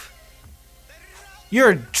gave.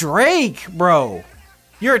 You're Drake, bro.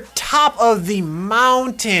 You're top of the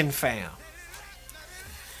mountain, fam.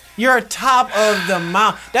 You're top of the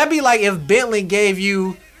mountain. That'd be like if Bentley gave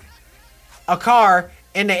you a car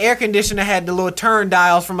and the air conditioner had the little turn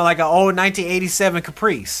dials from like an old 1987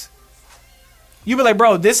 Caprice. You be like,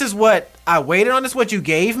 bro, this is what I waited on. This is what you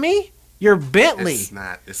gave me. You're Bentley. It's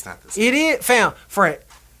not the same. It is, fam.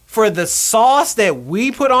 For the sauce that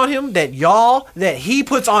we put on him, that he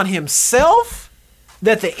puts on himself,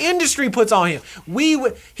 that the industry puts on him.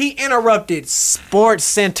 He interrupted Sports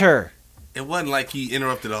Center. It wasn't like he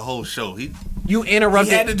interrupted a whole show. You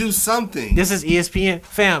interrupted. He had to do something. This is ESPN,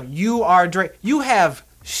 fam. You are Drake. You have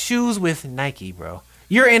shoes with Nike, bro.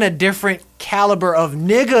 You're in a different caliber of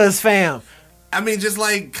niggas, fam. I mean, just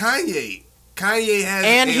like Kanye. Kanye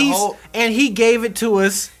has and he gave it to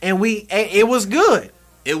us, and it was good.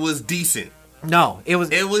 It was decent. No, it was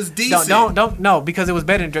decent. Don't because it was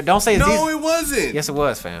better than Drake. Don't say it's decent. No, it wasn't. Yes, it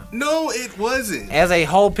was, fam. No, it wasn't. As a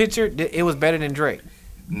whole picture, it was better than Drake.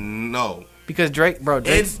 No, because Drake.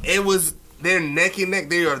 It was They're neck and neck.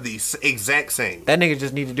 They are the exact same. That nigga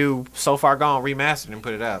just need to do So Far Gone remastered and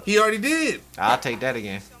put it out. He already did. I'll take that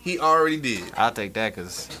again. He already did. I'll take that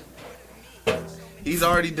because He's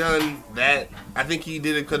already done that. I think he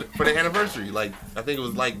did it for the anniversary. Like, I think it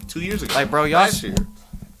was like 2 years ago. Like, bro, y'all last year.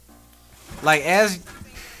 Like I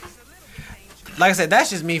said,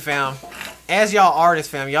 that's just me, fam. As y'all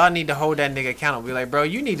artists, fam, y'all need to hold that nigga accountable. Be like, bro,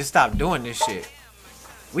 you need to stop doing this shit.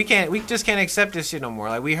 We just can't accept this shit no more.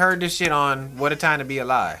 Like, we heard this shit on What a Time to Be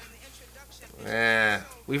Alive. Yeah.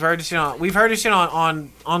 We've heard this shit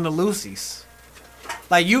on the Lucy's.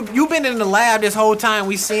 Like, you been in the lab this whole time.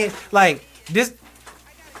 We seen like this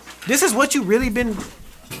is what you really been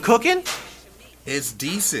cooking? It's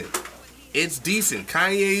decent. It's decent.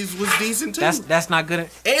 Kanye's was decent too. That's not good.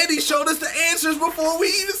 And he showed us the answers before we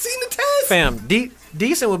even seen the test. Fam,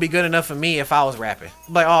 decent would be good enough for me if I was rapping.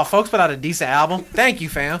 Like, oh, folks put out a decent album. Thank you,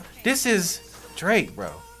 fam. This is Drake,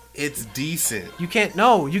 bro. It's decent. You can't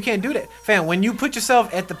do that. Fam, when you put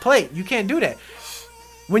yourself at the plate, you can't do that.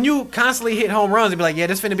 When you constantly hit home runs and be like, yeah,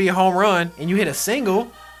 this finna be a home run, and you hit a single,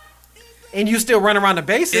 and you still run around the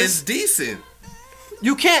bases. It's decent.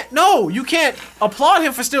 You can't applaud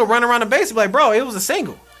him for still running around the base. Be like, bro, it was a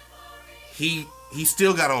single. He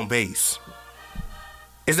still got on base.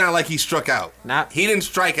 It's not like he struck out. He didn't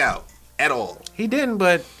strike out at all. He didn't,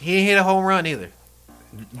 but he didn't hit a home run either.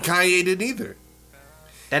 Kanye didn't either.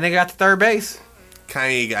 That nigga got to third base.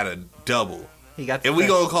 Kanye got a double. He got. If we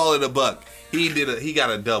gonna call it a buck, he got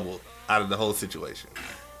a double out of the whole situation.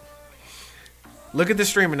 Look at the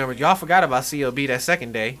streaming numbers. Y'all forgot about CLB that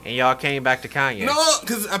second day, and y'all came back to Kanye. No,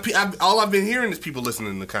 because all I've been hearing is people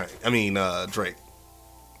listening to Kanye. I mean, Drake.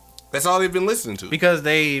 That's all they've been listening to. Because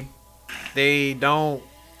they don't.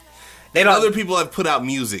 Other people have put out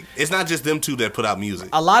music. It's not just them two that put out music.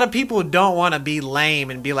 A lot of people don't want to be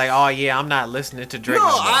lame and be like, oh yeah, I'm not listening to Drake.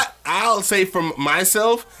 No, I'll say from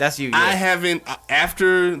myself. That's you. Yeah. I haven't,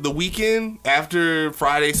 after the weekend, after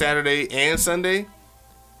Friday, Saturday, and Sunday,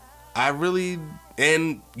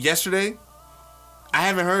 and yesterday, I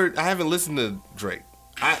haven't listened to Drake.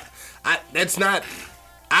 I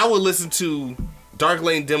would listen to Dark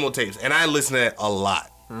Lane demo tapes, and I listen to that a lot.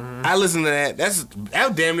 Mm-hmm. I listen to that.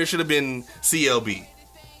 That damn near should have been CLB.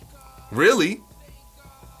 Really?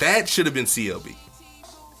 That should have been CLB.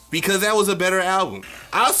 Because that was a better album.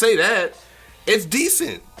 I'll say that. It's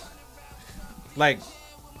decent. Like,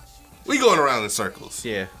 we going around in circles.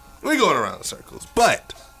 Yeah. We going around in circles.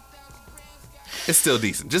 But it's still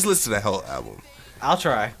decent. Just listen to that whole album. I'll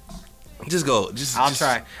try. Just go. I'll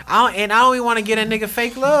try. I don't even want to get a nigga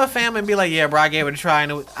fake love, fam, and be like, yeah, bro, I gave it a try.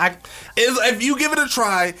 And if you give it a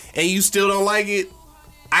try and you still don't like it,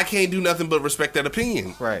 I can't do nothing but respect that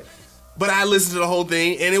opinion. Right. But I listened to the whole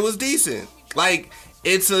thing and it was decent. Like,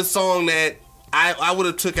 it's a song that I would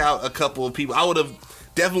have took out a couple of people. I would have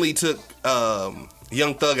definitely took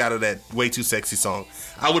Young Thug out of that Way Too Sexy song.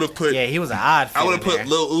 I would have put. Yeah, he was an odd fit. I would have put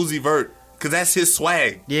Lil Uzi Vert because that's his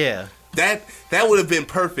swag. Yeah. That would have been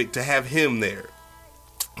perfect to have him there.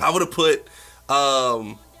 I would have put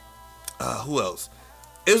who else?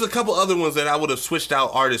 It was a couple other ones that I would have switched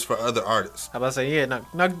out artists for other artists. I about to say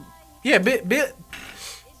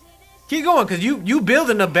keep going because you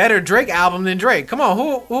building a better Drake album than Drake. Come on,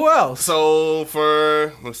 who else? So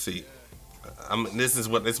let's see. This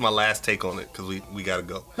is my last take on it because we gotta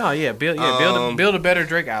go. No, yeah, build a better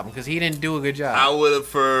Drake album because he didn't do a good job. I would have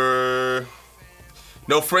for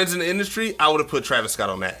No Friends in the Industry. I would have put Travis Scott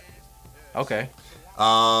on that. Okay.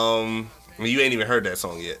 You ain't even heard that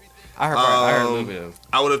song yet. I heard a little bit of.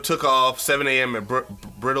 I would have took off 7 a.m. at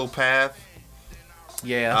Brittle Path.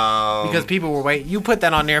 Yeah. Because people were waiting. You put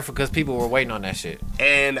that on there because people were waiting on that shit.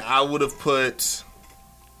 And I would have put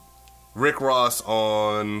Rick Ross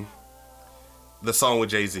on the song with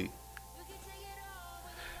Jay-Z.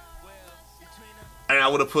 And I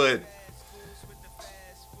would have put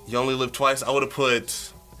You Only Live Twice. I would have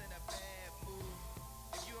put.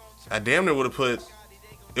 I damn near would have put.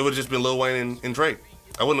 It would have just been Lil Wayne and Drake.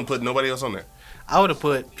 I wouldn't have put nobody else on there. I would have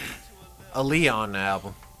put Aaliyah on the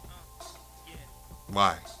album.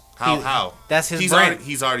 Why? How? That's his brand.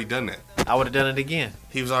 He's already done that. I would have done it again.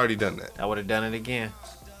 He was already done that. I would have done it again.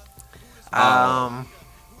 I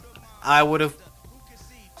would have.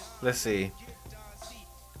 Let's see.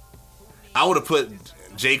 I would have put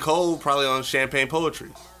J. Cole probably on Champagne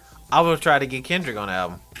Poetry. I would have tried to get Kendrick on the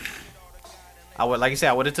album. I would, like you said,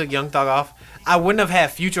 I would have took Young Thug off. I wouldn't have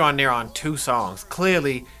had Future on there on 2 songs.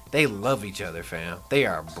 Clearly, they love each other, fam. They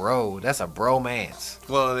are bro. That's a bromance.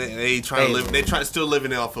 Well, they try to live. They try still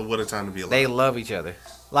living off of What a Time to Be Alive. They love each other.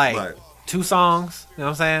 Like 2 songs. You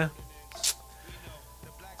know what I'm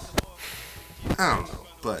saying? I don't know,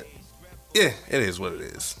 but Yeah, it is what it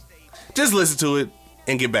is. Just listen to it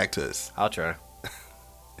and get back to us. I'll try.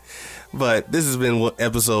 But this has been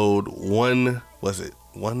episode 1. Was it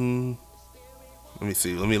 1? Let me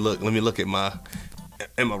see. Let me look at my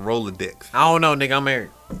Rolodex. I don't know, nigga. I'm married.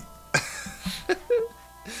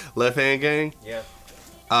 Left Hand Gang. Yeah.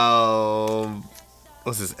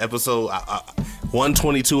 What's this episode?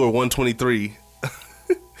 122 or 123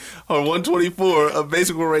 or 124 of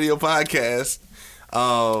Basic World Radio Podcast.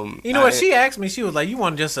 You know what? She asked me. She was like, "You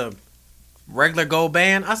want just a regular gold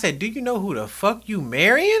band?" I said, "Do you know who the fuck you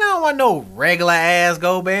marrying? I don't want no regular ass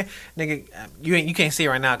gold band, nigga. You can't see it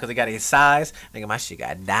right now because it got its size, nigga. My shit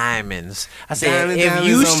got diamonds." I said, "If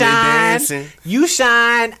you shine, you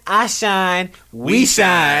shine. I shine. We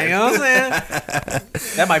shine." You know what I'm saying?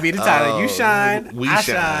 That might be the title. You shine. We I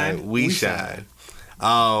shine. We shine.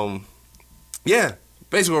 Yeah.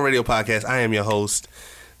 Basic World Radio Podcast. I am your host,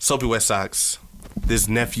 Soapy West Sox. This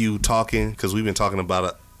nephew talking because we've been talking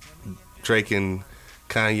about Drake and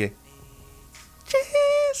Kanye.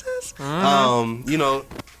 Jesus. You know,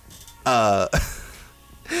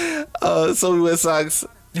 Soapy West Sox.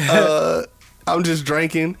 I'm just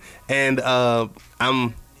drinking and I'm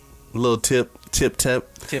a little tipsy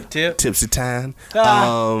time.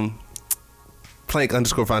 Plank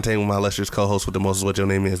 _Fontaine with my illustrious co-host with the most. What your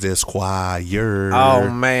name is? There, Squire. Oh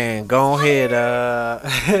man, go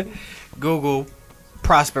ahead. Google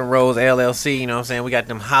Prosper Rose LLC. You know what I'm saying? We got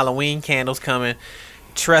them Halloween candles coming.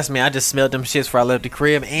 Trust me, I just smelled them shits before I left the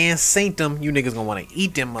crib and synced them. You niggas gonna want to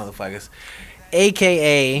eat them motherfuckers.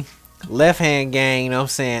 AKA Left Hand Gang. You know what I'm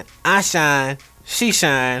saying? I shine, she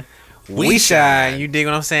shine, we shine. You dig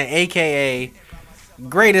what I'm saying? AKA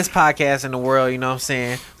greatest podcast in the world. You know what I'm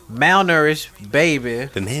saying? Malnourished baby.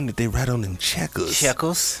 The name that they write on them checkers.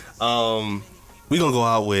 Checkers. We gonna go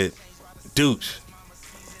out with Dooch.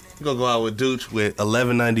 We gonna go out with Dooch with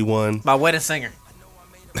 1191. My wedding singer.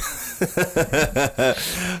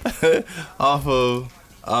 Off of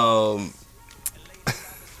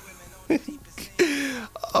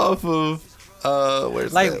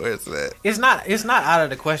where's that? It's not out of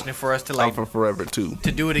the question for us to like Off of Forever 2.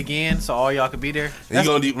 to do it again, so all y'all could be there. You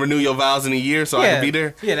gonna renew your vows in a year so I can be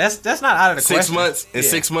there? Yeah, that's not out of the 6 question. months. In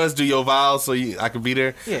 6 months, do your vows so I can be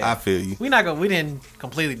there. Yeah. I feel you. We didn't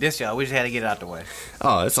completely diss y'all. We just had to get it out the way.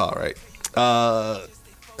 Oh, it's all right.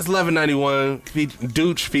 It's 1191.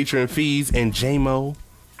 Dooch featuring Fees and J-Mo.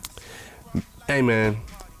 Hey man,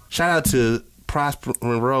 shout out to Prosper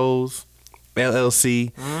Rose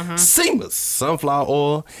LLC, Seamless Sunflower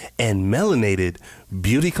Oil, and Melanated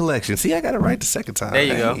Beauty Collection. See, I got it right the second time. There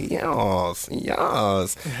you go. Yes.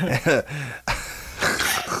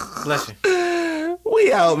 Bless you.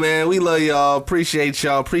 We out, man. We love y'all. Appreciate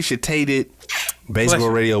y'all. Appreciate it. Basic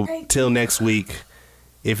World Radio. Till next week.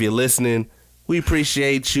 If you're listening, we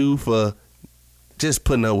appreciate you for just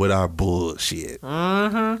putting up with our bullshit. We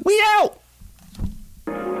out.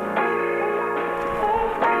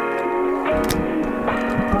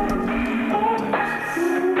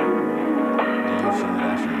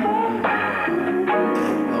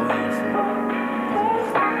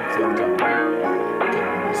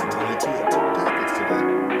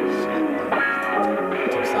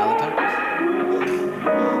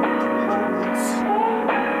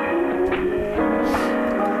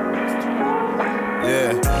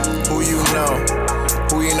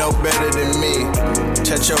 Better than me.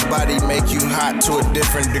 Touch your body, make you hot to a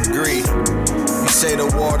different degree. You say the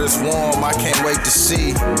water's warm, I can't wait to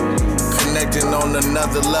see. Connecting on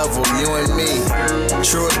another level, you and me.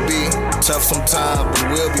 True it be, tough sometimes,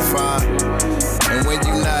 but we'll be fine. And when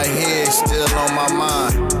you not here, it's still on my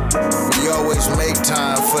mind. We always make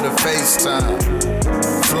time for the FaceTime.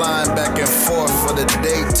 Flying back and forth for the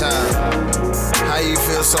daytime. How you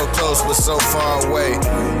feel so close but so far away?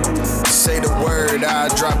 Say the word, I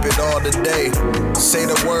drop it all today. Say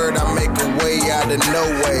the word, I make a way out of no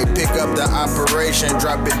way. Pick up the operation,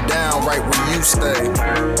 drop it down right where you stay.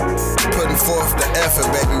 Putting forth the effort,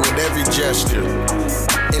 baby, with every gesture.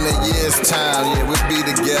 In a year's time, yeah, we'll be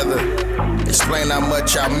together. Explain how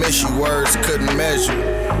much I miss you, words couldn't measure.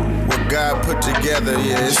 What God put together,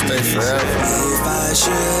 yeah, it stay forever. If I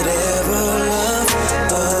should ever love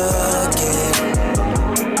again,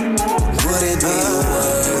 would it be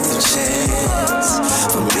worth the chance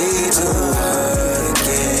for me to hurt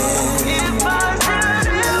again?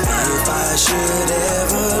 If I should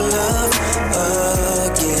ever love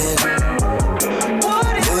again,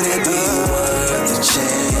 would it be worth the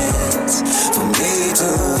chance for me to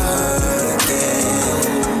hurt again?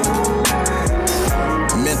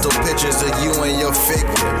 Mental pictures of you and your figure.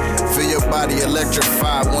 Feel your body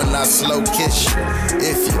electrify ride when I slow kiss you.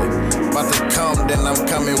 If you about to come, then I'm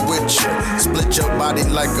coming with you. Split your body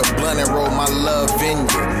like a blunt and roll my love in you.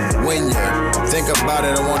 When you think about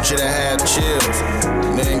it, I want you to have chills.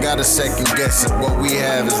 You ain't gotta second guess it, what we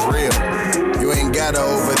have is real. You ain't gotta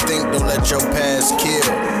overthink, don't let your past kill.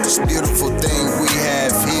 This beautiful thing we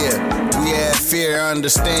have here. We have fear,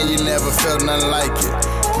 understand you never felt nothing like it.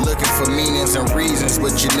 Looking for meanings and reasons,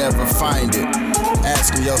 but you never find it.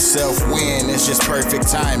 Asking yourself when, it's just perfect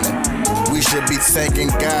timing. We should be thanking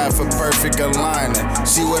God for perfect alignment.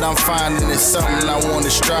 See what I'm finding is something I want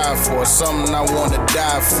to strive for, something I want to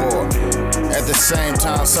die for. At the same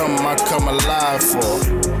time, something I come alive for.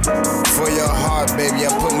 For your heart, baby, I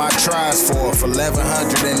put my tries for. For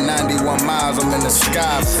 1,191 miles, I'm in the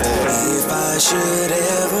sky for. If I should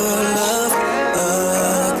ever love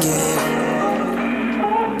again,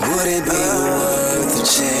 would it be worth the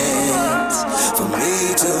chance for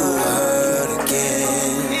me to hurt again?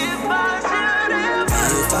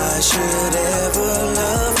 If I should ever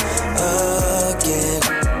love again,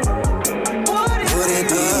 would it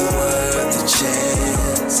be worth the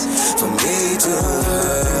chance for me to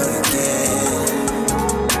hurt again?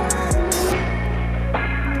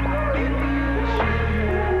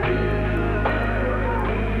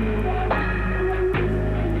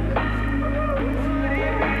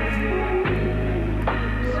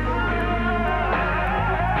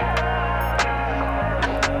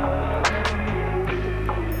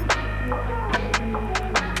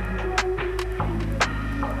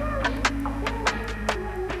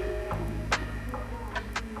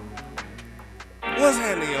 What's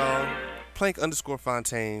happening, y'all?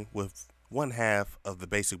 Plank_Fontaine with one half of the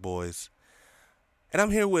Basic Boys. And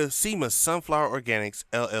I'm here with SEMA's Sunflower Organics,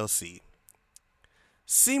 LLC.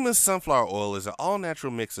 SEMA's Sunflower Oil is an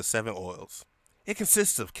all-natural mix of 7 oils. It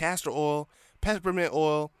consists of castor oil, peppermint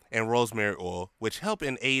oil, and rosemary oil, which help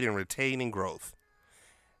and aid in retaining growth.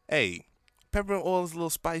 Hey, peppermint oil is a little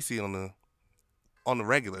spicy on the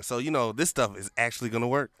regular, so this stuff is actually going to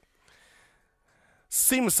work.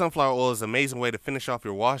 SEMA's Sunflower Oil is an amazing way to finish off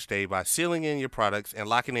your wash day by sealing in your products and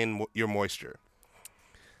locking in your moisture.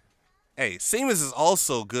 Hey, SEMA's is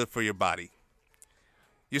also good for your body.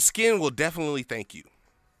 Your skin will definitely thank you.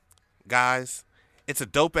 Guys, it's a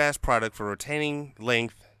dope-ass product for retaining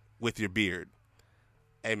length with your beard.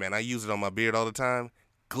 Hey, man, I use it on my beard all the time.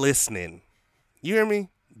 Glistening. You hear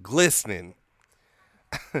me? Glistening.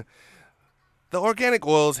 The organic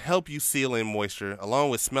oils help you seal in moisture along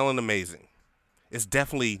with smelling amazing. It's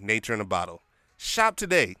definitely nature in a bottle. Shop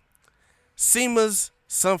today. SEMA's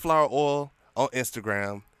Sunflower Oil on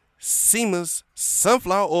Instagram. SEMA's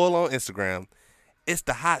Sunflower Oil on Instagram. It's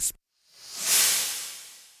the hot.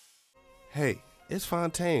 Hey, it's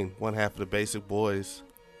Fontaine, one half of the Basic Boys.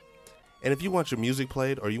 And if you want your music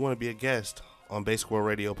played or you want to be a guest on Basic World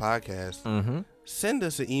Radio Podcast, send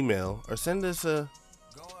us an email or send us a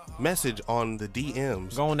message on the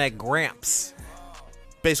DMs. Go on that Gramps.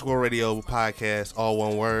 Basic World Radio Podcast, all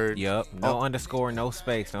one word. Yup. No underscore, no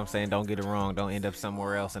space. Know what I'm saying? Don't get it wrong. Don't end up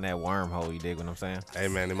somewhere else in that wormhole. You dig what I'm saying? Hey,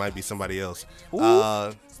 man, it might be somebody else.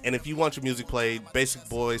 And if you want your music played,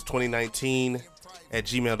 basicboys2019 at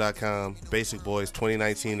gmail.com.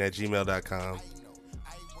 Basicboys2019 at gmail.com.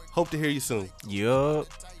 Hope to hear you soon. Yup.